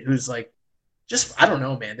Kingston, who's like, just, I don't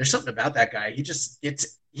know, man. There's something about that guy. He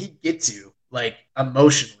gets you like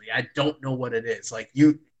emotionally. I don't know what it is. Like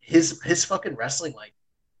his fucking wrestling, like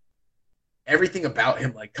everything about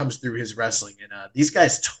him like comes through his wrestling. And these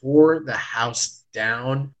guys tore the house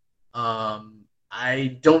down.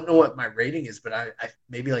 I don't know what my rating is, but I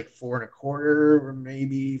maybe like 4.25 or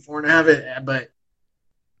maybe 4.5. But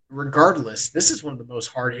regardless, this is one of the most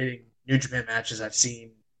hard hitting New Japan matches I've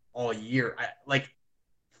seen all year.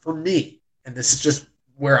 For me, and this is just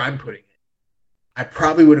where I'm putting it, I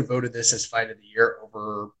probably would have voted this as fight of the year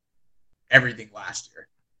over everything last year.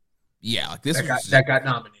 Yeah, like that got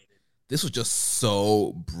nominated. This was just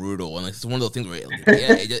so brutal, and it's one of those things where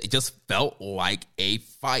it just felt like a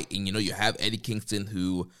fight. And you have Eddie Kingston,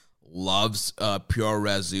 who loves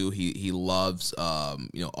Puroresu. He loves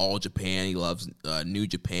All Japan. He loves New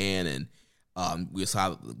Japan, and we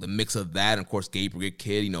saw the mix of that. And of course, Gabriel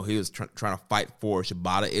Kidd. He was trying to fight for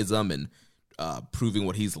Shibata-ism and proving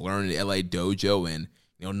what he's learned in LA Dojo, and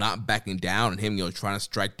not backing down, and him trying to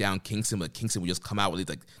strike down Kingston, but Kingston would just come out with these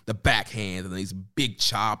like the backhand and these big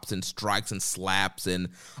chops and strikes and slaps. And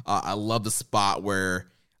I love the spot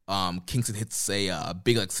where Kingston hits a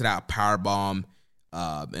big like sit out power bomb,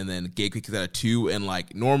 and then Gabe kicks out a 2. And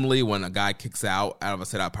like normally when a guy kicks out of a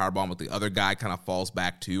sit out power bomb, but the other guy kind of falls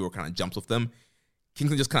back too or kind of jumps with them,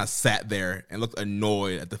 Kingston just kind of sat there and looked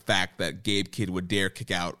annoyed at the fact that Gabe Kidd would dare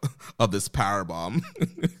kick out of this power bomb.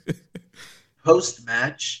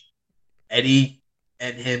 Post-match, Eddie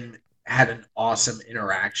and him had an awesome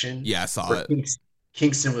interaction. Yeah, I saw it.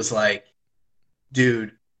 Kingston was like,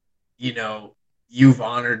 dude, you've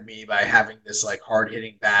honored me by having this like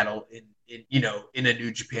hard-hitting battle in a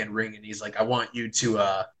New Japan ring. And he's like, I want you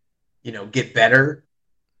to, get better,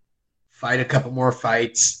 fight a couple more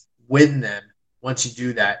fights, win them. Once you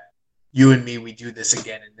do that, you and me, we do this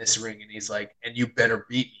again in this ring. And he's like, and you better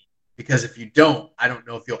beat me. Because if you don't, I don't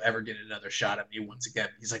know if you'll ever get another shot at me once again.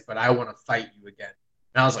 He's like, but I want to fight you again.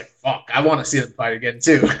 And I was like, fuck, I want to see them fight again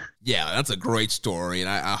too. Yeah, that's a great story. And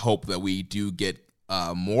I hope that we do get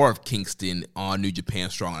more of Kingston on New Japan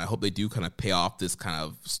Strong. And I hope they do kind of pay off this kind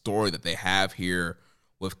of story that they have here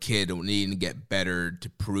with Kidd needing to get better to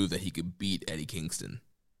prove that he could beat Eddie Kingston.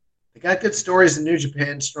 They got good stories in New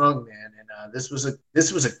Japan Strong, man. And this was a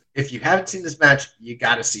if you haven't seen this match, you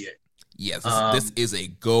got to see it. Yes, this is a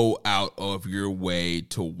go out of your way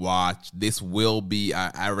to watch. This will be,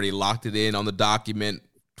 I already locked it in on the document,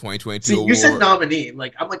 2022 See, award. You said nominee.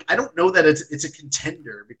 Like, I'm like, I don't know that it's a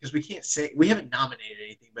contender because we can't say, we haven't nominated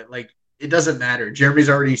anything, but like, it doesn't matter. Jeremy's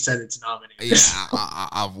already said it's nominated. Yeah,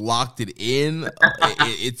 I've locked it in.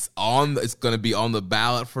 It's going to be on the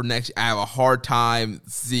ballot for next year. I have a hard time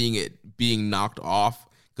seeing it being knocked off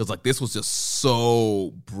because like this was just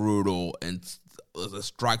so brutal and the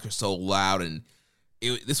strikes are so loud, and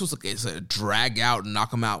this was it's a drag out, knock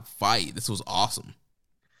 'em out fight. This was awesome.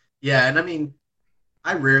 Yeah, and I mean,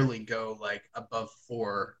 I rarely go like above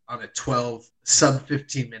 4 on a 12 sub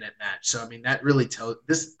 15-minute match. So I mean, that really tells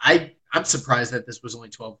this. I'm surprised that this was only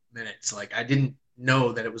 12 minutes. Like I didn't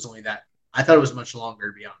know that it was only that. I thought it was much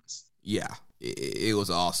longer, to be honest. Yeah, it was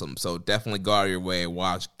awesome. So definitely go out of your way,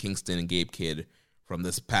 watch Kingston and Gabe Kidd from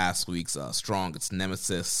this past week's Strongest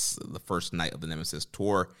Nemesis, the first night of the Nemesis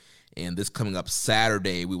tour. And this coming up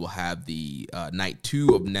Saturday, we will have the night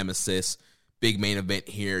 2 of Nemesis. Big main event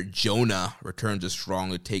here. Jonah returns to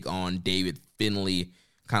Strong to take on David Finlay.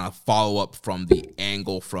 Kind of follow up from the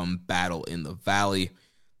angle from Battle in the Valley.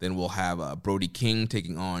 Then we'll have Brody King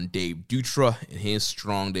taking on Dave Dutra in his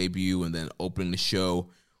Strong debut. And then opening the show,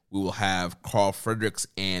 we will have Carl Fredericks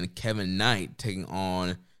and Kevin Knight taking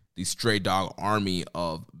on the Stray Dog Army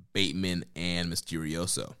of Bateman and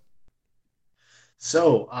Mysterioso.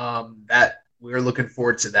 So that we're looking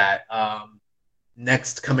forward to that.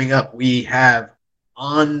 Next coming up, we have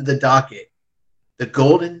on the docket the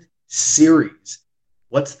Golden Series.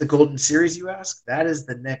 What's the Golden Series, you ask? That is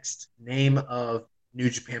the next name of New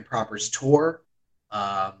Japan Proper's tour.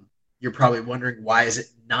 You're probably wondering, why is it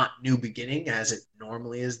not New Beginning as it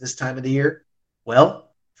normally is this time of the year? Well,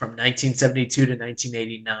 from 1972 to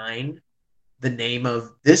 1989, the name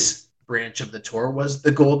of this branch of the tour was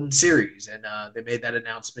the Golden Series. And they made that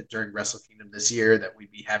announcement during Wrestle Kingdom this year that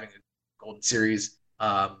we'd be having a Golden Series,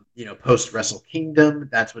 post Wrestle Kingdom.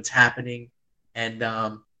 That's what's happening. And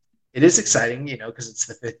it is exciting, because it's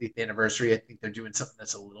the 50th anniversary. I think they're doing something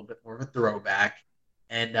that's a little bit more of a throwback.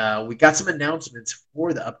 And we got some announcements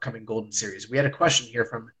for the upcoming Golden Series. We had a question here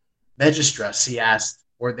from Magistras.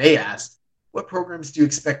 They asked, what programs do you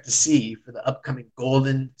expect to see for the upcoming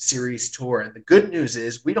Golden Series tour? And the good news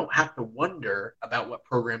is we don't have to wonder about what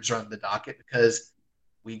programs are on the docket because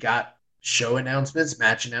we got show announcements,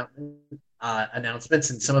 match announcements,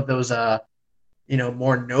 and some of those,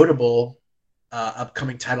 more notable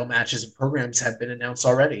upcoming title matches and programs have been announced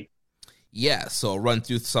already. Yeah, so I'll run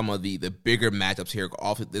through some of the bigger matchups here.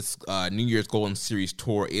 This New Year's Golden Series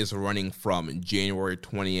tour is running from January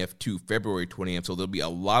 20th to February 20th, so there'll be a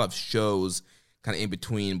lot of shows kind of in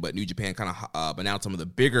between, but New Japan kind of announced some of the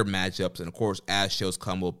bigger matchups, and of course, as shows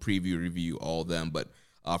come, we'll review all of them. But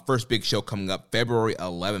first big show coming up, February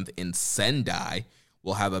 11th in Sendai,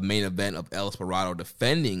 we'll have a main event of El Desperado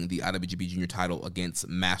defending the IWGP Junior title against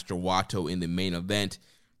Master Wato in the main event.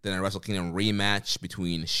 Then a Wrestle Kingdom rematch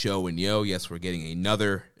between Sho and Yo. Yes, we're getting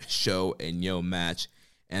another Sho and Yo match.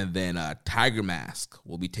 And then Tiger Mask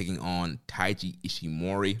will be taking on Taiji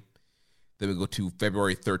Ishimori. Then we go to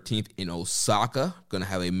February 13th in Osaka. Going to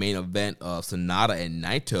have a main event of Sonata and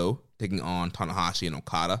Naito taking on Tanahashi and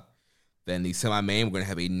Okada. Then the semi-main, we're going to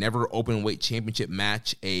have a Never Openweight Championship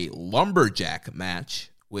match, a Lumberjack match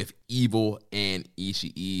with Evil and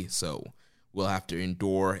Ishii. So we'll have to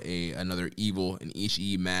endure another Evil and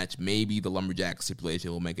Ishii match. Maybe the Lumberjack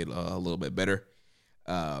stipulation will make it a little bit better.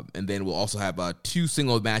 And then we'll also have two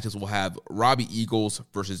single matches. We'll have Robbie Eagles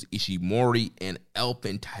versus Ishimori and El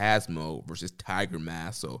Phantasmo versus Tiger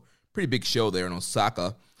Mask. So pretty big show there in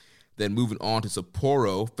Osaka. Then moving on to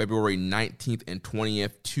Sapporo, February 19th and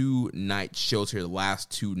 20th. 2 night shows here, the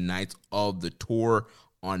last 2 nights of the tour.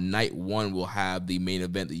 On night 1, we'll have the main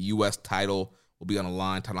event, the U.S. title will be on the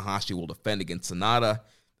line. Tanahashi will defend against Sonata.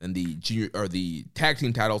 And the tag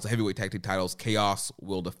team titles, the heavyweight tag team titles, Chaos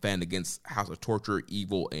will defend against House of Torture,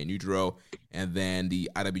 Evil, and Yujiro. And then the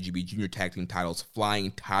IWGP Junior tag team titles,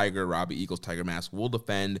 Flying Tiger, Robbie Eagles, Tiger Mask will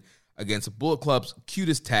defend against Bullet Club's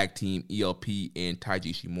cutest tag team, ELP, and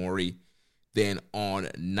Taiji Ishimori. Then on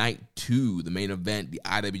night 2, the main event, the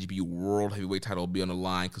IWGP World Heavyweight title will be on the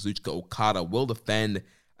line. Kazuchika Okada will defend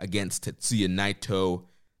against Tetsuya Naito.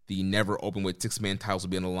 The Never Openweight 6-man titles will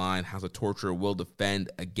be on the line. House of Torture will defend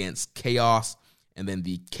against Chaos. And then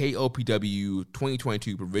the KOPW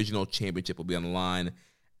 2022 Provisional Championship will be on the line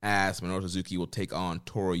as Minoru Suzuki will take on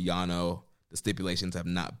Toru Yano. The stipulations have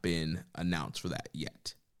not been announced for that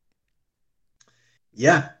yet.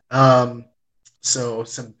 Yeah. So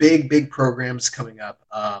some big programs coming up.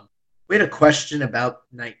 We had a question about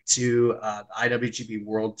night 2, the IWGP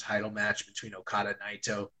World title match between Okada and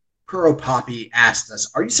Naito. Kuro Poppy asked us,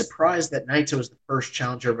 are you surprised that Naito is the first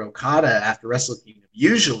challenger of Okada after Wrestle Kingdom?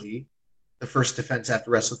 Usually, the first defense after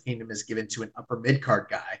Wrestle Kingdom is given to an upper mid-card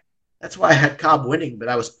guy. That's why I had Cobb winning, but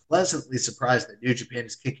I was pleasantly surprised that New Japan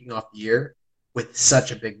is kicking off the year with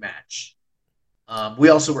such a big match. We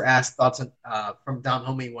also were asked thoughts on, from Dom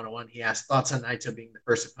Homie 101, he asked thoughts on Naito being the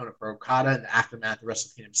first opponent for Okada in the aftermath of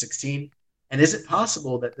Wrestle Kingdom 16. And is it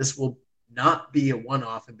possible that this will not be a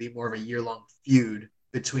one-off and be more of a year-long feud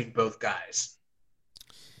between both guys?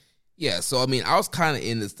 Yeah, so I mean, I was kind of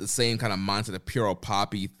in the same kind of mindset of Puro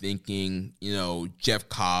Poppy, thinking, Jeff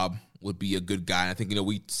Cobb would be a good guy. And I think,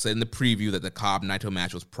 we said in the preview that the Cobb-Naito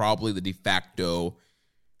match was probably the de facto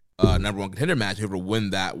number 1 contender match. Whoever win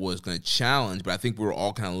that was going to challenge, but I think we were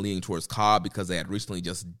all kind of leaning towards Cobb because they had recently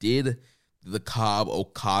just did the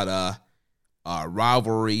Cobb-Okada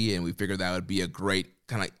rivalry, and we figured that would be a great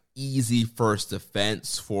kind of easy first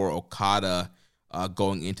defense for Okada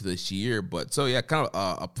going into this year. But so yeah, kind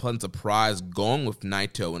of a pleasant surprise going with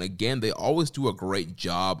Naito. And again, they always do a great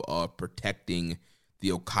job of protecting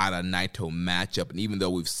the Okada-Naito matchup. And even though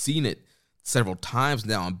we've seen it several times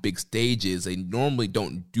now on big stages, they normally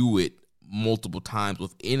don't do it multiple times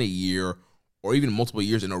within a year or even multiple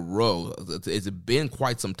years in a row. It's been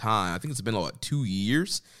quite some time. I think it's been like 2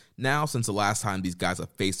 years now since the last time these guys have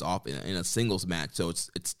faced off in a singles match. So it's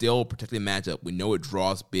still protecting the matchup. We know it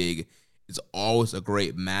draws big. It's always a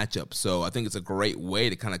great matchup. So I think it's a great way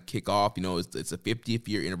to kind of kick off. It's a 50th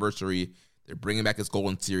year anniversary. They're bringing back this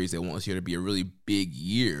Golden Series. They want this year to be a really big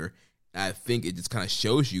year. And I think it just kind of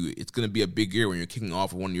shows you it's going to be a big year when you're kicking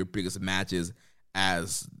off one of your biggest matches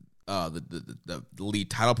as the lead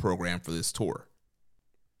title program for this tour.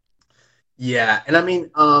 Yeah, and I mean,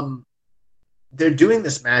 they're doing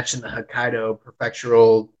this match in the Hokkaido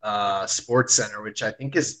Prefectural Sports Center, which I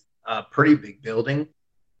think is a pretty big building.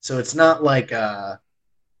 So it's not like, I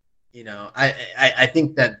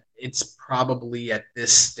think that it's probably at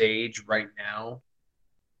this stage right now,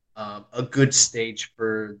 a good stage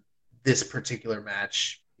for this particular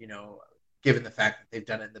match, given the fact that they've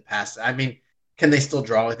done it in the past. I mean, can they still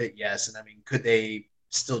draw with it? Yes. And I mean, could they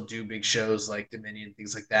still do big shows like Dominion,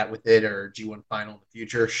 things like that with it, or G1 Final in the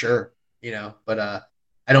future? Sure. But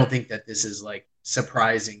I don't think that this is like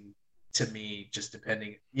surprising to me, just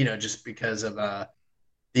depending, just because of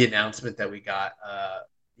the announcement that we got,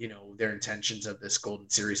 their intentions of this Golden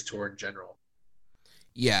Series tour in general.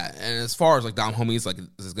 Yeah, and as far as like Dom Homies, like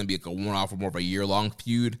this is going to be like a one-off or more of a year-long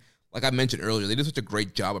feud. Like I mentioned earlier, they did such a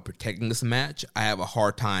great job of protecting this match. I have a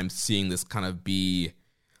hard time seeing this kind of be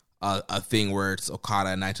a thing where it's Okada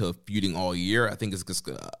and Naito feuding all year. I think it's just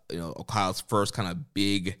Okada's first kind of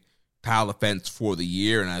big title defense for the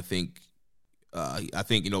year, and I think I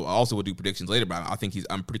also will do predictions later, but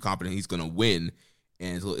I'm pretty confident he's going to win,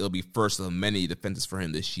 and it'll be first of many defenses for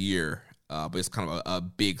him this year. But it's kind of a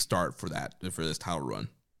big start for this title run.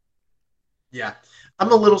 Yeah,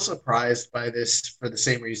 I'm a little surprised by this for the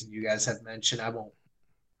same reason you guys have mentioned. I won't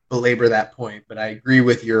belabor that point, but I agree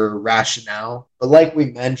with your rationale. But like we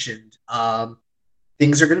mentioned,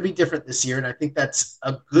 things are going to be different this year, and I think that's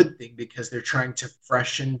a good thing because they're trying to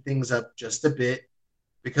freshen things up just a bit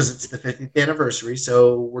because it's the 50th anniversary.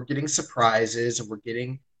 So we're getting surprises, and we're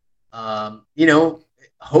getting,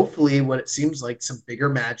 hopefully what it seems like some bigger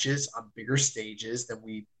matches on bigger stages than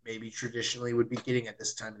we maybe traditionally would be getting at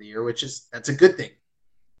this time of the year, that's a good thing.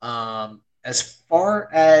 As far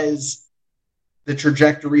as the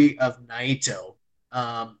trajectory of Naito,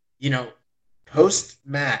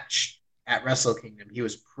 post-match at Wrestle Kingdom, he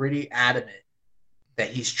was pretty adamant that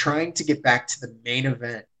he's trying to get back to the main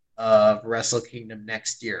event of Wrestle Kingdom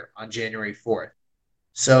next year on January 4th.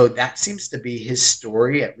 So that seems to be his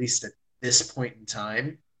story, at least at this point in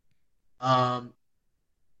time. And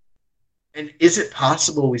is it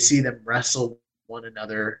possible we see them wrestle one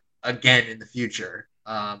another again in the future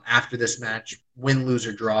after this match, win, lose,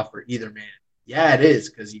 or draw for either man? Yeah, it is,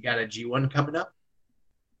 because you got a G1 coming up,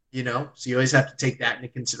 so you always have to take that into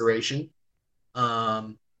consideration.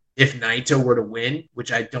 If Naito were to win,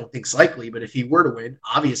 which I don't think is likely, but if he were to win,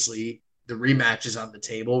 obviously the rematch is on the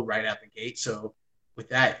table right out the gate. So with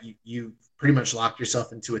that, you pretty much locked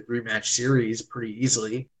yourself into a 3-match series pretty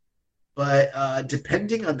easily. But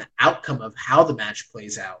depending on the outcome of how the match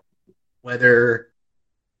plays out, whether,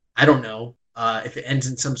 I don't know, if it ends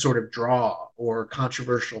in some sort of draw or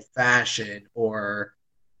controversial fashion or,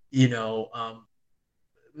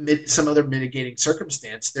 some other mitigating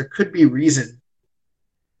circumstance, there could be reason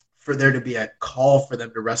for there to be a call for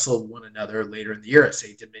them to wrestle one another later in the year,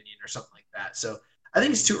 say Dominion or something like that. So I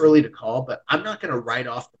think it's too early to call, but I'm not going to write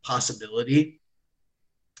off the possibility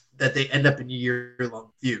that they end up in a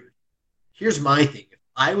year-long feud. Here's my thing. If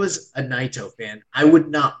I was a Naito fan, I would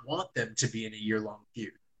not want them to be in a year-long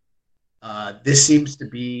feud. This seems to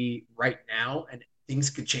be right now, and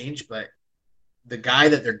things could change, but the guy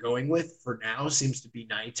that they're going with for now seems to be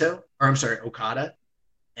Okada.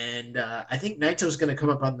 And I think Naito's going to come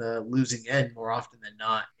up on the losing end more often than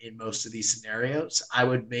not in most of these scenarios. I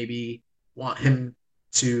would maybe want him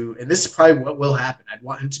to, and this is probably what will happen, I'd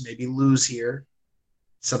want him to maybe lose here,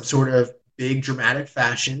 some sort of big dramatic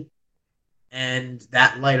fashion, and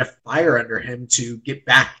that light a fire under him to get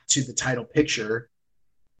back to the title picture.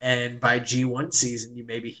 And by G1 season, you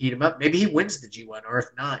maybe heat him up. Maybe he wins the G1, or if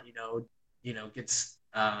not, gets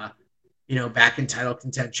back in title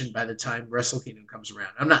contention by the time Wrestle Kingdom comes around.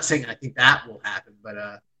 I'm not saying I think that will happen, but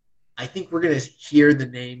I think we're going to hear the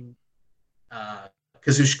name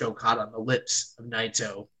Kazuchika Okada on the lips of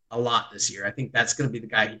Naito a lot this year. I think that's going to be the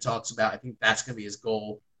guy he talks about. I think that's going to be his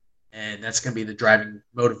goal, and that's going to be the driving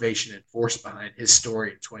motivation and force behind his story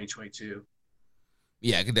in 2022.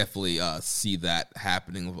 Yeah, I can definitely see that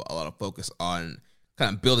happening with a lot of focus on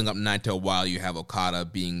kind of building up Naito while you have Okada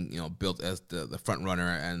being, built as the front runner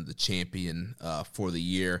and the champion for the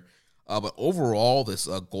year. But overall, this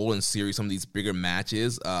Golden Series, some of these bigger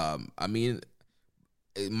matches, minus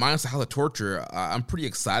the House of Torture, I'm pretty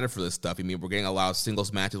excited for this stuff. I mean, we're getting a lot of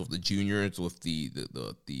singles matches with the juniors, with the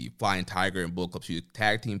Flying Tiger and Bullet Club feud,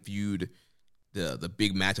 tag team feud, the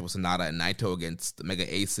big matchup with Sonata and Naito against the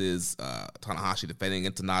Mega Aces, Tanahashi defending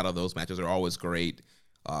against Sonata. Those matches are always great.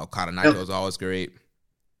 Okada Naito is always great.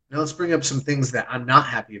 Now let's bring up some things that I'm not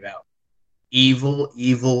happy about. Evil,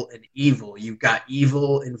 and Evil. You've got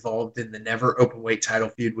Evil involved in the never openweight title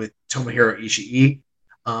feud with Tomohiro Ishii.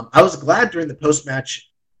 I was glad during the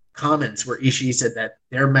post-match comments where Ishii said that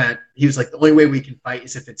their match, he was like, the only way we can fight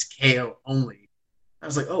is if it's KO only. I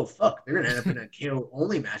was like, oh, fuck, they're going to end up in a KO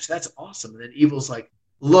only match. That's awesome. And then Evil's like,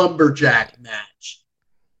 lumberjack match.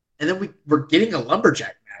 And then we're getting a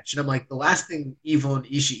lumberjack match. And I'm like, the last thing Evil and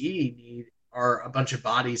Ishii need are a bunch of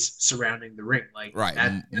bodies surrounding the ring. Like,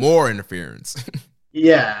 right. More interference.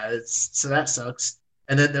 Yeah. So that sucks.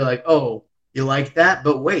 And then they're like, oh, you like that?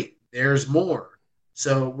 But wait, there's more.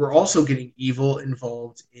 So we're also getting Evil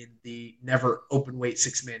involved in the never open weight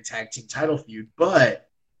 6-man tag team title feud. But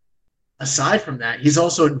aside from that, he's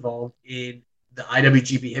also involved in the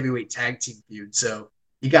IWGP heavyweight tag team feud. So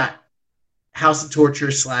you got House of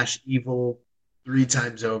Torture / Evil 3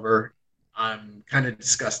 times over. I'm kind of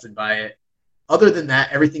disgusted by it. Other than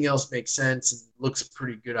that, everything else makes sense and looks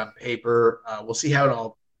pretty good on paper. We'll see how it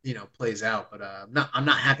all plays out, but I'm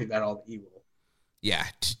not happy about all the Evil. Yeah,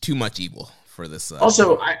 too much Evil for this.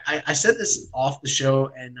 Also, I said this off the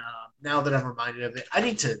show, and now that I'm reminded of it, I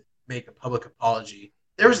need to make a public apology.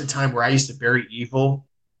 There was a time where I used to bury Evil,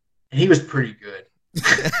 and he was pretty good.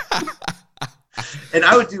 And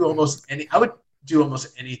I would do almost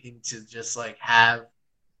anything to just like have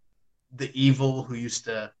the Evil who used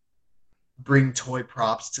to bring toy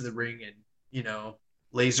props to the ring and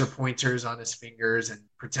laser pointers on his fingers and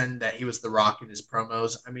pretend that he was The Rock in his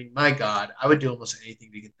promos. I mean, my God, I would do almost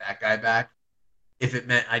anything to get that guy back if it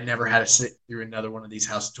meant I never had to sit through another one of these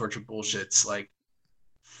House of Torture bullshits. Like,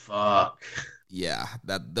 fuck. Yeah,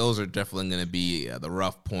 those are definitely going to be the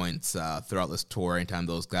rough points throughout this tour anytime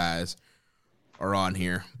those guys are on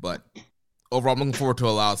here. But overall, I'm looking forward to a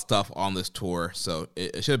lot of stuff on this tour, so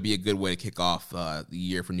it should be a good way to kick off the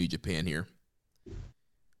year for New Japan here.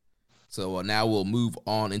 So now we'll move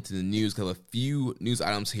on into the news. We have a few news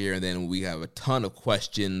items here, and then we have a ton of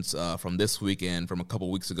questions from this week and from a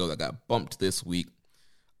couple weeks ago that got bumped this week.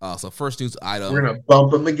 So first news item. We're going to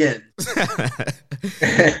bump them again.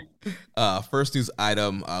 First news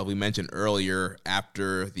item, we mentioned earlier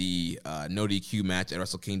after the no DQ match at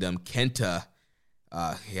Wrestle Kingdom, Kenta,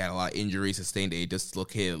 he had a lot of injuries, sustained a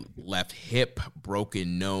dislocated left hip,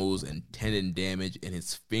 broken nose, and tendon damage in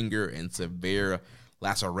his finger, and severe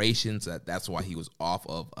lacerations. That's why he was off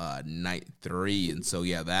of night 3. And so,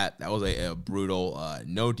 yeah, that was a brutal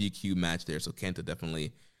no DQ match there. So Kenta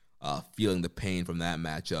definitely feeling the pain from that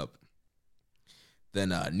matchup.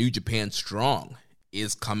 Then New Japan Strong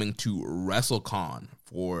is coming to WrestleCon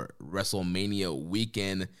for WrestleMania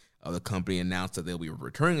weekend. The company announced that they'll be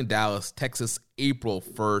returning to Dallas, Texas, April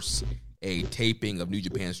 1st. A taping of New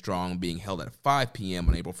Japan Strong being held at 5 p.m.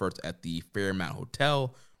 on April 1st at the Fairmount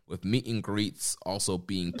Hotel, with meet and greets also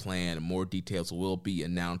being planned. More details will be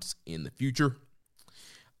announced in the future.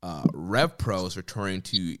 Rev Pro is returning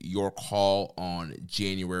to York Hall on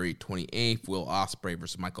January 28th. Will Ospreay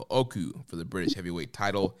versus Michael Oku for the British heavyweight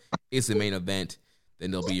title is the main event.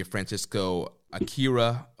 Then there'll be Francisco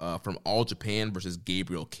Akira from All Japan versus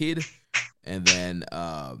Gabriel Kidd. And then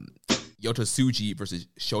Yota Tsuji versus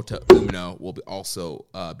Shota Umino will also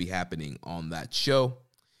be happening on that show.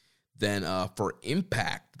 Then for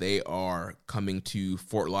Impact, they are coming to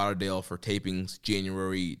Fort Lauderdale for tapings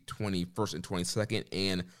January 21st and 22nd,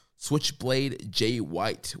 and Switchblade Jay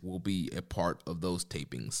White will be a part of those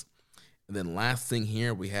tapings. And then last thing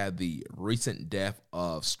here, we had the recent death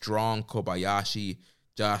of Strong Kobayashi.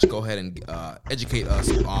 Josh, go ahead and educate us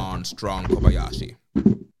on Strong Kobayashi.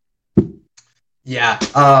 Yeah,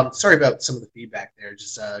 sorry about some of the feedback there.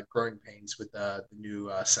 Just growing pains with the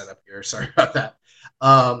new setup here. Sorry about that.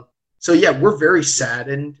 So yeah, we're very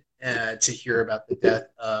saddened to hear about the death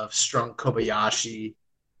of Strong Kobayashi.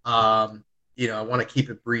 I want to keep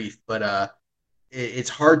it brief, but it's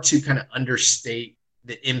hard to kind of understate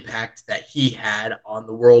the impact that he had on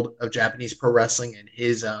the world of Japanese pro wrestling and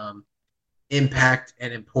his impact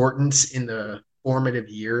and importance in the formative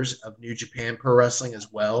years of New Japan Pro Wrestling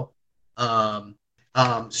as well.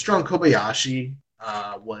 Strong Kobayashi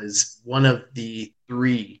was one of the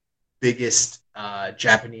 3 biggest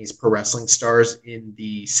Japanese pro wrestling stars in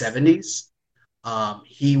the 70s.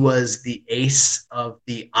 He was the ace of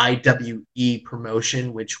the IWE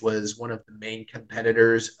promotion, which was one of the main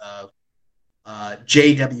competitors of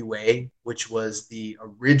JWA, which was the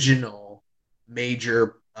original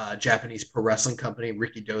major Japanese pro wrestling company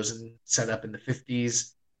Ricky Dozen set up in the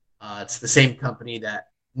 50s. It's the same company that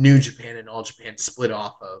New Japan and All Japan split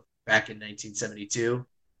off of back in 1972.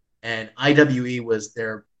 And IWE was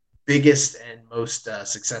their biggest and most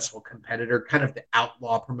successful competitor, kind of the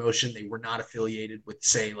outlaw promotion. They were not affiliated with,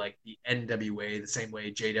 say, like the NWA, the same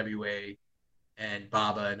way JWA and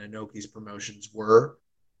Baba and Inoki's promotions were.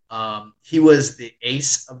 He was the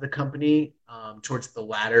ace of the company towards the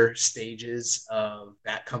latter stages of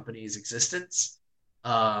that company's existence.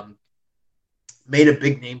 Made a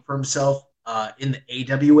big name for himself in the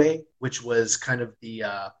AWA, which was kind of the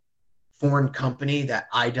foreign company that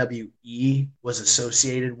IWE was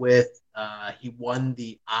associated with. He won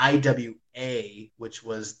the IWA, which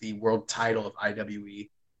was the world title of IWE.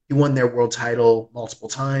 He won their world title multiple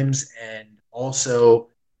times, and also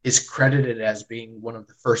is credited as being one of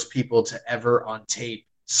the first people to ever on tape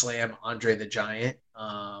slam Andre the Giant.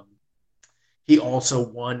 He also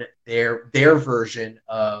won their version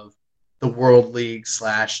of the World League /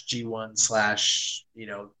 G1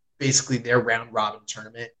 / basically their round robin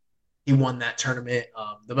tournament. He won that tournament.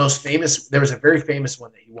 The most famous, there was a very famous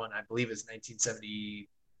one that he won, I believe is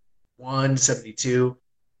 1971, 72.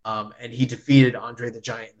 And he defeated Andre the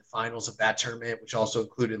Giant in the finals of that tournament, which also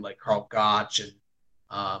included like Karl Gotch and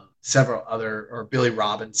several other, or Billy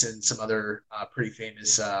Robinson, some other pretty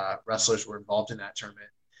famous wrestlers were involved in that tournament.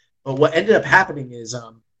 But what ended up happening is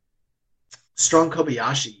Strong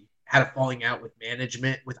Kobayashi had a falling out with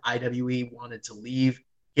management, with IWE, wanted to leave.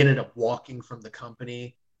 He ended up walking from the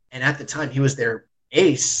company. And at the time, he was their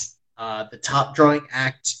ace, the top drawing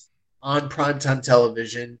act on primetime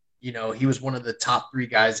television. He was one of the top 3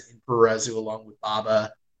 guys in Puroresu, along with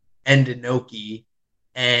Baba and Inoki.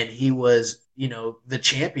 And he was, the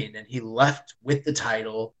champion, and he left with the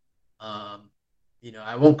title. I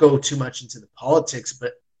won't go too much into the politics,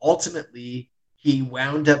 but ultimately he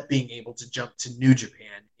wound up being able to jump to New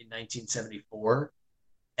Japan in 1974.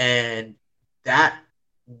 And that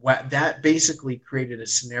basically created a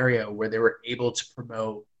scenario where they were able to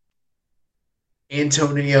promote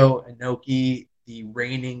Antonio Inoki, the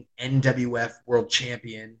reigning NWF world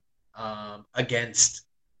champion, against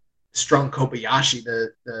Strong Kobayashi,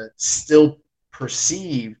 the still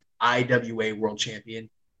perceived IWA world champion.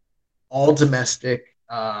 All domestic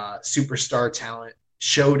superstar talent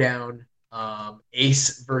showdown,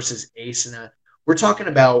 ace versus ace. And we're talking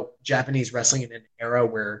about Japanese wrestling in an era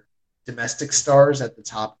where domestic stars at the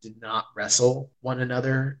top did not wrestle one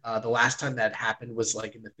another. The last time that happened was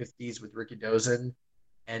like in the 50s with Rikidozan.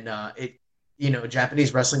 And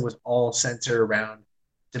Japanese wrestling was all centered around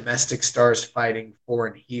domestic stars fighting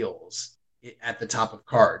foreign heels at the top of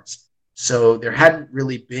cards. So there hadn't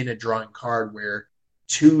really been a drawing card where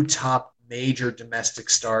 2 top major domestic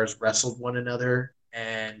stars wrestled one another.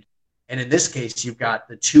 And in this case, you've got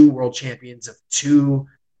the 2 world champions of 2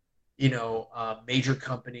 major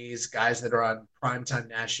companies, guys that are on primetime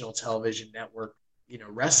national television network,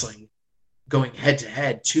 wrestling, going head to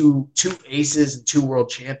head, two aces and 2 world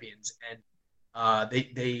champions. And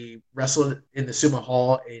they wrestled in the Sumo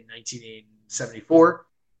Hall in 1974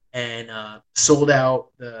 and sold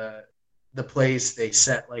out the place. They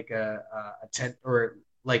set like a tent or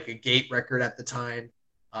like a gate record at the time.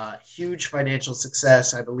 Huge financial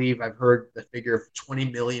success. I believe I've heard the figure of 20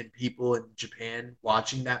 million people in Japan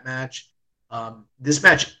watching that match. This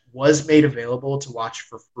match was made available to watch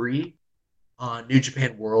for free on New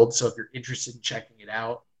Japan World. So if you're interested in checking it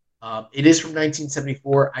out, it is from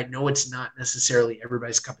 1974. I know it's not necessarily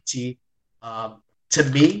everybody's cup of tea. To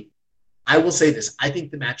me, I will say this. I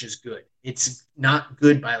think the match is good. It's not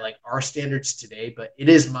good by like our standards today, but it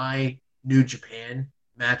is my New Japan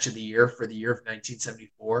match of the year for the year of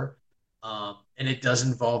 1974. And it does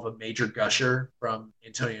involve a major gusher from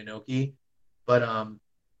Antonio Inoki. But,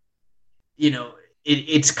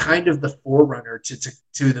 it's kind of the forerunner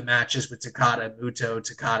to the matches with Takada Muto,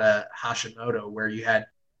 Takada Hashimoto, where you had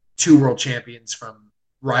 2 world champions from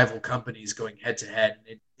rival companies going head to head.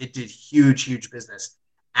 And it did huge business.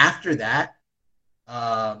 After that,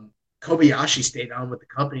 Kobayashi stayed on with the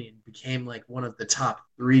company and became like one of the top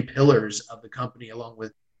 3 pillars of the company, along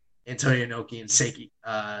with Antonio Inoki and Seiji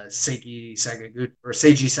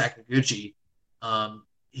Sakaguchi.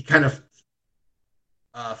 He kind of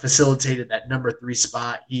facilitated that number 3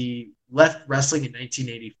 spot. He left wrestling in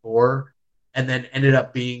 1984 and then ended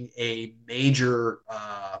up being a major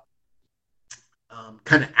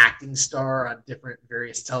kind of acting star on different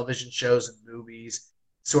various television shows and movies,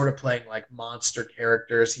 sort of playing like monster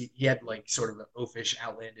characters. He had like sort of an oafish,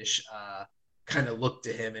 outlandish kind of look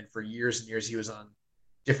to him. And for years and years, he was on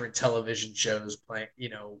different television shows playing,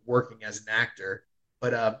 working as an actor.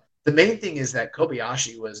 But the main thing is that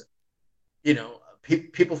Kobayashi was,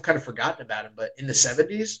 people have kind of forgotten about him, but in the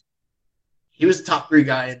 70s, he was the top 3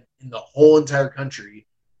 guy in the whole entire country.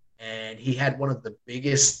 And he had one of the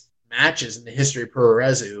biggest matches in the history of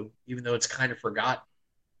Puroresu, even though it's kind of forgotten.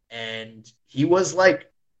 And he was like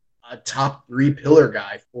a top 3 pillar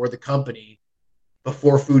guy for the company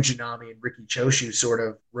before Fujinami and Riki Choshu sort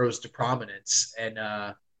of rose to prominence. And,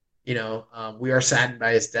 we are saddened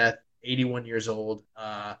by his death, 81 years old.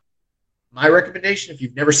 My recommendation, if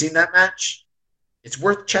you've never seen that match, it's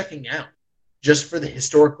worth checking out. just for the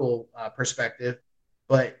historical perspective.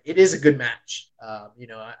 But it is a good match.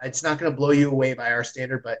 It's not going to blow you away by our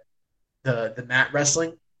standard, but the mat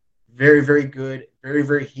wrestling, very, very good, very,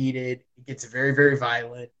 very heated. It gets very, very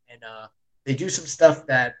violent, and they do some stuff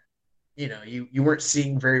that you weren't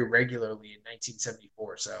seeing very regularly in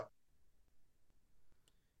 1974. So.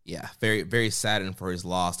 Yeah, very, very saddened for his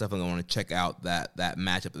loss. Definitely want to check out that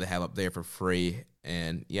matchup that they have up there for free.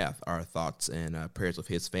 And yeah, our thoughts and prayers with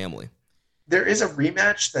his family. There is a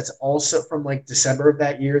rematch that's also from like December of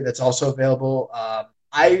that year that's also available.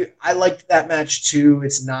 I liked that match too.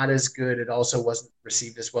 It's not as good. It also wasn't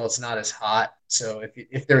received as well. It's not as hot. So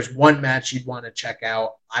if there's one match you'd want to check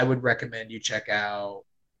out, I would recommend you check out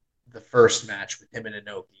the first match with him and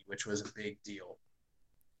Inoki, which was a big deal.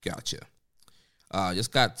 Gotcha.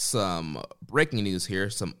 Just got some breaking news here,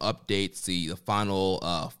 some updates. The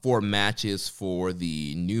final 4 matches for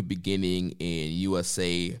the New Beginning in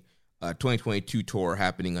USA 2022 tour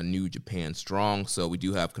happening on New Japan Strong. So we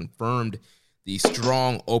do have confirmed the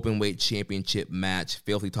Strong Openweight Championship match.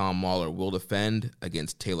 Filthy Tom Mahler will defend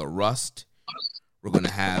against Taylor Rust. We're going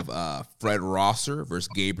to have Fred Rosser versus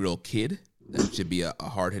Gabriel Kidd. That should be a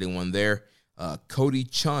hard-hitting one there. Cody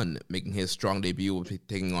Chun making his Strong debut, will be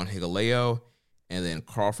taking on Higaleo. And then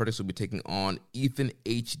Carl Fredericks will be taking on Ethan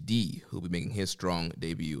HD, who will be making his Strong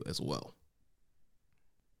debut as well.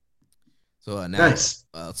 So now nice.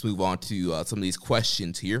 Let's move on to some of these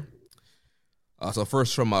questions here. So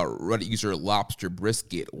first from Reddit user Lobster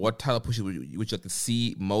Brisket, what title pushes would you like to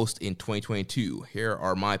see most in 2022? Here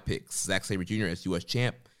are my picks. Zack Sabre Jr. as U.S.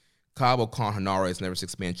 champ, Cobb Khan Hanare as Never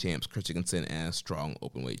Six-Man champs, Chris Dickinson as Strong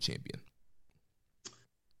Openweight champion.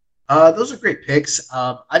 Those are great picks.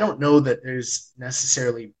 I don't know that there's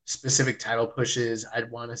necessarily specific title pushes I'd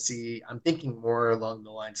want to see. I'm thinking more along the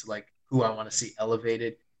lines of like who I want to see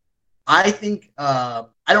elevated. I think I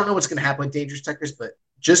don't know what's going to happen with Dangerous Tekkers, but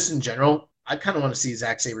just in general, I kind of want to see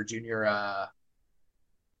Zack Sabre Jr. I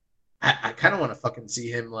kind of want to fucking see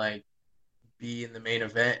him like be in the main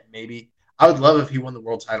event. Maybe I would love if he won the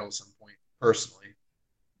world title at some point, personally.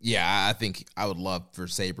 Yeah, I think I would love for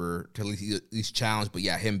Sabre to at least challenge, but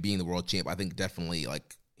yeah, him being the world champ, I think definitely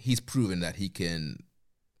like he's proven that he can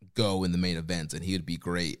go in the main events, and he would be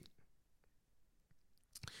great.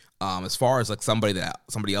 As far as like somebody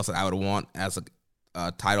else that I would want as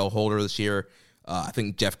a title holder this year, I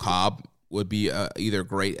think Jeff Cobb would be either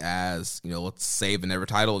great as let's save the Never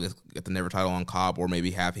title, get the Never title on Cobb, or maybe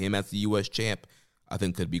have him as the U.S. champ. I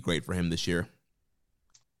think could be great for him this year.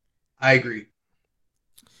 I agree.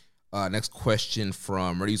 Next question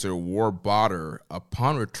from Reddit user Warbotter.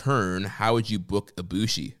 Upon return, how would you book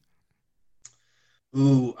Ibushi?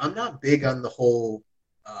 Ooh, I'm not big on the whole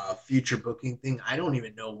future booking thing. I don't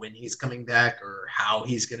even know when he's coming back or how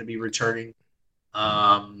he's going to be returning.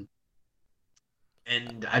 And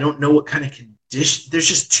I don't know what kind of condition. There's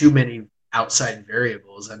just too many outside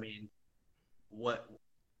variables. I mean,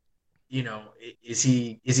 is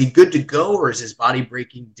he good to go, or is his body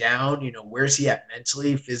breaking down? Where's he at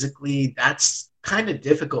mentally, physically? That's kind of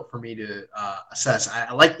difficult for me to assess.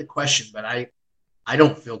 I like the question, but I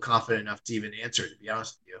don't feel confident enough to even answer it, to be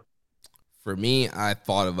honest with you. For me, I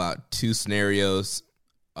thought about 2 scenarios.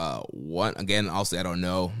 One, again, obviously I don't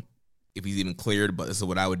know if he's even cleared, but this is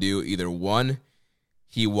what I would do. Either one,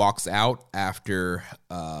 he walks out after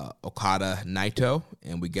Okada Naito,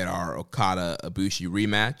 and we get our Okada Ibushi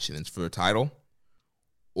rematch, and it's for the title.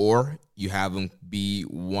 Or you have him be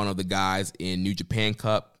one of the guys in New Japan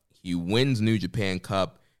Cup. He wins New Japan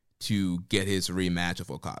Cup to get his rematch of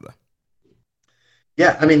Okada.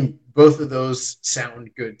 Yeah, I mean, both of those sound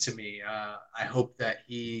good to me. I hope that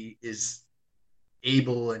he is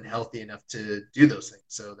able and healthy enough to do those things,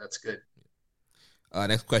 so that's good.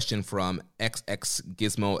 Next question from XX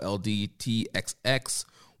Gizmo LDTXX.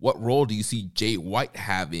 What role do you see Jay White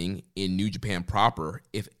having in New Japan proper,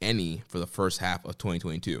 if any, for the first half of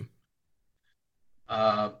 2022?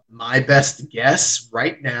 My best guess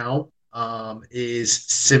right now is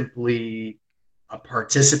simply a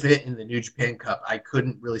participant in the New Japan Cup. I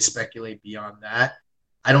couldn't really speculate beyond that.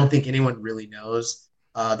 I don't think anyone really knows.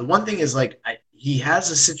 The one thing is he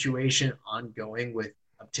has a situation ongoing with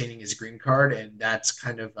obtaining his green card, and that's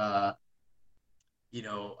kind of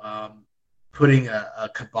putting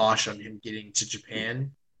a kibosh on him getting to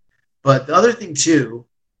Japan. But the other thing too,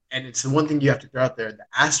 and it's the one thing you have to throw out there, the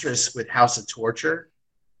asterisk with House of Torture,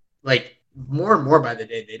 like more and more by the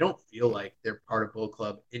day, they don't feel like they're part of Bullet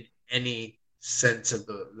Club in any sense of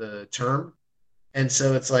the term. And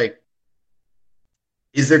so it's like,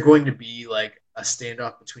 is there going to be like a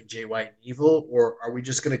standoff between Jay White and Evil, or are we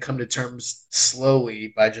just going to come to terms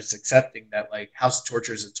slowly by just accepting that like House of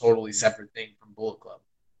Torture is a totally separate thing from Bullet Club?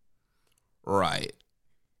 Right.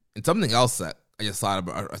 And something else that I just thought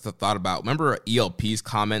about. Remember ELP's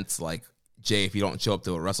comments like, Jay, if you don't show up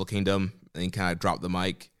to a Wrestle Kingdom, and he kind of dropped the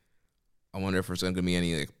mic. I wonder if there's going to be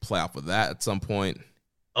any like playoff with that at some point.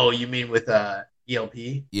 Oh, you mean with ELP?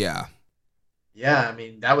 Yeah. Yeah, I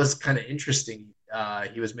mean, that was kind of interesting.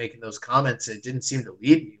 He was making those comments. It didn't seem to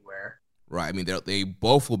lead anywhere. Right. I mean, they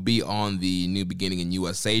both will be on the New Beginning in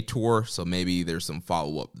USA tour, so maybe there's some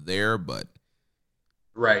follow-up there, but...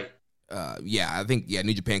 Right. I think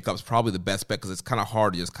New Japan Cup is probably the best bet because it's kind of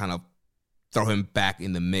hard to just kind of throw him back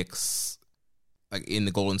in the mix, like in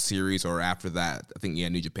the Golden Series or after that. I think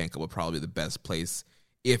New Japan Cup would probably be the best place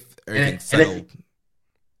if everything's settled.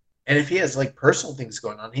 And if he has like personal things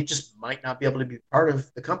going on, he just might not be able to be part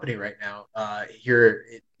of the company right now. Here,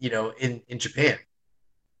 in Japan.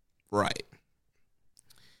 Right.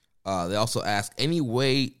 They also ask any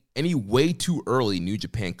way too early New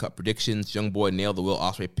Japan Cup predictions. Young Boy nailed the Will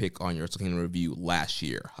Ospreay pick on your Wrestle Kingdom review last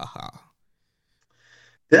year. Haha.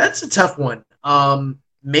 That's a tough one.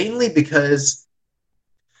 Mainly because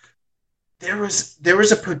there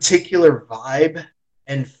was a particular vibe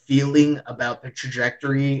and feeling about the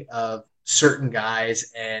trajectory of certain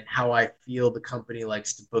guys and how I feel the company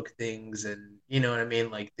likes to book things, and you know what I mean,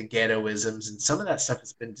 like the ghettoisms, and some of that stuff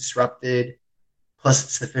has been disrupted. Plus,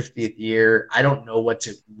 it's the 50th year. I don't know what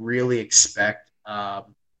to really expect. I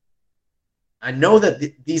know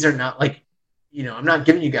that these are not like, I'm not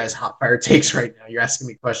giving you guys hot fire takes right now. You're asking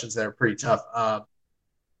me questions that are pretty tough.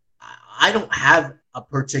 I don't have a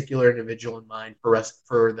particular individual in mind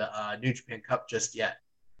for the New Japan Cup just yet.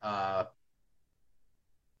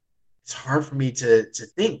 It's hard for me to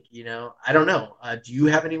think. I don't know. Do you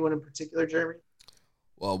have anyone in particular, Jeremy?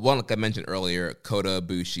 Well, one, like I mentioned earlier, Kota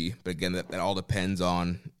Ibushi. But again, that all depends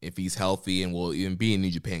on if he's healthy and will even be in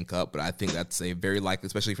New Japan Cup. But I think that's a very likely,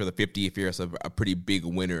 especially for the 50th year, so a pretty big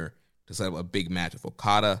winner to set up a big match with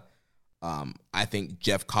Okada. I think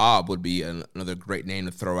Jeff Cobb would be another great name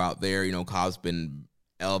to throw out there. Cobb's been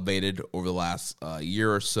elevated over the last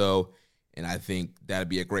year or so, and I think that'd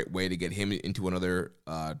be a great way to get him into another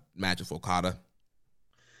match with Okada.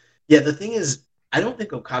 Yeah, the thing is, I don't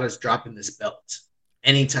think Okada's dropping this belt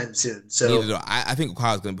anytime soon. So I think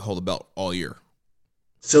Okada's going to hold the belt all year.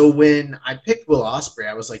 So when I picked Will Ospreay,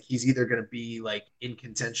 I was like, he's either going to be like in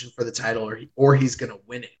contention for the title or he's going to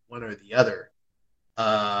win it, one or the other.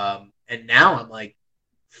 And now I'm like,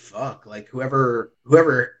 fuck, like whoever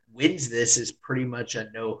wins this is pretty much a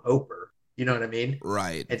no-hoper. You know what I mean?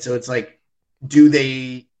 Right. And so it's like, do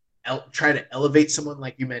they try to elevate someone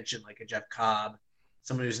like you mentioned, like a Jeff Cobb,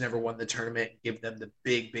 someone who's never won the tournament, and give them the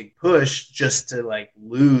big push just to like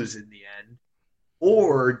lose in the end?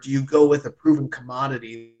 Or do you go with a proven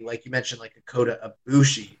commodity, like you mentioned, like a Kota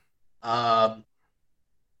Ibushi?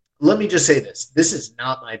 Let me just say this. This is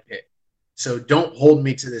not my pick, so don't hold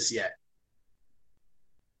me to this yet.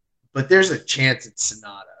 But there's a chance it's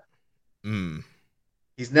Sonata.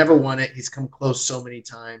 He's never won it. He's come close so many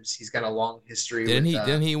times. He's got a long history.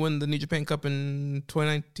 Didn't he win the New Japan Cup in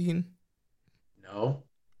 2019? No.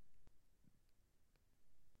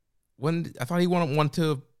 I thought he wanted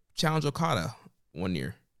to challenge Okada one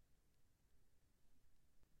year.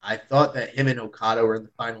 I thought that him and Okada were in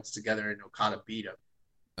the finals together and Okada beat him.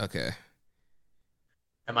 Okay.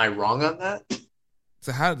 Am I wrong on that?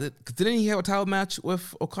 So didn't he have a title match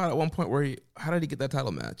with Okada at one point how did he get that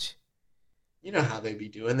title match? You know how they be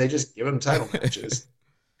doing. They just give him title matches.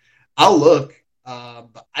 I'll look,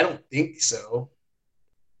 but I don't think so.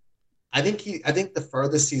 I think the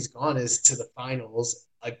furthest he's gone is to the finals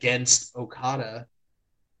against Okada,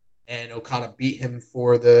 and Okada beat him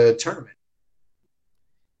for the tournament.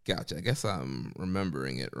 Gotcha. I guess I'm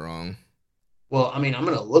remembering it wrong. Well, I mean, I'm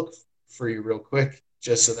going to look for you real quick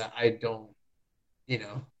just so that I don't,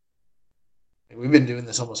 we've been doing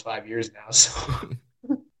this almost 5 years now, so.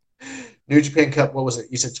 New Japan Cup, what was it?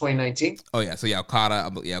 You said 2019? Oh, yeah. So,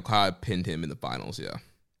 Okada pinned him in the finals, yeah.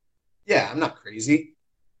 Yeah, I'm not crazy.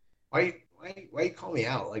 Why you call me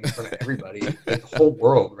out like in front of everybody, the whole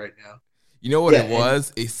world right now? You know what it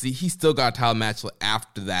was? He still got a title match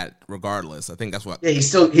after that regardless. I think that's what... Yeah, he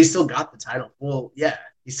still got the title. Well, yeah,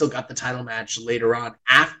 he still got the title match later on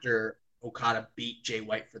after Okada beat Jay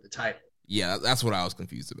White for the title. Yeah, that's what I was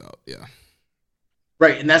confused about, yeah.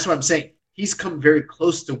 Right, and that's what I'm saying. He's come very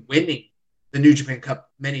close to winning the New Japan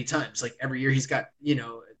Cup many times. Like every year he's got,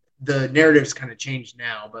 the narrative's kind of changed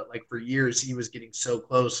now, but like for years he was getting so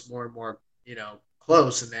close, more and more,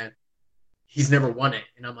 close, and then he's never won it.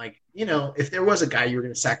 And I'm like, if there was a guy you were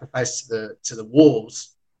going to sacrifice to the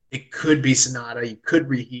Wolves, it could be Sonata. You could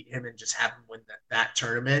reheat him and just have him win that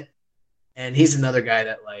tournament. And he's another guy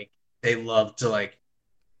that like they love to like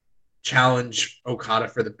challenge Okada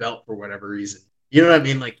for the belt for whatever reason. You know what I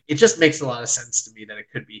mean? Like it just makes a lot of sense to me that it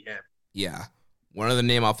could be him. Yeah. One other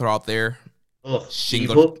name I'll throw out there.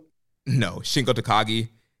 Shingo Takagi.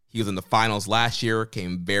 He was in the finals last year,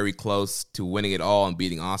 came very close to winning it all and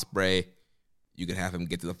beating Ospreay. You can have him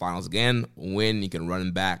get to the finals again, win. You can run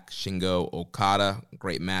him back. Shingo Okada,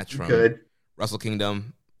 great match from Wrestle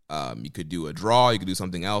Kingdom. You could do a draw. You could do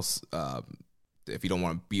something else if you don't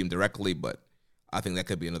want to beat him directly, but I think that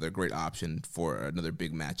could be another great option for another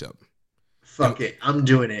big matchup. Fuck it. I'm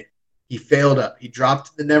doing it. He failed up. He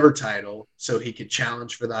dropped the Never title so he could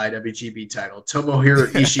challenge for the IWGP title. Tomohiro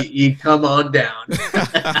Ishii, come on down.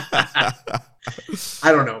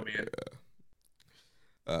 I don't know, man.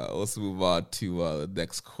 Let's move on to the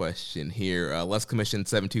next question here. Let's Commission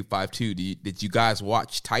 7252. Did you guys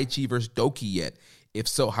watch Taichi versus Doki yet? If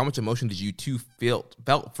so, how much emotion did you two felt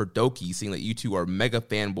for Doki, seeing that you two are mega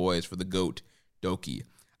fanboys for the GOAT, Doki?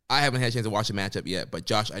 I haven't had a chance to watch the matchup yet, but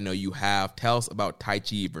Josh, I know you have. Tell us about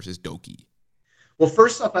Taichi versus Doki. Well,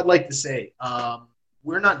 first off, I'd like to say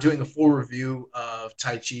we're not doing a full review of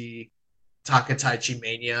Taka Taichi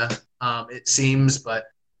Mania, it seems, but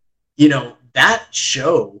that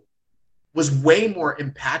show was way more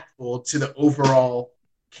impactful to the overall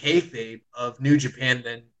kayfabe of New Japan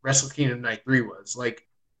than Wrestle Kingdom Night 3 was. Like,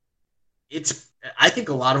 I think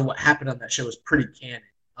a lot of what happened on that show was pretty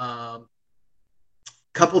canon.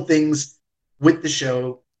 Couple things with the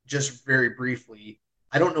show, just very briefly.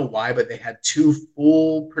 I don't know why, but they had 2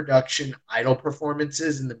 full production idol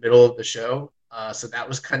performances in the middle of the show. So that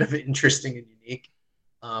was kind of interesting and unique.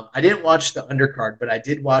 I didn't watch the undercard, but I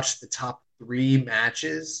did watch the top 3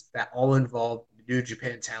 matches that all involved New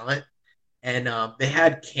Japan talent. And they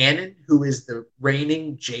had Cannon, who is the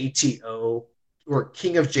reigning JTO or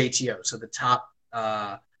King of JTO, so the top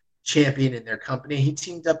champion in their company. He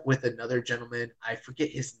teamed up with another gentleman. I forget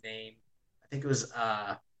his name. I think it was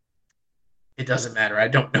it doesn't matter. I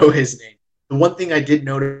don't know his name. The one thing I did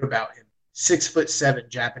note about him, 6'7"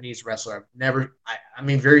 Japanese wrestler.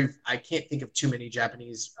 I can't think of too many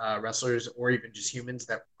Japanese wrestlers or even just humans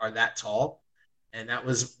that are that tall. And that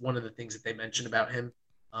was one of the things that they mentioned about him.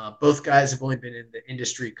 Both guys have only been in the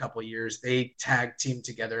industry a couple years. They tag teamed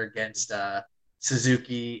together against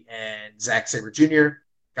Suzuki and Zack Sabre Jr.,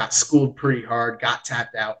 got schooled pretty hard, got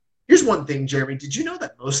tapped out. Here's one thing, Jeremy. Did you know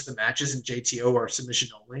that most of the matches in JTO are submission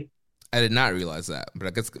only? I did not realize that, but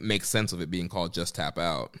I guess it makes sense of it being called Just Tap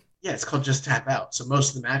Out. Yeah, it's called Just Tap Out. So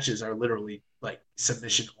most of the matches are literally like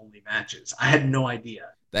submission only matches. I had no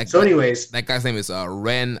idea. Anyways. That guy's name is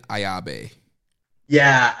Ren Ayabe.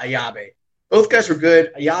 Yeah, Ayabe. Both guys were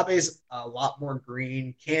good. Ayabe's a lot more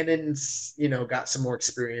green. Cannon's, got some more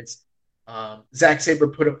experience. Zack Sabre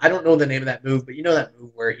put him. I don't know the name of that move, but you know that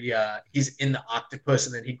move where he's in the octopus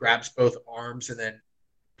and then he grabs both arms and then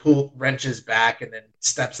wrenches back and then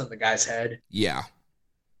steps on the guy's head. Yeah,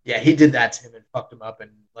 he did that to him and fucked him up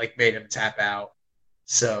and like made him tap out.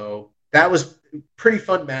 So that was a pretty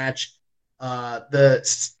fun match. The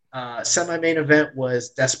semi-main event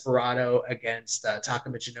was Desperado against Taka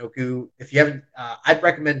Michinoku. If you haven't, I'd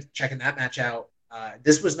recommend checking that match out.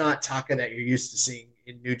 This was not Taka that you're used to seeing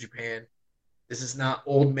in New Japan. This is not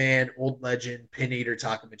old man, old legend, pin eater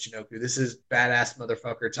Taka Michinoku. This is badass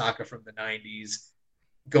motherfucker Taka from the 90s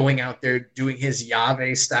going out there doing his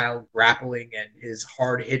Yave style grappling and his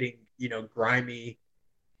hard hitting, grimy,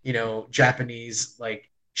 Japanese like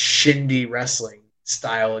shindy wrestling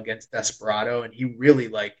style against Desperado. And he really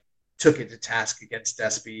like took it to task against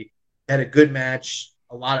Despy. Had a good match.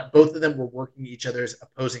 Both of them were working each other's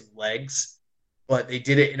opposing legs, but they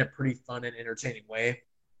did it in a pretty fun and entertaining way.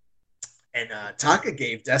 And Taka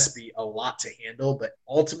gave Despy a lot to handle, but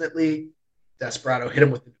ultimately Desperado hit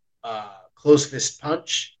him with a close fist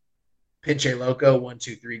punch, Pinche Loco, 1,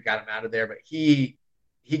 2, 3, got him out of there, but he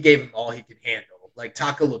gave him all he could handle. Like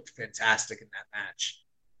Taka looked fantastic in that match.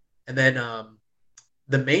 And then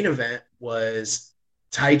the main event was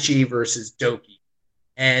Taichi versus Doki.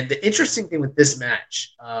 And the interesting thing with this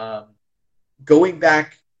match, going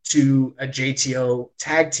back to a JTO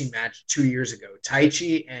tag team match 2 years ago,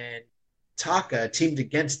 Taichi and Taka teamed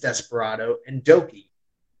against Desperado and Doki.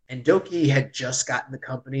 And Doki had just gotten the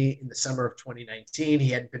company in the summer of 2019. He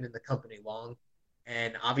hadn't been in the company long.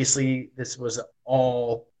 And obviously this was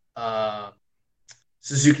all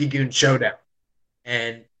Suzuki-gun showdown.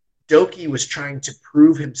 And Doki was trying to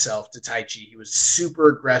prove himself to Taichi. He was super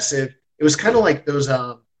aggressive. It was kind of like those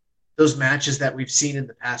those matches that we've seen in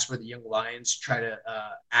the past where the Young Lions try to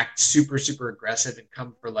act super, super aggressive and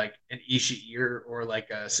come for like an Ishii or like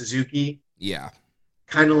a Suzuki. Yeah.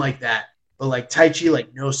 Kind of like that. But like Taichi,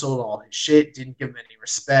 like no sold all his shit, didn't give him any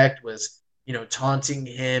respect, was, taunting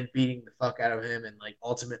him, beating the fuck out of him, and like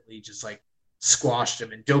ultimately just like squashed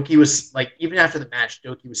him. And Doki was like, even after the match,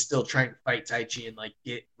 Doki was still trying to fight Taichi and like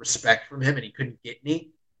get respect from him, and he couldn't get any.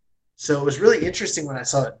 So it was really interesting when I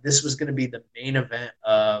saw that this was going to be the main event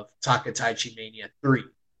of Taka Taichi Mania 3.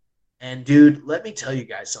 And dude, let me tell you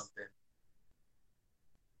guys something.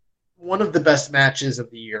 One of the best matches of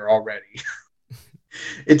the year already.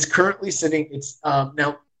 It's currently sitting. It's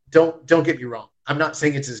now. Don't get me wrong. I'm not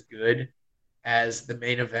saying it's as good as the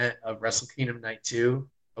main event of Wrestle Kingdom Night 2.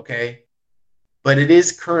 Okay, but it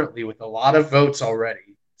is currently, with a lot of votes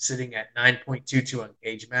already, sitting at 9.22 on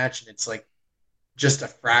Cage Match, and it's like just a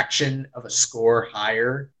fraction of a score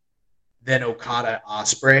higher than Okada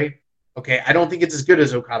Ospreay. Okay, I don't think it's as good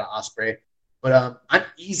as Okada Ospreay, but I'm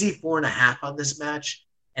easy 4.5 on this match.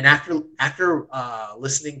 And after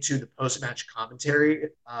listening to the post-match commentary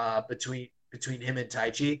between him and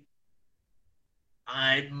Taichi,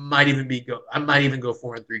 I might even go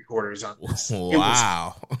 4 3/4 on this.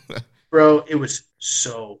 Wow, it was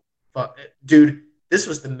so fun, dude. This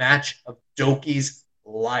was the match of Doki's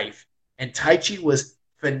life, and Taichi was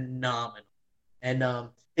phenomenal. And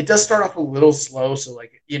it does start off a little slow, so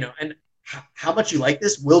like and how much you like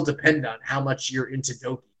this will depend on how much you're into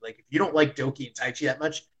Doki. Like, if you don't like Doki and Taichi that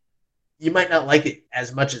much, you might not like it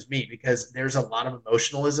as much as me, because there's a lot of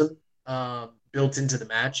emotionalism built into the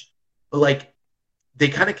match. But like, they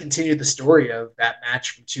kind of continued the story of that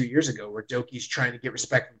match from 2 years ago, where Doki's trying to get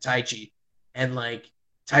respect from Taichi, and like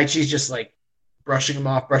Taichi's just like brushing him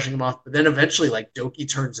off. But then eventually, like, Doki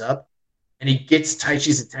turns up and he gets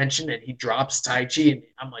Taichi's attention and he drops Taichi, and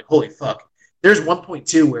I'm like, holy fuck. There's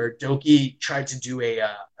 1.2 where Doki tried to do a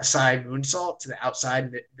side moonsault to the outside,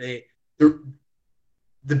 and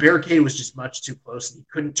the barricade was just much too close, and he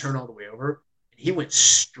couldn't turn all the way over. And he went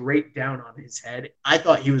straight down on his head. I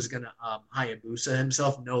thought he was going to Hayabusa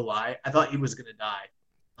himself, no lie. I thought he was going to die.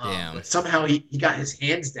 But somehow he got his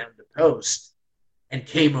hands down the post and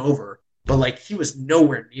came over. But like, he was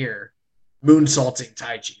nowhere near moonsaulting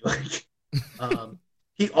Taichi. Like,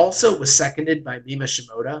 he also was seconded by Mima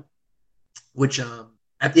Shimoda, which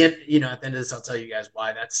at the end of this, I'll tell you guys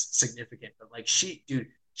why that's significant. But like, she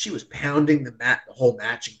was pounding the mat the whole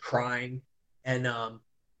match and crying, and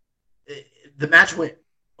the match went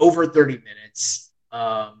over 30 minutes,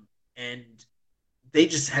 and they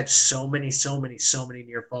just had so many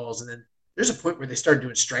near falls. And then there's a point where they started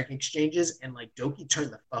doing striking exchanges, and like, Doki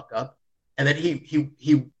turned the fuck up, and then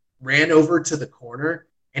he ran over to the corner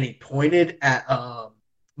and he pointed at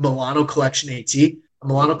Milano Collection AT.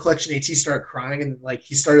 Milano Collection AT started crying, and like,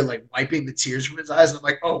 he started like wiping the tears from his eyes. And I'm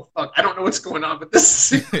like, oh fuck, I don't know what's going on, but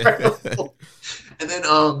this is incredible. and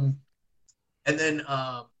then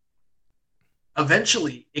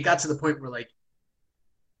eventually it got to the point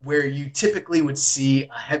where you typically would see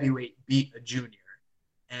a heavyweight beat a junior,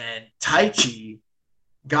 and Taichi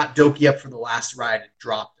got Doki up for the last ride and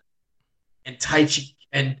dropped him. And Taichi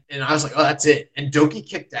and I was like, oh, that's it. And Doki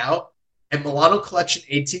kicked out. And Milano Collection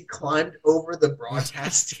AT climbed over the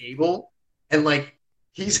broadcast table, and like,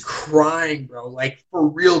 he's crying, bro, like for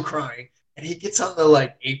real crying. And he gets on the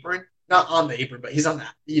like apron, not on the apron, but he's on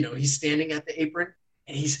that, he's standing at the apron,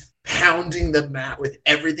 and he's pounding the mat with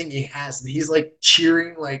everything he has, and he's like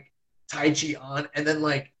cheering like Taichi on. And then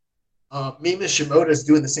like Mima Shimoda is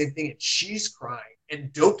doing the same thing, and she's crying,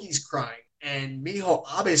 and Doki's crying, and Miho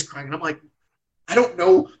Abe's crying, and I'm like, I don't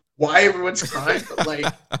know why everyone's crying, but like,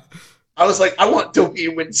 I was like, I want Doki to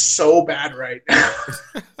win so bad right now.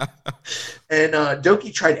 And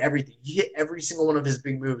Doki tried everything. He hit every single one of his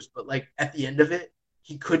big moves, but like, at the end of it,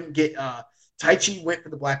 he couldn't get Taichi went for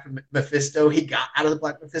the Black Mephisto. He got out of the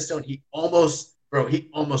Black Mephisto, and he almost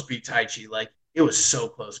beat Taichi. Like, it was so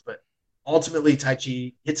close, but ultimately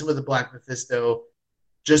Taichi hits him with the Black Mephisto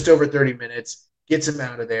just over 30 minutes, gets him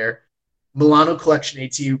out of there. Milano Collection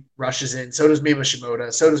AT rushes in. So does Mima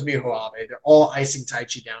Shimoda. So does Miho Abe. They're all icing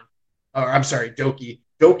Taichi down. Or I'm sorry, Doki.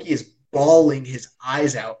 Doki is bawling his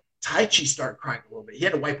eyes out. Taichi started crying a little bit. He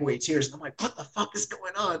had to wipe away tears. And I'm like, what the fuck is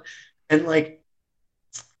going on? And like,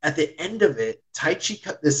 at the end of it, Taichi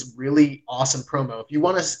cut this really awesome promo. If you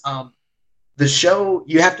want to, the show,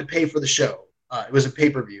 you have to pay for the show. It was a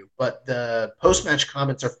pay-per-view, but the post-match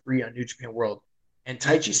comments are free on New Japan World. And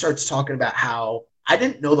Taichi starts talking about how, I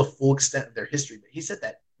didn't know the full extent of their history, but he said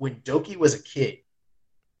that when Doki was a kid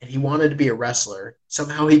and he wanted to be a wrestler,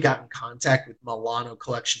 somehow he got in contact with Milano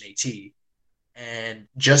Collection AT. and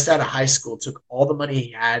just out of high school took all the money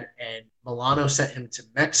he had, and Milano sent him to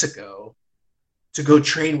Mexico to go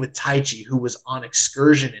train with Taichi, who was on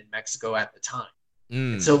excursion in Mexico at the time.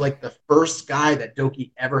 And so like the first guy that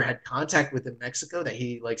Doki ever had contact with in Mexico that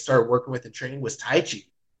he like started working with and training was Taichi.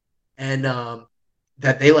 And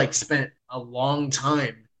that they like spent a long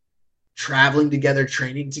time traveling together,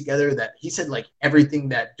 training together, that he said like everything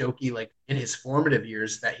that Doki like in his formative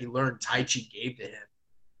years that he learned, Taichi gave to him.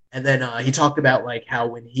 And then he talked about like how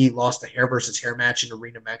when he lost a hair versus hair match in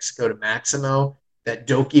Arena Mexico to Maximo, that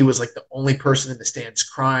Doki was like the only person in the stands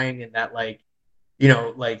crying, and that like, you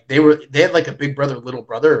know, like they had like a big brother, little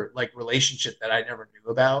brother like relationship that I never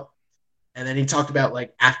knew about. And then he talked about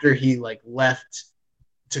like after he like left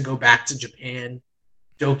to go back to Japan,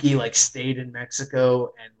 Doki like stayed in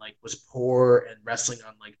Mexico and like was poor and wrestling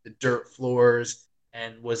on like the dirt floors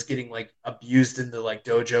and was getting like abused in the like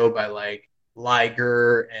dojo by like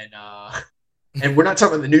Liger and we're not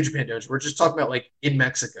talking about the New Japan dojo. We're just talking about like in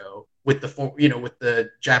Mexico with the with the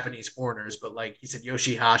Japanese foreigners. But like he said,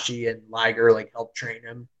 Yoshihashi and Liger like helped train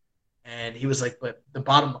him, and he was like, but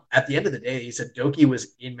at the end of the day, he said Doki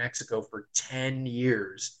was in Mexico for 10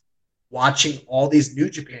 years, watching all these New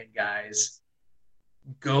Japan guys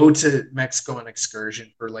go to Mexico on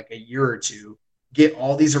excursion for like a year or two, get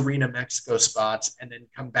all these Arena Mexico spots, and then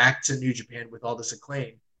come back to New Japan with all this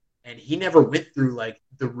acclaim. And he never went through like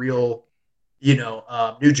the real,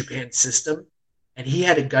 New Japan system. And he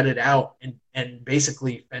had to gut it out and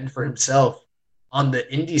basically fend for himself on the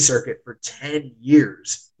indie circuit for 10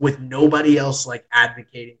 years with nobody else like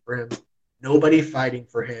advocating for him, nobody fighting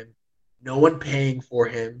for him, no one paying for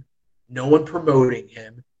him, no one promoting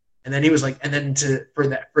him. And then he was like, and then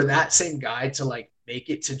for that same guy to like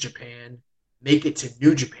make it to Japan, make it to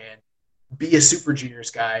New Japan, be a Super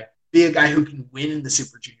Juniors guy, be a guy who can win in the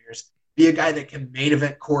Super Juniors, be a guy that can main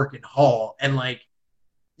event Cork and Hall, and like,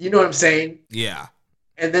 you know what I'm saying? Yeah.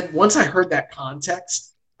 And then once I heard that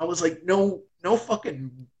context, I was like, no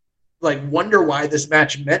fucking like wonder why this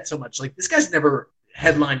match meant so much. Like this guy's never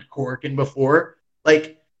headlined Corkin before,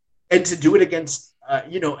 like, and to do it against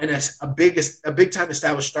and a big time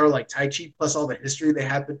established star like Taichi, plus all the history they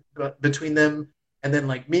have between them, and then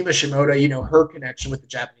like Mima Shimoda, her connection with the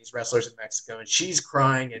Japanese wrestlers in Mexico, and she's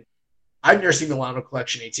crying, and I've never seen Milano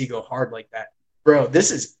Collection AT go hard like that, bro.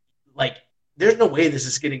 This is like, there's no way this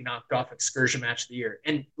is getting knocked off Excursion Match of the Year.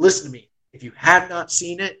 And listen to me, if you have not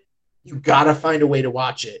seen it, you gotta find a way to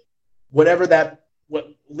watch it, whatever that,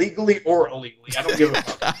 legally or illegally, I don't give a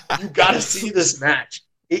fuck. You gotta see this match.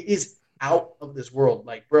 It is out of this world.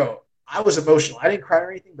 Like, bro, I was emotional. I didn't cry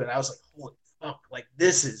or anything, but I was like, holy fuck, like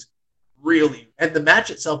this is really, and the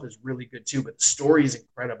match itself is really good too, but the story is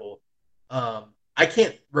incredible. I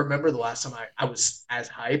can't remember the last time I was as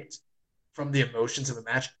hyped from the emotions of a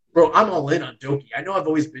match. Bro, I'm all in on Doki. I know I've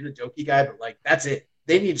always been a Doki guy, but like, that's it.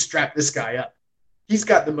 They need to strap this guy up. He's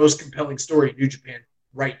got the most compelling story in New Japan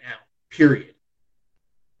right now, period.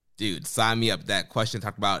 Dude, sign me up. That question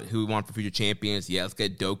talked about who we want for future champions. Yeah, let's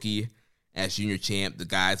get Doki as junior champ. The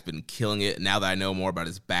guy's been killing it. Now that I know more about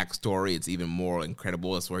his backstory, it's even more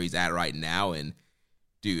incredible. That's where he's at right now. And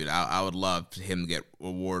dude, I would love him to get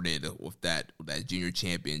rewarded with that junior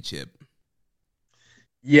championship.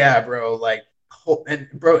 Yeah, bro. Like,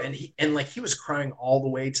 and he was crying all the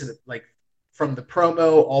way to the, like, from the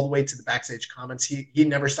promo all the way to the backstage comments. He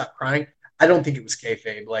never stopped crying. I don't think it was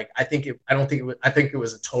kayfabe. Like, I think it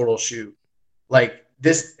was a total shoot. Like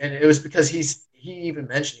this, and it was because he even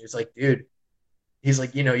mentioned, he was like, dude, he's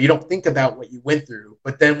like, you don't think about what you went through,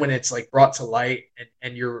 but then when it's like brought to light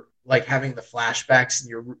and you're like having the flashbacks and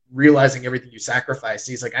you're realizing everything you sacrificed.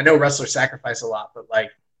 He's like, I know wrestlers sacrifice a lot, but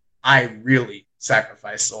like, I really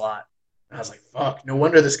sacrificed a lot. And I was like, fuck, no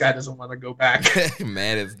wonder this guy doesn't want to go back.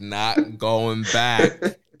 Man is not going back.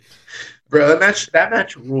 Bro, that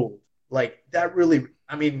match ruled. Like, that really,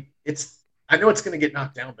 I mean, I know it's going to get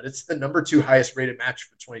knocked down, but it's the number 2 highest rated match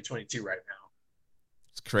for 2022 right now.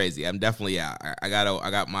 It's crazy. I'm definitely, I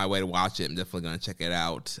got my way to watch it. I'm definitely going to check it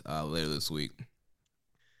out later this week.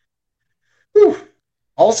 Whew.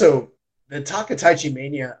 Also, the Taka Taichi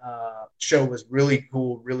Mania show was really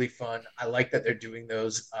cool, really fun. I like that they're doing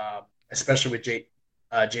those, especially with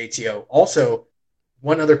JTO. Also,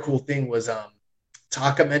 one other cool thing was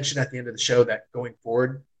Taka mentioned at the end of the show that going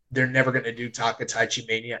forward, they're never going to do Taka Taichi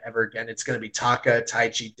Mania ever again. It's going to be Taka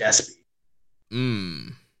Taichi Despy.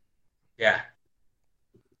 Yeah.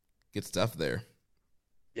 Good stuff there.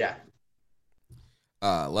 Yeah.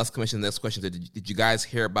 Let's commission this question. Did you guys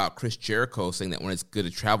hear about Chris Jericho saying that when it's good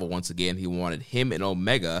to travel once again, he wanted him and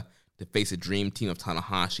Omega to face a dream team of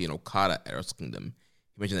Tanahashi and Okada at Wrestle Kingdom?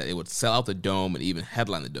 He mentioned that it would sell out the Dome and even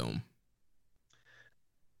headline the Dome.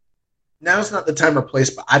 now's not the time or place,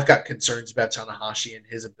 but I've got concerns about Tanahashi and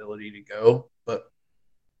his ability to go. But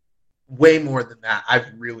way more than that, I've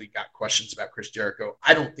really got questions about Chris Jericho.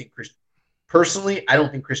 I don't think Chris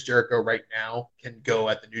Jericho right now can go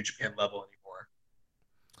at the New Japan level anymore.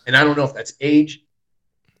 And I don't know if that's age,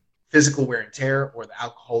 physical wear and tear, or the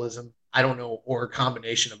alcoholism. I don't know, or a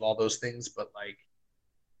combination of all those things. But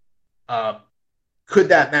could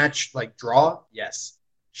that match draw? Yes.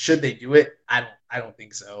 Should they do it? I don't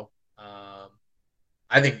think so.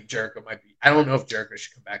 I think Jericho might be. I don't know if Jericho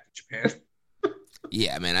should come back to Japan.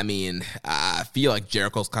 Yeah, man. I mean, I feel like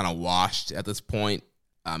Jericho's kind of washed at this point.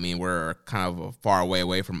 I mean, we're kind of far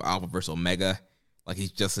away from Alpha versus Omega. Like,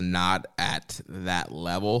 he's just not at that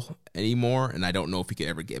level anymore, and I don't know if he could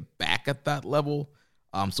ever get back at that level.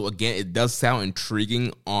 So, again, it does sound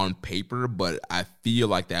intriguing on paper, but I feel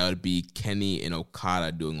like that would be Kenny and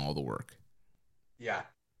Okada doing all the work. Yeah.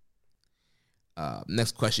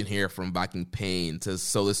 Next question here from Viking Pain says,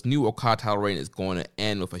 so this new Okada title reign is going to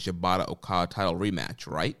end with a Shibata-Okada title rematch,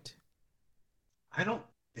 right? I don't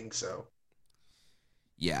think so.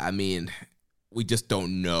 Yeah, I mean, we just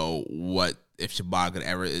don't know what if Shibata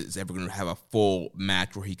is ever going to have a full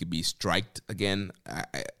match where he could be striked again.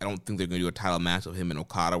 I don't think they're going to do a title match with him and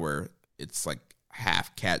Okada where it's like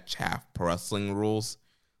half catch, half pro wrestling rules.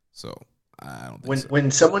 So I don't think so.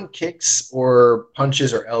 When someone kicks or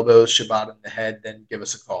punches or elbows Shibata in the head, then give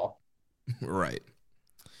us a call. Right.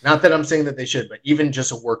 Not that I'm saying that they should, but even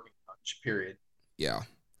just a working punch, period. Yeah.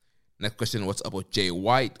 Next question, what's up with Jay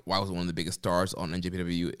White? Why was one of the biggest stars on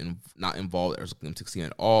NJPW and not involved at WrestleKingdom 16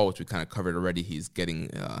 at all, which we kind of covered already. He's getting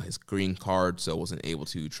his green card, so wasn't able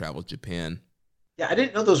to travel to Japan. Yeah, I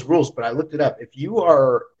didn't know those rules, but I looked it up. If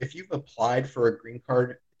you've applied for a green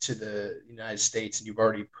card to the United States and you've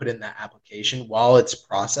already put in that application while it's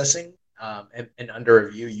processing and under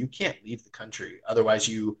review, you can't leave the country. Otherwise,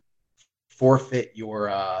 you forfeit your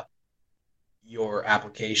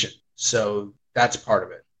application. So that's part of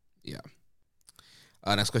it. Yeah.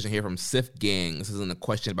 Next question here from Sif Gang. This isn't a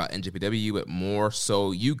question about NJPW, but more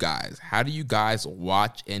so you guys. How do you guys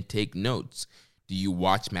watch and take notes? Do you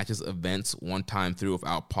watch matches, events one time through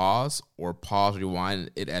without pause, or pause,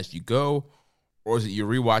 rewind it as you go? Or is it you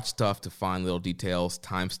rewatch stuff to find little details,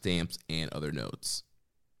 timestamps, and other notes?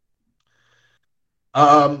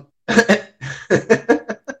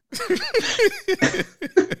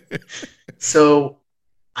 So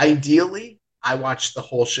ideally, I watch the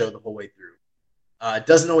whole show the whole way through. It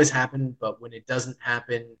doesn't always happen, but when it doesn't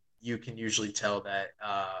happen, you can usually tell that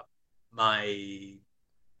my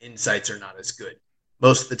insights are not as good.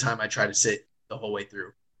 Most of the time, I try to sit the whole way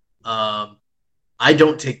through. I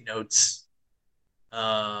don't take notes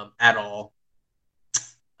at all.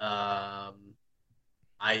 I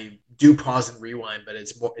do pause and rewind, but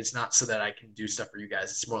it's not so that I can do stuff for you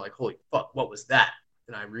guys. It's more like, holy fuck, what was that?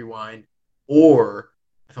 And I rewind. Or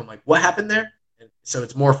if I'm like, what happened there? And so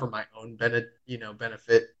it's more for my own benefit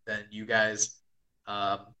than you guys.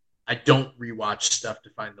 I don't rewatch stuff to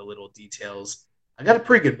find the little details. I got a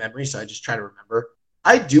pretty good memory, so I just try to remember.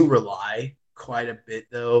 I do rely quite a bit,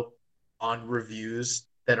 though, on reviews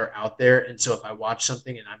that are out there. And so if I watch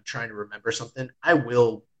something and I'm trying to remember something, I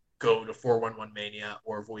will go to 411 Mania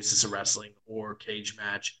or Voices of Wrestling or Cage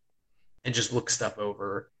Match and just look stuff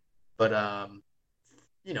over. But,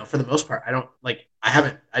 for the most part,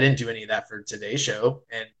 I didn't do any of that for today's show.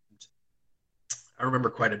 And I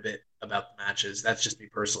remember quite a bit about the matches. That's just me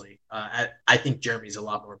personally. I think Jeremy's a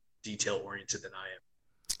lot more detail oriented than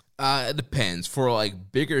I am. It depends. For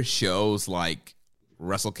bigger shows like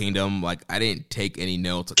Wrestle Kingdom, I didn't take any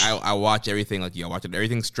notes. I watch everything I watch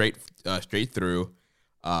everything straight through.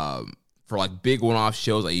 For big one-off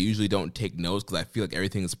shows, I usually don't take notes because I feel like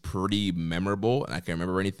everything is pretty memorable and I can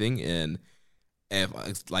remember anything. And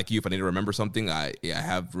if like you, if I need to remember something, I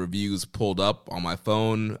have reviews pulled up on my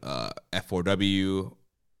phone. F4W,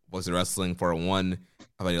 Voices of Wrestling 401. If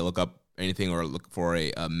I need to look up anything or look for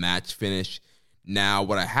a match finish. Now,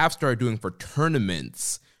 what I have started doing for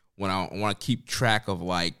tournaments, when I want to keep track of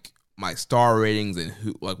my star ratings and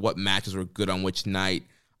who what matches were good on which night,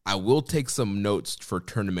 I will take some notes for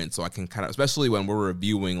tournaments so I can kind of, especially when we're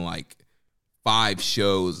reviewing 5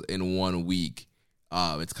 shows in 1 week.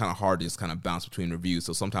 It's kind of hard to just kind of bounce between reviews.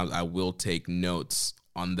 So sometimes I will take notes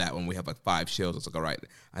on that when we have 5 shows. It's all right,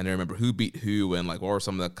 I need to remember who beat who and what were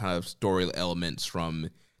some of the kind of story elements from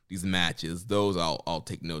these matches. Those I'll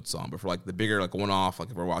take notes on. But for the bigger one-off,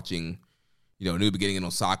 if we're watching, New Beginning in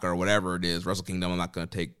Osaka or whatever it is, Wrestle Kingdom, I'm not going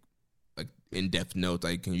to take in-depth notes.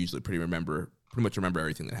 I can usually pretty much remember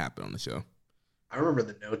everything that happened on the show. I remember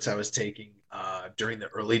the notes I was taking during the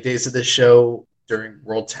early days of this show during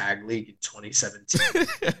World Tag League in 2017.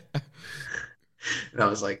 And I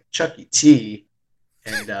was like, Chucky T,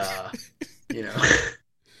 and you know,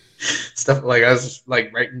 stuff like I was just,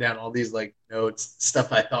 like writing down all these like notes,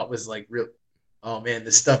 stuff I thought was like real. Oh man,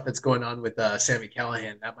 the stuff that's going on with Sami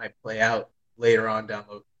Callihan, that might play out later on down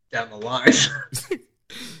the line.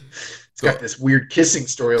 It's got this weird kissing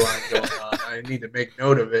storyline going on. I need to make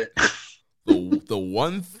note of it. The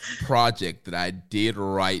one project that I did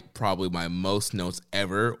write probably my most notes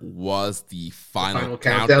ever was the final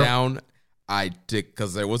countdown. I did,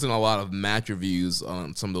 because there wasn't a lot of match reviews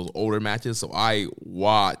on some of those older matches, so I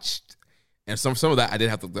watched, and some of that I did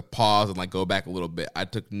have to pause and like go back a little bit. I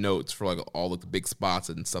took notes for like all of the big spots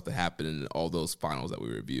and stuff that happened in all those finals that we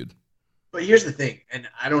reviewed. But here's the thing, and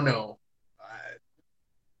I don't know,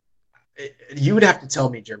 you would have to tell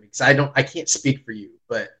me, Jeremy, because I can't speak for you,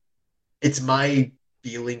 but it's my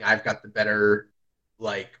feeling I've got the better,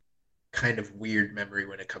 like, kind of weird memory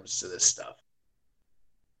when it comes to this stuff.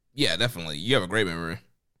 Yeah, definitely. You have a great memory.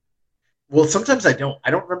 Well, sometimes I don't.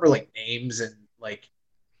 I don't remember like names, and like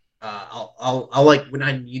I'll like when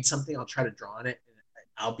I need something, I'll try to draw on it, and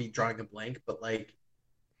I'll be drawing a blank. But like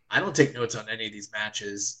I don't take notes on any of these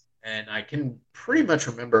matches, and I can pretty much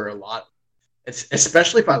remember a lot. It's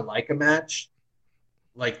especially if I like a match.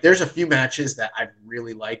 Like there's a few matches that I've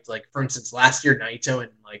really liked. Like for instance, last year Naito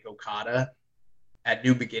and like Okada at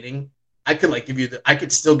New Beginning. I could like I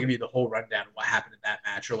could still give you the whole rundown of what happened in that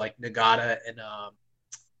match, or like Nagata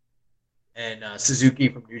and Suzuki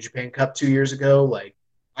from New Japan Cup 2 years ago. Like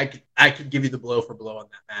I could give you the blow for blow on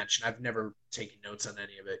that match, and I've never taken notes on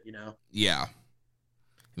any of it. You know? Yeah.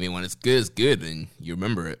 I mean, when it's good, and you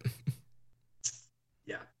remember it.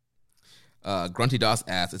 Yeah. Grunty Doss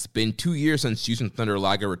asks, "It's been 2 years since Jushin Thunder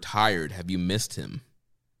Liger retired. Have you missed him?"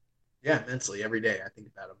 Yeah, immensely. Every day I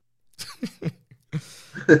think about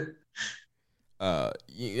him.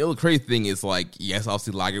 The crazy thing is, like, yes,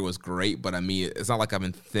 obviously Liger was great, but I mean, it's not like I've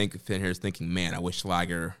been sitting here thinking, man, I wish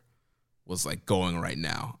Liger was like going right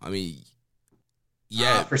now. I mean,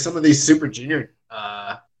 yeah, for some of these Super Junior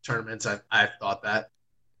tournaments, I've thought that.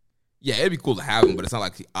 Yeah, it'd be cool to have him, but it's not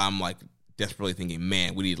like I'm like desperately thinking,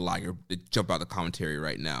 man, we need Liger to jump out the commentary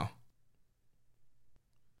right now.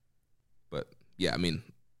 But yeah, I mean,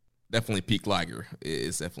 definitely peak Liger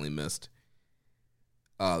is definitely missed.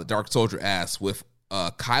 The Dark Soldier asks, with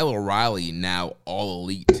Kyle O'Reilly now all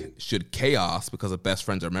elite, should Chaos, because of Best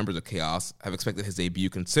Friends are members of Chaos, have expected his debut,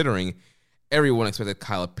 considering everyone expected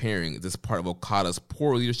Kyle appearing? Is this part of Okada's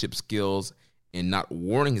poor leadership skills and not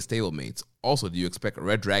warning his stablemates? Also, do you expect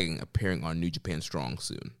Red Dragon appearing on New Japan Strong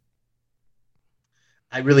soon?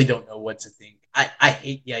 I really don't know what to think. I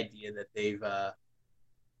hate the idea that they've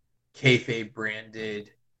kayfabe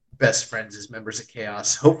branded Best Friends as members of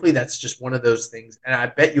Chaos. Hopefully that's just one of those things, and I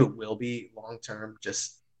bet you it will be long term.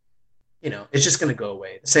 Just, you know, it's just going to go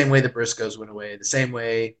away the same way the Briscoes went away, the same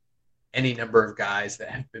way any number of guys that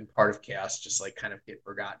have been part of Chaos just like kind of get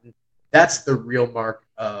forgotten. That's the real mark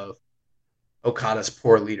of Okada's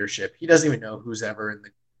poor leadership. He doesn't even know who's ever in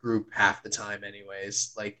the group half the time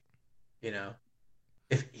anyways. Like, you know,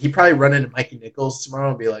 if he probably run into Mikey Nichols tomorrow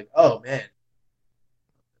and be like, oh man,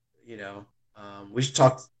 you know, we should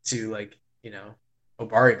talk to, like, you know,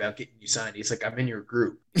 Obari about getting you signed. He's like, I'm in your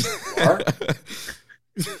group. You are?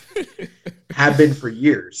 Have been for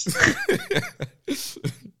years.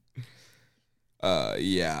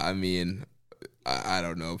 Yeah, I mean, I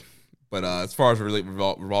don't know. But as far as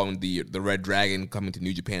revolving the Red Dragon coming to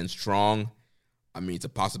New Japan Strong, I mean, it's a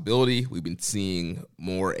possibility. We've been seeing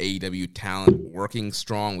more AEW talent working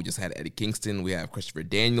strong. We just had Eddie Kingston. We have Christopher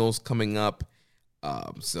Daniels coming up.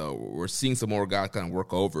 So we're seeing some more guys kind of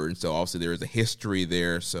work over, and so obviously there is a history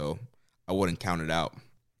there, so I wouldn't count it out.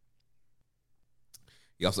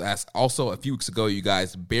 He also asked, also a few weeks ago, you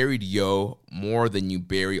guys buried Yo more than you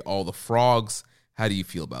bury all the frogs. How do you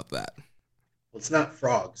feel about that? Well, it's not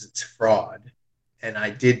frogs, it's fraud. And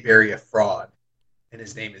I did bury a fraud, and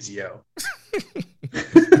his name is Yo.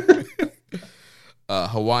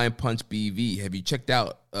 Hawaiian Punch BV, have you checked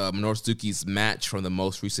out Minoru Suzuki's match from the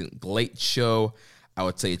most recent GLEAT show? I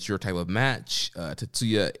would say it's your type of match.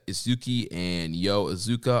 Tetsuya Izuki and Yo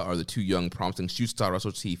Izuka are the two young, promising shoot star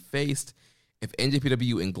wrestlers he faced. If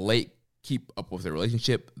NJPW and GLEAT keep up with their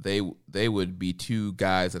relationship, they would be two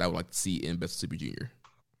guys that I would like to see in Best of Super Junior.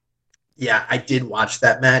 Yeah, I did watch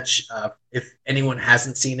that match. If anyone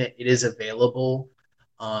hasn't seen it, it is available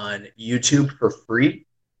on YouTube for free.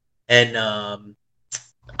 And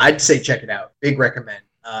I'd say check it out. Big recommend.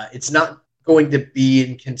 It's not going to be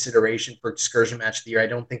in consideration for Excursion Match of the Year. I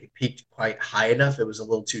don't think it peaked quite high enough. It was a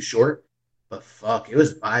little too short. But fuck, it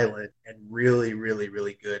was violent and really, really,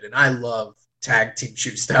 really good. And I love tag team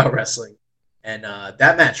shoot style wrestling, and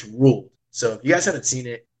that match ruled. So if you guys haven't seen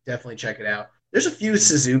it, definitely check it out. There's a few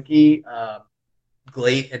Suzuki,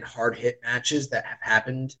 Glate, and hard hit matches that have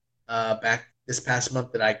happened back this past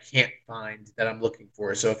month that I can't find that I'm looking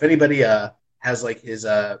for. So if anybody has like his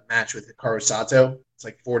match with Hikaru Sato, it's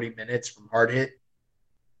like 40 minutes from hard hit.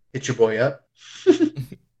 Hit your boy up.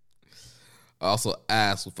 I also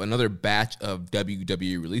asked, with another batch of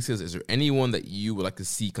WWE releases, is there anyone that you would like to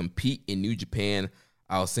see compete in New Japan?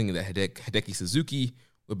 I was thinking that Hideki Suzuki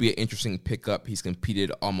would be an interesting pickup. He's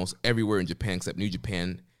competed almost everywhere in Japan except New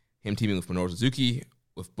Japan. Him teaming with Minoru Suzuki,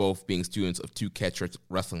 with both being students of two catch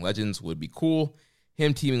wrestling legends, would be cool.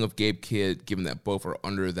 Him teaming with Gabe Kidd, given that both are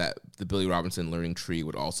under the Billy Robinson learning tree,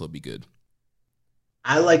 would also be good.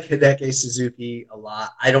 I like Hideki Suzuki a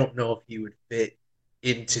lot. I don't know if he would fit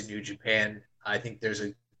into New Japan. I think there's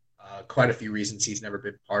quite a few reasons he's never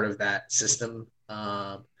been part of that system.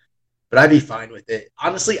 But I'd be fine with it.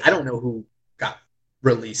 Honestly, I don't know who got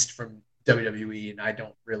released from WWE, and I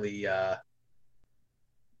don't really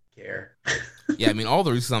care. Yeah, I mean, all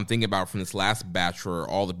the reasons I'm thinking about from this last batch were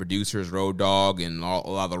all the producers, Road Dogg, and a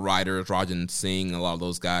lot of the writers, Rajan Singh, a lot of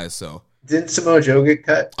those guys. So didn't Samoa Joe get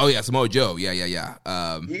cut? Oh yeah, Samoa Joe. Yeah.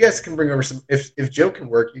 You guys can bring over some. If Joe can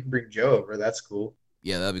work, you can bring Joe over. That's cool.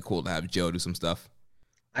 Yeah, that'd be cool to have Joe do some stuff.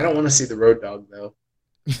 I don't want to see the Road Dogg though.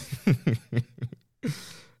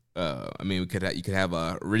 I mean, you could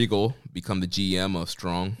have Regal become the GM of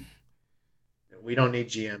Strong. We don't need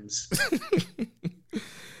GMs.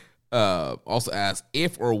 Also asked,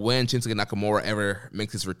 if or when Shinsuke Nakamura ever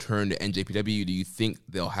makes his return to NJPW, do you think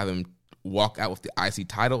they'll have him walk out with the IC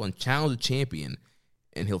title and challenge the champion,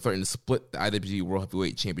 and he'll threaten to split the IWGP World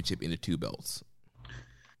Heavyweight Championship into two belts?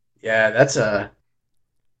 Yeah, that's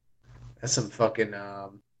some fucking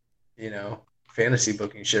fantasy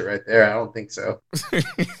booking shit right there. I don't think so.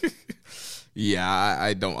 Yeah,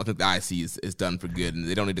 I don't. I think the IC is done for good, and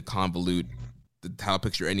they don't need to convolute the title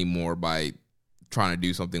picture anymore by trying to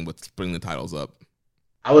do something with splitting the titles up.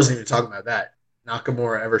 I wasn't even talking about that.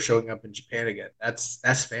 Nakamura ever showing up in Japan again.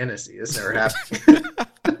 That's fantasy. This never happened.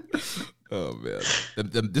 Oh man,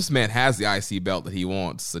 this man has the IC belt that he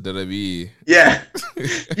wants. The WWE. Yeah,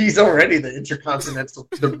 he's already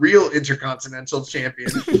the real intercontinental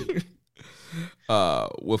champion.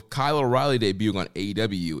 With Kyle O'Reilly debuting on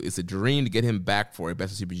AEW, it's a dream to get him back for a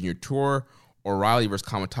Best of Super Junior tour. O'Reilly versus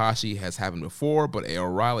Kamatashi has happened before, but a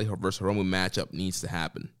O'Reilly versus Hiromu matchup needs to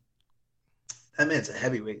happen. That man's a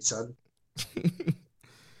heavyweight, son.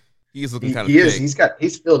 He's looking kind of big.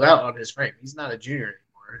 He's filled out on his frame. He's not a junior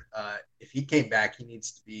anymore. If he came back, he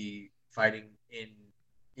needs to be fighting in,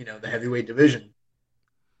 the heavyweight division.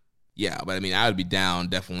 Yeah, but I mean, I would be down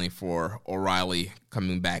definitely for O'Reilly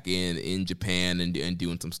coming back in Japan and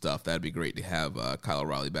doing some stuff. That'd be great to have Kyle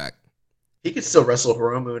O'Reilly back. He could still wrestle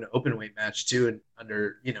Hiromu in an open weight match too, and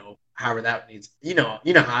under however that needs. You know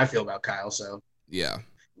how I feel about Kyle. So yeah.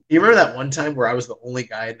 You remember that one time where I was the only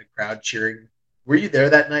guy in the crowd cheering? Were you there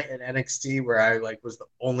that night at NXT where I was the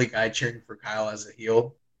only guy cheering for Kyle as a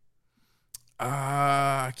heel?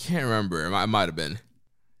 I can't remember. I might have been.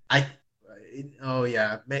 Oh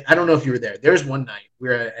yeah. I don't know if you were there. There was one night we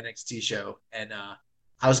were at an NXT show, and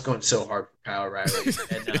I was going so hard for Kyle O'Reilly,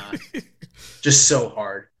 and just so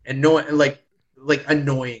hard, and no one like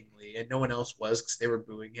annoyingly, and no one else was because they were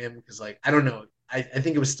booing him because I don't know. I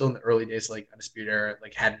think it was still in the early days, Undisputed Era,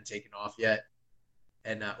 hadn't taken off yet,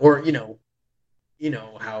 and or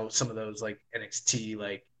how some of those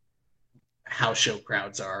NXT house show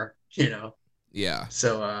crowds are, Yeah.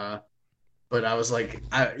 So, but I was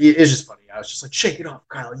it's just funny. I was just like, shake it off,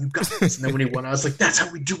 Kyle, you got this. And then when he won, I was like, that's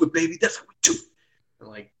how we do it, baby. That's how we do it.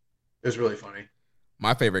 And it was really funny.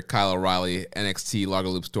 My favorite Kyle O'Reilly NXT Logger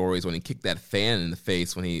Loop story is when he kicked that fan in the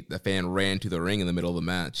face when the fan ran to the ring in the middle of the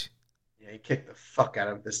match. He kicked the fuck out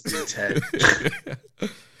of this dude's head.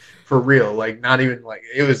 For real. Not even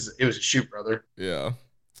it was a shoot, brother. Yeah.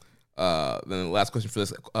 Then the last question for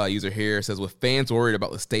this user here says, with fans worried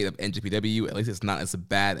about the state of NJPW, at least it's not as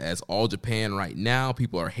bad as All Japan right now.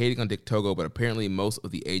 People are hating on Dick Togo, but apparently most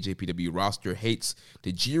of the AJPW roster hates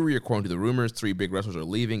Tajiri. According to the rumors, 3 big wrestlers are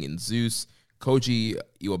leaving in Zeus, Koji,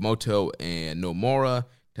 Iwamoto, and Nomura.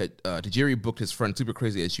 Tajiri booked his friend Super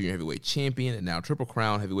Crazy as junior heavyweight champion, and now Triple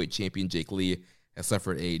Crown heavyweight champion Jake Lee has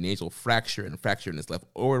suffered a nasal fracture and a fracture in his left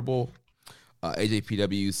orbital.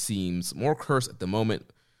 AJPW seems more cursed at the moment.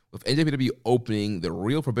 With NJPW opening the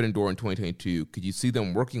real Forbidden Door in 2022, could you see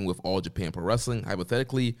them working with All Japan Pro Wrestling?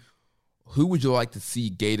 Hypothetically, who would you like to see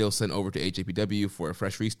Gato send over to AJPW for a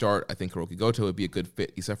fresh restart? I think Hiroki Goto would be a good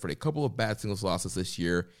fit. He suffered a couple of bad singles losses this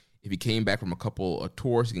year. If he came back from a couple of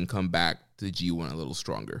tours, he can come back to the G1 a little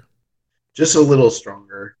stronger. just a little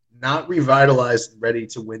stronger, not revitalized and ready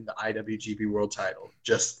to win the IWGP World Title,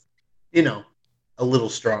 just a little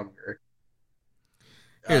stronger.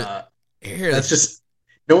 That's just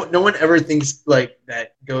no one ever thinks like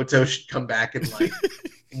that Goto should come back and like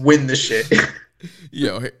win the shit.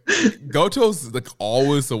 Goto's like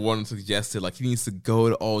always the one suggested like he needs to go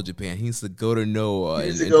to All Japan, he needs to go to Noah, he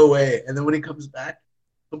needs to go away, and then when he comes back,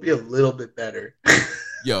 he'll be a little bit better.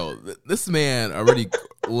 This man already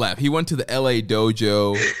left. He went to the LA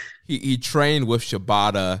dojo. He trained with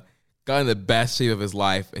Shibata, got in the best shape of his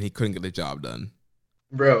life, and he couldn't get the job done.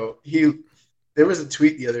 Bro, there was a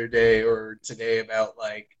tweet the other day or today about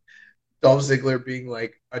like Dolph Ziggler being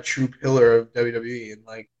like a true pillar of WWE, and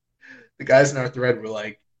like the guys in our thread were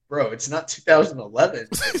like, "Bro, it's not 2011.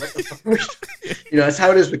 Like, what the fuck?" That's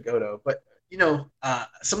how it is with Goto. But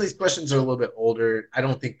some of these questions are a little bit older. I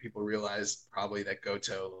don't think people realize probably that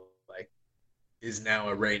Goto like is now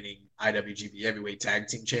a reigning IWGP Heavyweight Tag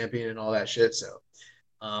Team Champion and all that shit. So,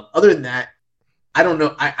 other than that, I don't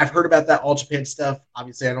know. I've heard about that All Japan stuff.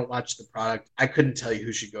 Obviously, I don't watch the product. I couldn't tell you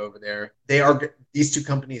who should go over there. These two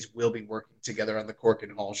companies will be working together on the Cork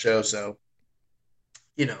and Hall show. So,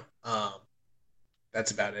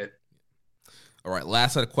 that's about it. All right,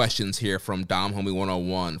 last set of questions here from Dom Homie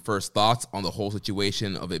 101. First, thoughts on the whole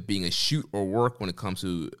situation of it being a shoot or work when it comes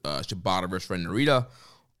to Shibata versus Ren Narita.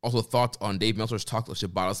 Also, thoughts on Dave Meltzer's talk of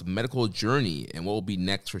Shibata's medical journey and what will be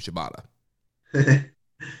next for Shibata.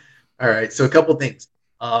 All right, so a couple things.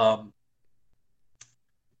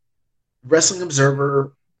 Wrestling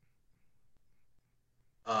Observer,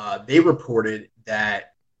 they reported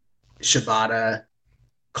that Shibata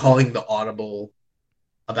calling the audible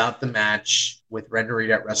about the match with Ren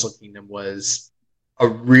Narita at Wrestle Kingdom was a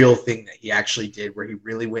real thing that he actually did, where he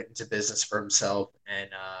really went into business for himself and,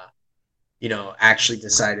 actually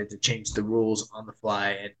decided to change the rules on the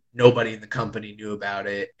fly, and nobody in the company knew about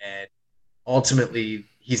it. And ultimately,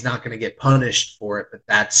 he's not going to get punished for it, but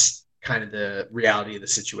that's kind of the reality of the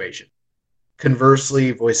situation.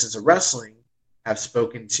 Conversely, Voices of Wrestling have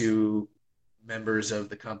spoken to members of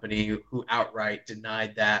the company who outright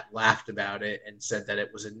denied that, laughed about it, and said that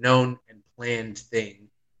it was a known and planned thing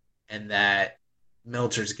and that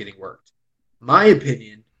Meltzer's getting worked. My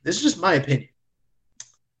opinion, this is just my opinion,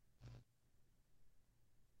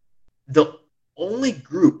 the only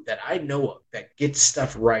group that I know of that gets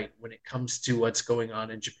stuff right when it comes to what's going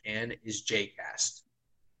on in Japan is JCast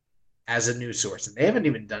as a news source. And they haven't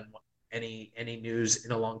even done any news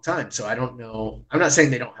in a long time. So I don't know. I'm not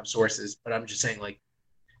saying they don't have sources, but I'm just saying like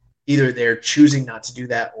either they're choosing not to do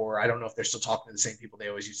that, or I don't know if they're still talking to the same people they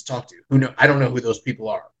always used to talk to. I don't know who those people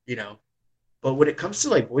are, But when it comes to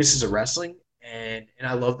like Voices of Wrestling, and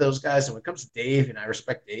I love those guys, and when it comes to Dave, and I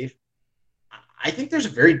respect Dave, I think there's a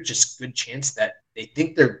very just good chance that they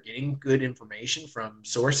think they're getting good information from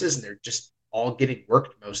sources, and they're just all getting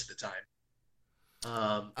worked most of the time.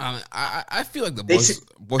 I feel like I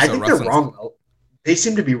think they're wrong. They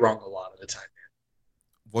seem to be wrong a lot of the time, man.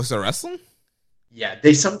 Voice of Wrestling? Yeah,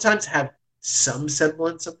 they sometimes have some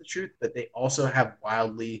semblance of the truth, but they also have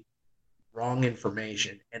wildly wrong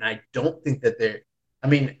information. And I don't think that they're. I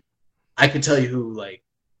mean, I could tell you who, like,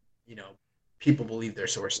 people believe their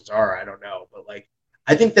sources are. I don't know, but like,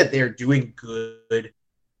 I think that they're doing good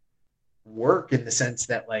work in the sense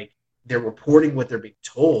that like they're reporting what they're being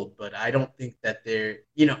told, but I don't think that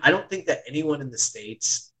I don't think that anyone in the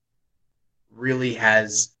States really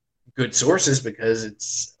has good sources, because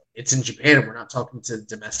it's in Japan and we're not talking to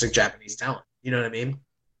domestic Japanese talent. You know what I mean?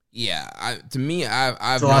 Yeah.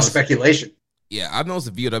 I've a lot of speculation. Yeah, I've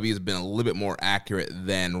noticed the VOW has been a little bit more accurate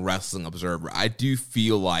than Wrestling Observer. I do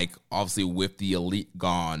feel like, obviously, with the Elite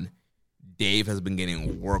gone, Dave has been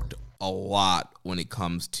getting worked a lot when it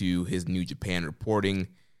comes to his New Japan reporting.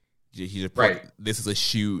 Right. This is a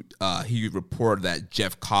shoot. He reported that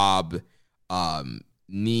Jeff Cobb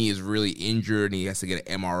knee is really injured and he has to get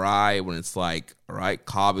an MRI, when it's like, all right,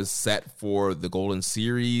 Cobb is set for the Golden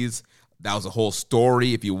Series. That was a whole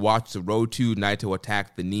story. If you watch the Road to Naito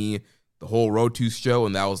attacked the knee, the whole Road to show,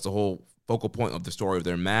 and that was the whole focal point of the story of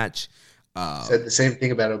their match. Said the same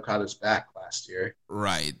thing about Okada's back last year.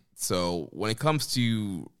 Right. So when it comes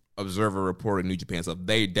to Observer reporting New Japan stuff,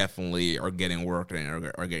 they definitely are getting worked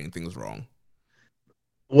and are getting things wrong.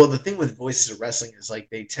 Well, the thing with Voices of Wrestling is like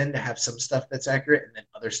they tend to have some stuff that's accurate and then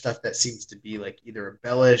other stuff that seems to be like either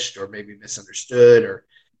embellished or maybe misunderstood, or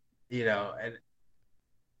and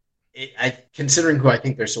considering who I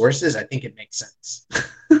think their source is, I think it makes sense.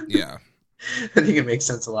 Yeah. I think it makes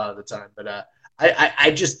sense a lot of the time, but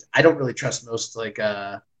I don't really trust most like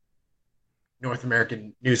North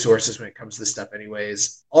American news sources when it comes to this stuff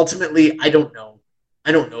anyways. Ultimately, I don't know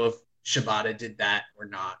if Shibata did that or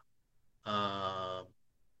not.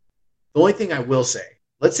 The only thing I will say,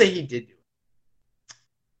 let's say he did do it.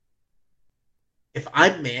 If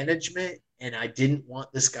I'm management and I didn't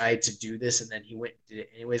want this guy to do this and then he went and did it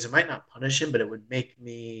anyways, I might not punish him, but it would make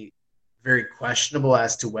me very questionable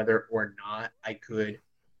as to whether or not I could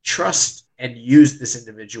trust and use this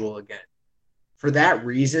individual again. For that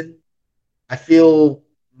reason, I feel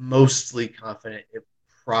mostly confident it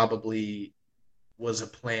probably was a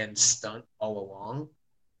planned stunt all along.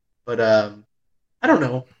 But I don't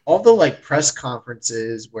know. All the like press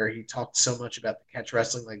conferences where he talked so much about the catch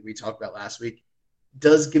wrestling like we talked about last week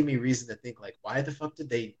does give me reason to think like, why the fuck did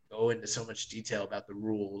they go into so much detail about the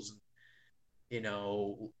rules and, you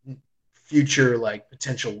know, future like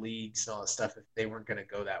potential leagues and all that stuff if they weren't going to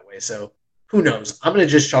go that way. So who knows? I'm going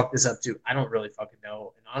to just chalk this up to I don't really fucking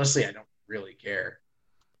know. And honestly, I don't really care.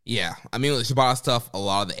 Yeah, I mean, with Shibata stuff, a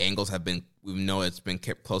lot of the angles have been, we know it's been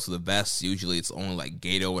kept close to the vest. Usually it's only like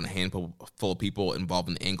Gato and a handful of people involved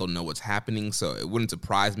in the angle know what's happening. So it wouldn't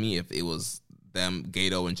surprise me if it was them,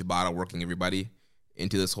 Gato and Shibata, working everybody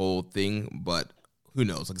into this whole thing. But who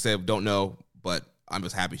knows? Like I said, don't know, but I'm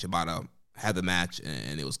just happy Shibata had the match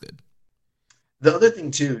and it was good. The other thing,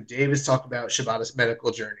 too, Dave has talked about Shibata's medical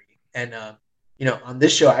journey. And, you know, on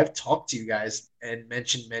this show, I've talked to you guys and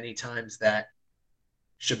mentioned many times that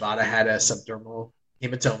Shibata had a subdermal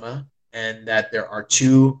hematoma and that there are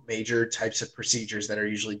two major types of procedures that are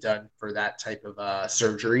usually done for that type of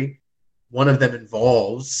surgery. One of them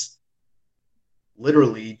involves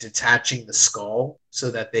literally detaching the skull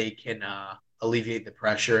so that they can alleviate the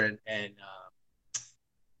pressure and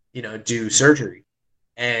you know, do surgery.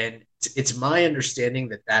 And it's my understanding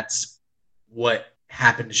that that's what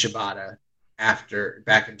happened to Shibata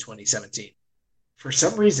back in 2017. For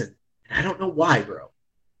some reason, and I don't know why, bro,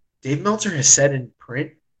 Dave Meltzer has said in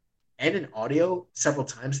print and in audio several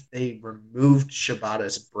times they removed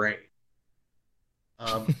Shibata's brain.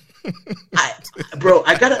 I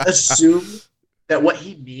gotta assume that what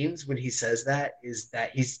he means when he says that is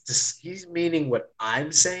that he's meaning what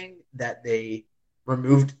I'm saying, that they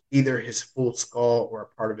removed either his full skull or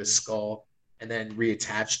a part of his skull and then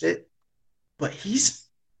reattached it. But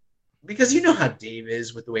because you know how Dave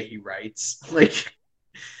is with the way he writes, like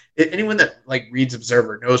anyone that like reads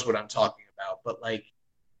Observer knows what I'm talking about, but like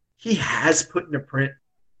he has put into print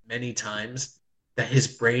many times that his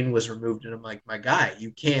brain was removed, and I'm like, my guy,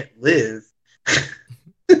 you can't live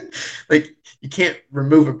like you can't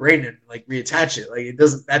remove a brain and like reattach it. Like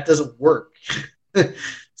that doesn't work.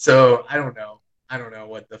 So I don't know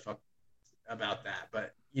what the fuck about that,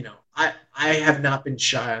 but you know, I have not been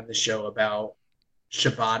shy on the show about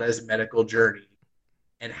Shibata's medical journey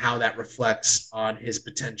and how that reflects on his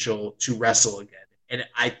potential to wrestle again. And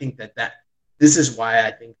I think that this is why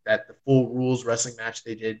I think that the Full Rules wrestling match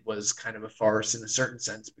they did was kind of a farce in a certain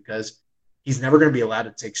sense, because he's never going to be allowed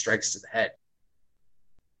to take strikes to the head.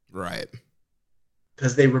 Right.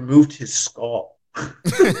 Because they removed his skull.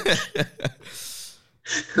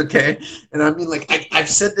 Okay? And I mean, like, I've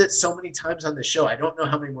said that so many times on the show. I don't know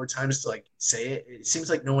how many more times to, like, say it. It seems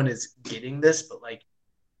like no one is getting this, but, like,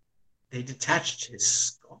 they detached his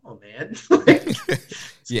skull, man. Like,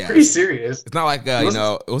 it's pretty serious. It's not like it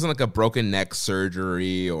wasn't like a broken neck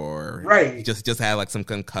surgery or right. He just had like some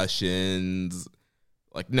concussions.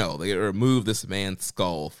 Like, no, they removed this man's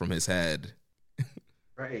skull from his head.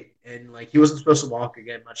 Right. And like he wasn't supposed to walk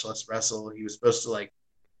again, much less wrestle. He was supposed to like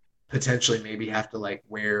potentially maybe have to like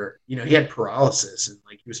wear, you know, he had paralysis and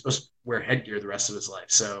like he was supposed to wear headgear the rest of his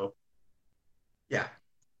life. So yeah.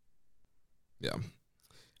 Yeah.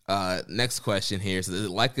 Next question here. So is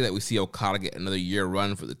it likely that we see Okada get another year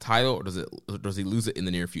run for the title, or does he lose it in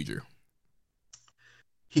the near future?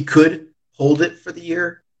 He could hold it for the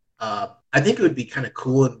year. I think it would be kind of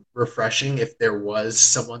cool and refreshing if there was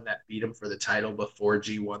someone that beat him for the title before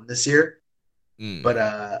G1 this year. But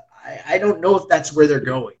I don't know if that's where they're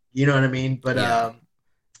going. You know what I mean? But yeah.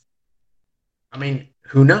 I mean,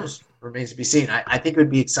 who knows? Remains to be seen. I think it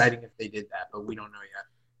would be exciting if they did that, but we don't know yet.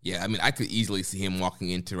 Yeah, I mean, I could easily see him walking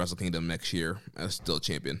into Wrestle Kingdom next year as still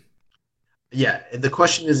champion. Yeah, the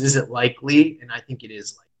question is it likely? And I think it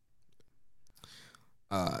is likely.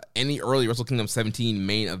 Any early Wrestle Kingdom 17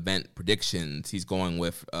 main event predictions? He's going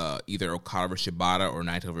with either Okada versus Shibata or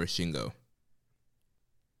Naito versus Shingo.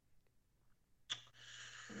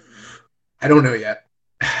 I don't know yet.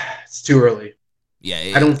 It's too early.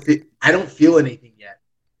 Yeah, I don't feel anything yet.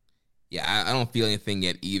 Yeah, I don't feel anything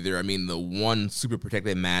yet either. I mean, the one super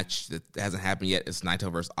protected match that hasn't happened yet is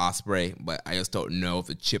Naito versus Ospreay, but I just don't know if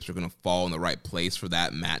the chips are going to fall in the right place for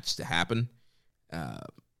that match to happen.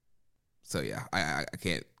 So, yeah, I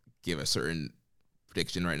can't give a certain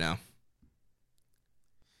prediction right now.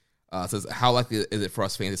 Says, how likely is it for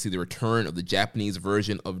us fans to see the return of the Japanese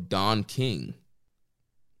version of Don King?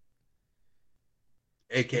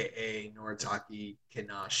 AKA Noritake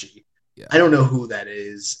Kinashi. Yeah. I don't know who that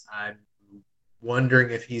is. I'm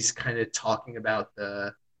wondering if he's kind of talking about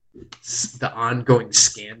the ongoing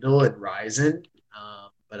scandal at Ryzen.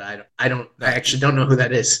 But I actually don't know who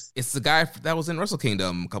that is. It's the guy that was in Wrestle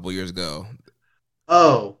Kingdom a couple years ago.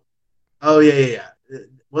 Oh, yeah.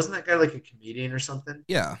 Wasn't that guy like a comedian or something?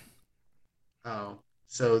 Yeah. Oh,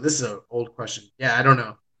 so this is an old question. Yeah, I don't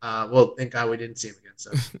know. Well, thank God we didn't see him again.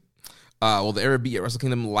 So, will there ever be a Wrestle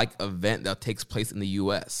Kingdom like event that takes place in the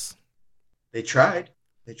U.S.? They tried.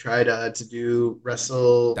 They tried to do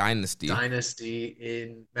Wrestle Dynasty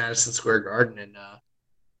in Madison Square Garden, and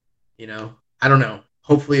I don't know.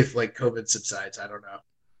 Hopefully, if like COVID subsides, I don't know.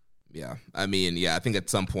 Yeah, I mean, I think at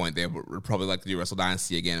some point they would probably like to do Wrestle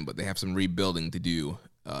Dynasty again, but they have some rebuilding to do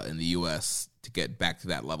in the U.S. to get back to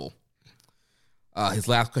that level. His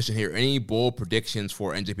last question here: any bold predictions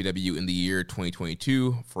for NJPW in the year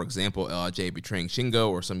 2022? For example, LIJ betraying Shingo,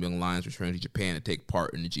 or some young lions returning to Japan to take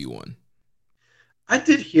part in the G1. I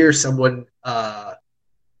did hear someone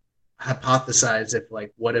hypothesize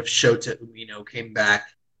what if Shota Umino came back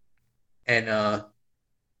and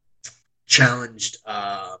challenged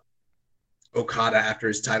Okada after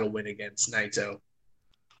his title win against Naito.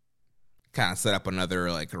 Kind of set up another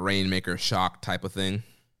Rainmaker shock type of thing.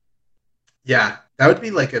 Yeah, that would be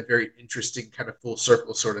a very interesting kind of full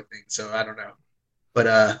circle sort of thing. So I don't know. But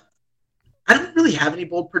I don't really have any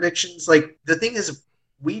bold predictions. The thing is,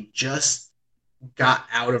 we just got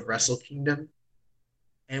out of Wrestle Kingdom,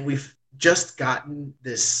 and we've just gotten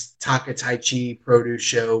this Takataichi produce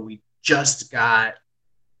show. We just got,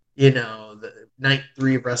 the night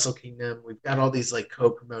 3 of Wrestle Kingdom. We've got all these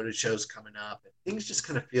co-promoted shows coming up, and things just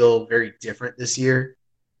kind of feel very different this year.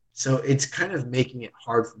 So it's kind of making it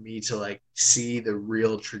hard for me to see the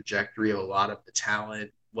real trajectory of a lot of the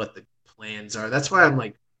talent, what the plans are. That's why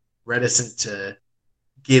I'm reticent to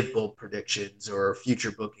give bold predictions or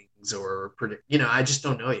future bookings or I just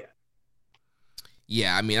don't know yet.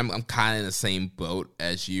 Yeah, I mean, I'm kind of in the same boat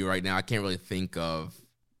as you right now. I can't really think of,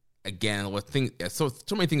 again, so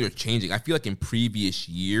many things are changing. I feel like in previous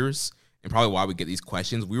years, and probably why we get these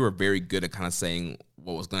questions, we were very good at kind of saying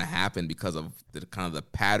what was going to happen because of the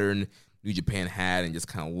pattern New Japan had, and just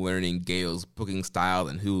kind of learning Gail's booking style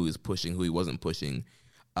and who he was pushing, who he wasn't pushing.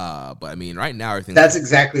 But I mean, right now, everything. That's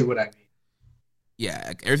exactly what I mean.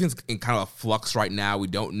 Yeah, everything's in kind of a flux right now. We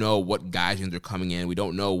don't know what Gaijins are coming in. We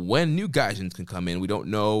don't know when new Gaijins can come in. We don't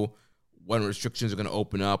know when restrictions are going to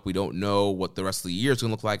open up. We don't know what the rest of the year is going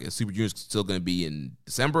to look like. Is Super Junior still going to be in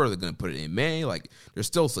December? Are they going to put it in May?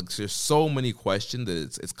 There's so many questions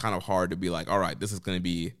that it's kind of hard to be all right, this is going to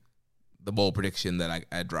be the bold prediction that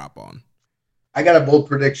I drop on. I got a bold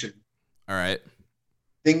prediction. All right.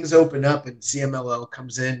 Things open up and CMLL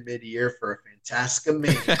comes in mid-year for a Fantastica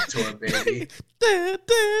Mania tour, baby.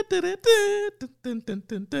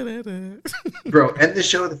 Bro, end the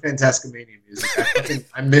show with the Fantastica Mania music.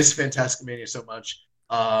 I miss Fantastica Mania so much.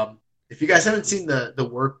 If you guys haven't seen the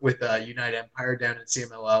work with Unite Empire down at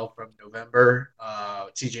CMLL from November,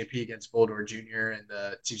 TJP against Voldor Jr. and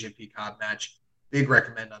the TJP Cobb match, big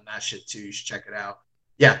recommend on that shit too. You should check it out.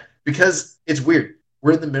 Yeah, because it's weird.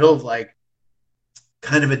 We're in the middle of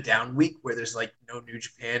kind of a down week where there's no New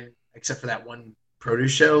Japan except for that one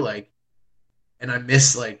produce show, and I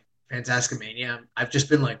miss Fantastica Mania. I've just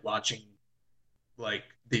been watching the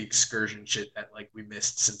excursion shit that we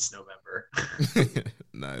missed since November.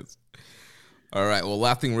 Nice. All right, well,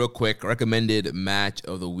 last thing real quick, recommended match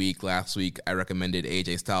of the week. Last week I recommended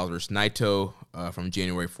AJ Styles versus Naito from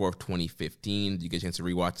January 4th, 2015. Did you get a chance to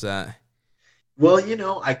rewatch that? Well,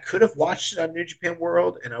 I could have watched it on New Japan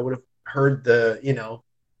World, and I would have heard the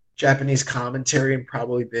Japanese commentary and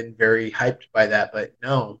probably been very hyped by that, but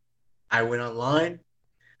no, I went online.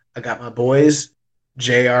 I got my boys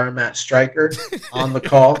JR and Matt Stryker on the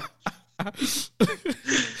call,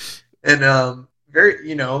 and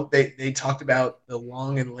they talked about the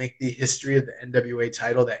long and lengthy history of the NWA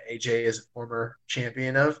title that AJ is a former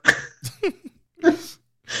champion of.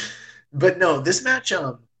 But no, this match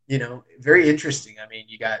very interesting. I mean,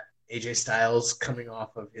 you got AJ Styles coming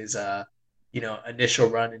off of his initial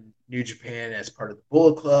run in New Japan as part of the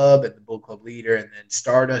Bullet Club and the Bullet Club leader, and then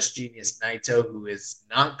Stardust Genius Naito, who has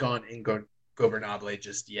not gone in Gobernable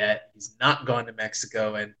just yet. He's not gone to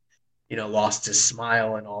Mexico and, lost his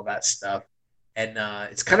smile and all that stuff. And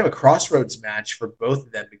it's kind of a crossroads match for both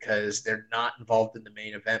of them because they're not involved in the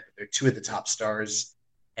main event, but they're two of the top stars.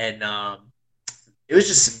 And it was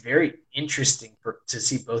just very interesting to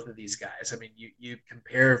see both of these guys. I mean, you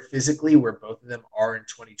compare physically where both of them are in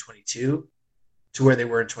 2022 to where they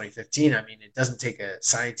were in 2015. I mean, it doesn't take a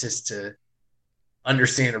scientist to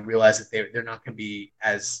understand or realize that they're not going to be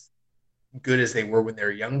as good as they were when they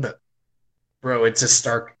were young. But, bro, it's a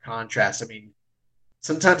stark contrast. I mean,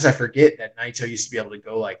 sometimes I forget that Naito used to be able to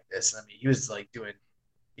go like this. I mean, he was like doing,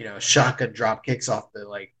 shotgun drop kicks off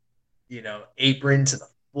the apron to the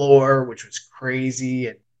floor, which was crazy.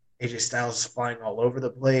 And AJ Styles was flying all over the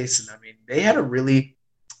place. And I mean, they had a really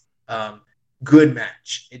good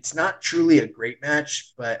match. It's not truly a great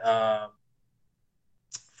match, but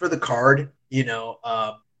for the card,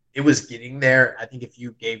 it was getting there. I think if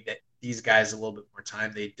you gave these guys a little bit more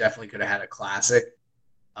time, they definitely could have had a classic.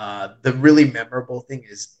 The really memorable thing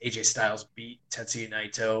is AJ Styles beat Tetsuya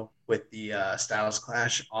Naito with the Styles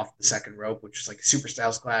Clash off the second rope, which was like a Super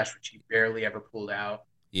Styles Clash, which he barely ever pulled out.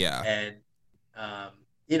 Yeah. And,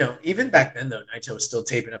 even back then, though, Naito was still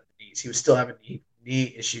taping up the knees. He was still having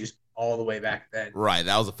knee issues all the way back then. Right.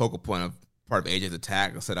 That was a focal point of part of AJ's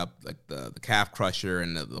attack. Set up like the calf crusher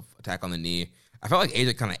and the attack on the knee. I felt like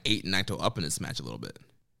AJ kind of ate Naito up in this match a little bit.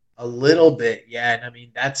 A little bit, yeah. And I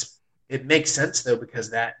mean, it makes sense, though, because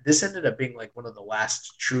this ended up being like one of the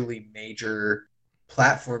last truly major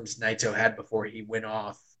platforms Naito had before he went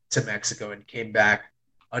off to Mexico and came back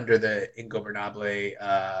under the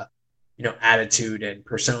Ingobernable, attitude and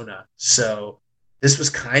persona. So this was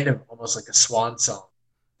kind of almost like a swan song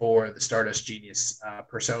for the Stardust Genius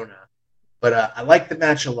persona. But I like the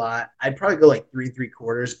match a lot. I'd probably go like 3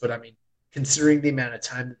 3/4, but I mean, considering the amount of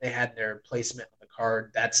time that they had in their placement on the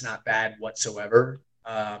card, that's not bad whatsoever.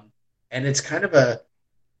 And it's kind of a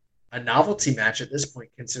novelty match at this point,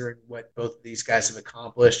 considering what both of these guys have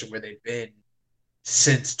accomplished and where they've been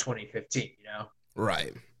since 2015,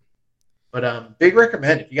 Right. But big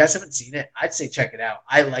recommend. If you guys haven't seen it, I'd say check it out.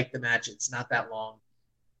 I like the match. It's not that long,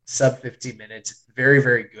 sub 15 minutes. Very,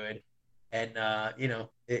 very good. And,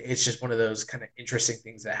 it's just one of those kind of interesting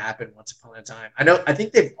things that happen once upon a time. I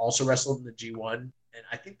think they've also wrestled in the G1, and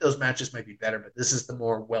I think those matches might be better, but this is the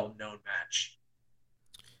more well-known match.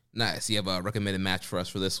 Nice. You have a recommended match for us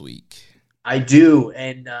for this week. I do,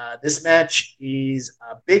 and this match is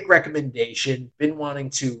a big recommendation. Been wanting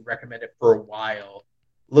to recommend it for a while,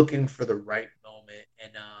 looking for the right moment,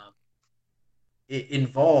 and it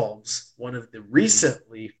involves one of the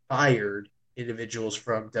recently fired individuals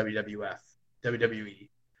from WWE,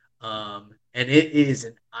 and it is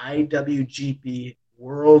an IWGP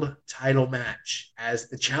World Title match as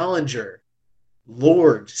the challenger.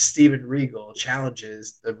 Lord Steven Regal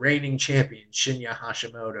challenges the reigning champion Shinya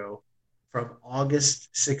Hashimoto from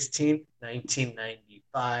August 16th,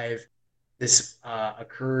 1995. This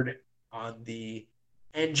occurred on the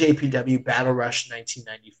NJPW Battle Rush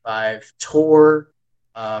 1995 tour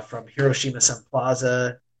from Hiroshima Sun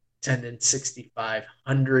Plaza, attendance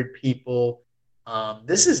 6,500 people.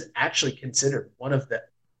 This is actually considered one of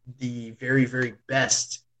the very, very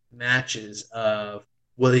best matches of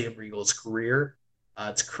William Regal's career.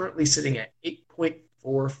 It's currently sitting at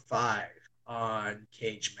 8.45 on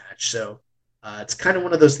Cage Match. So it's kind of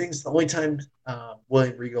one of those things. The only time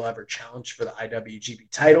William Regal ever challenged for the IWGP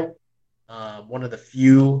title. One of the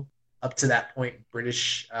few up to that point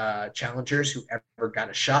British challengers who ever got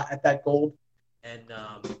a shot at that gold. And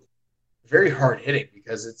very hard hitting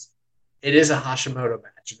because it is a Hashimoto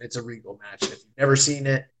match and it's a Regal match. And if you've never seen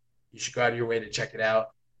it, you should go out of your way to check it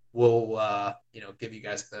out. We'll give you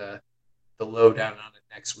guys the lowdown on it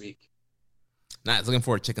next week. Nice. Looking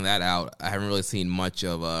forward to checking that out. I haven't really seen much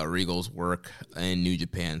of Regal's work in New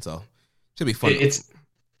Japan, so should be fun.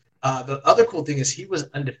 The other cool thing is he was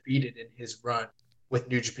undefeated in his run with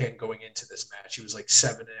New Japan going into this match. He was like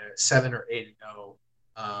 7 or 8-0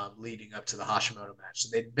 leading up to the Hashimoto match. So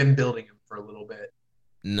they'd been building him for a little bit.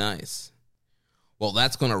 Nice. Well,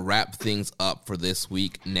 that's going to wrap things up for this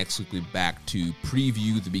week. Next week, we'll be back to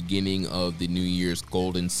preview the beginning of the New Year's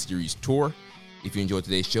Golden Series Tour. If you enjoyed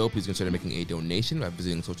today's show, please consider making a donation by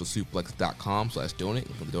visiting socialsuplex.com/donate.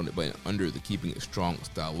 Click the donate button under the Keeping It Strong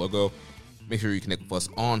Style logo. Make sure you connect with us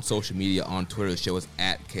on social media. On Twitter, the show is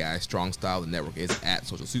at KI Strong Style. The network is at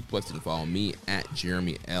Social Suplex. And follow me at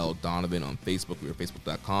Jeremy L. Donovan on Facebook. We're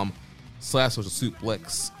Facebook.com/Social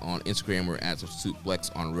Suplex. On Instagram, we're at Social Suplex.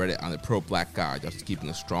 On Reddit, I'm the Pro Black Guy, just Keeping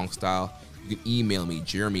a Strong Style. You can email me,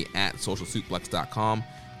 jeremy@socialsuplex.com.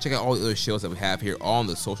 Check out all the other shows that we have here on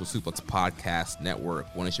the Social Suplex Podcast Network.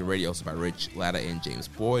 One Nation Radio, hosted by Rich Latta and James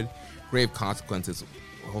Boyd. Grave Consequences,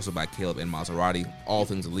 hosted by Caleb and Maserati. All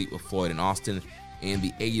Things Elite with Floyd and Austin. And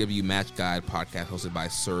the AEW Match Guide podcast, hosted by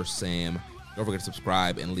Sir Sam. Don't forget to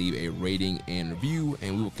subscribe and leave a rating and review.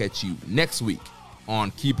 And we will catch you next week on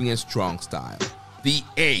Keeping It Strong Style, the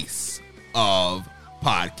ace of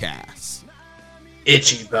podcasts.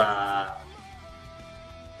 Ichiban.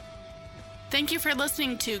 Thank you for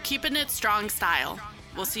listening to Keeping It Strong Style.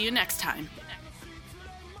 We'll see you next time.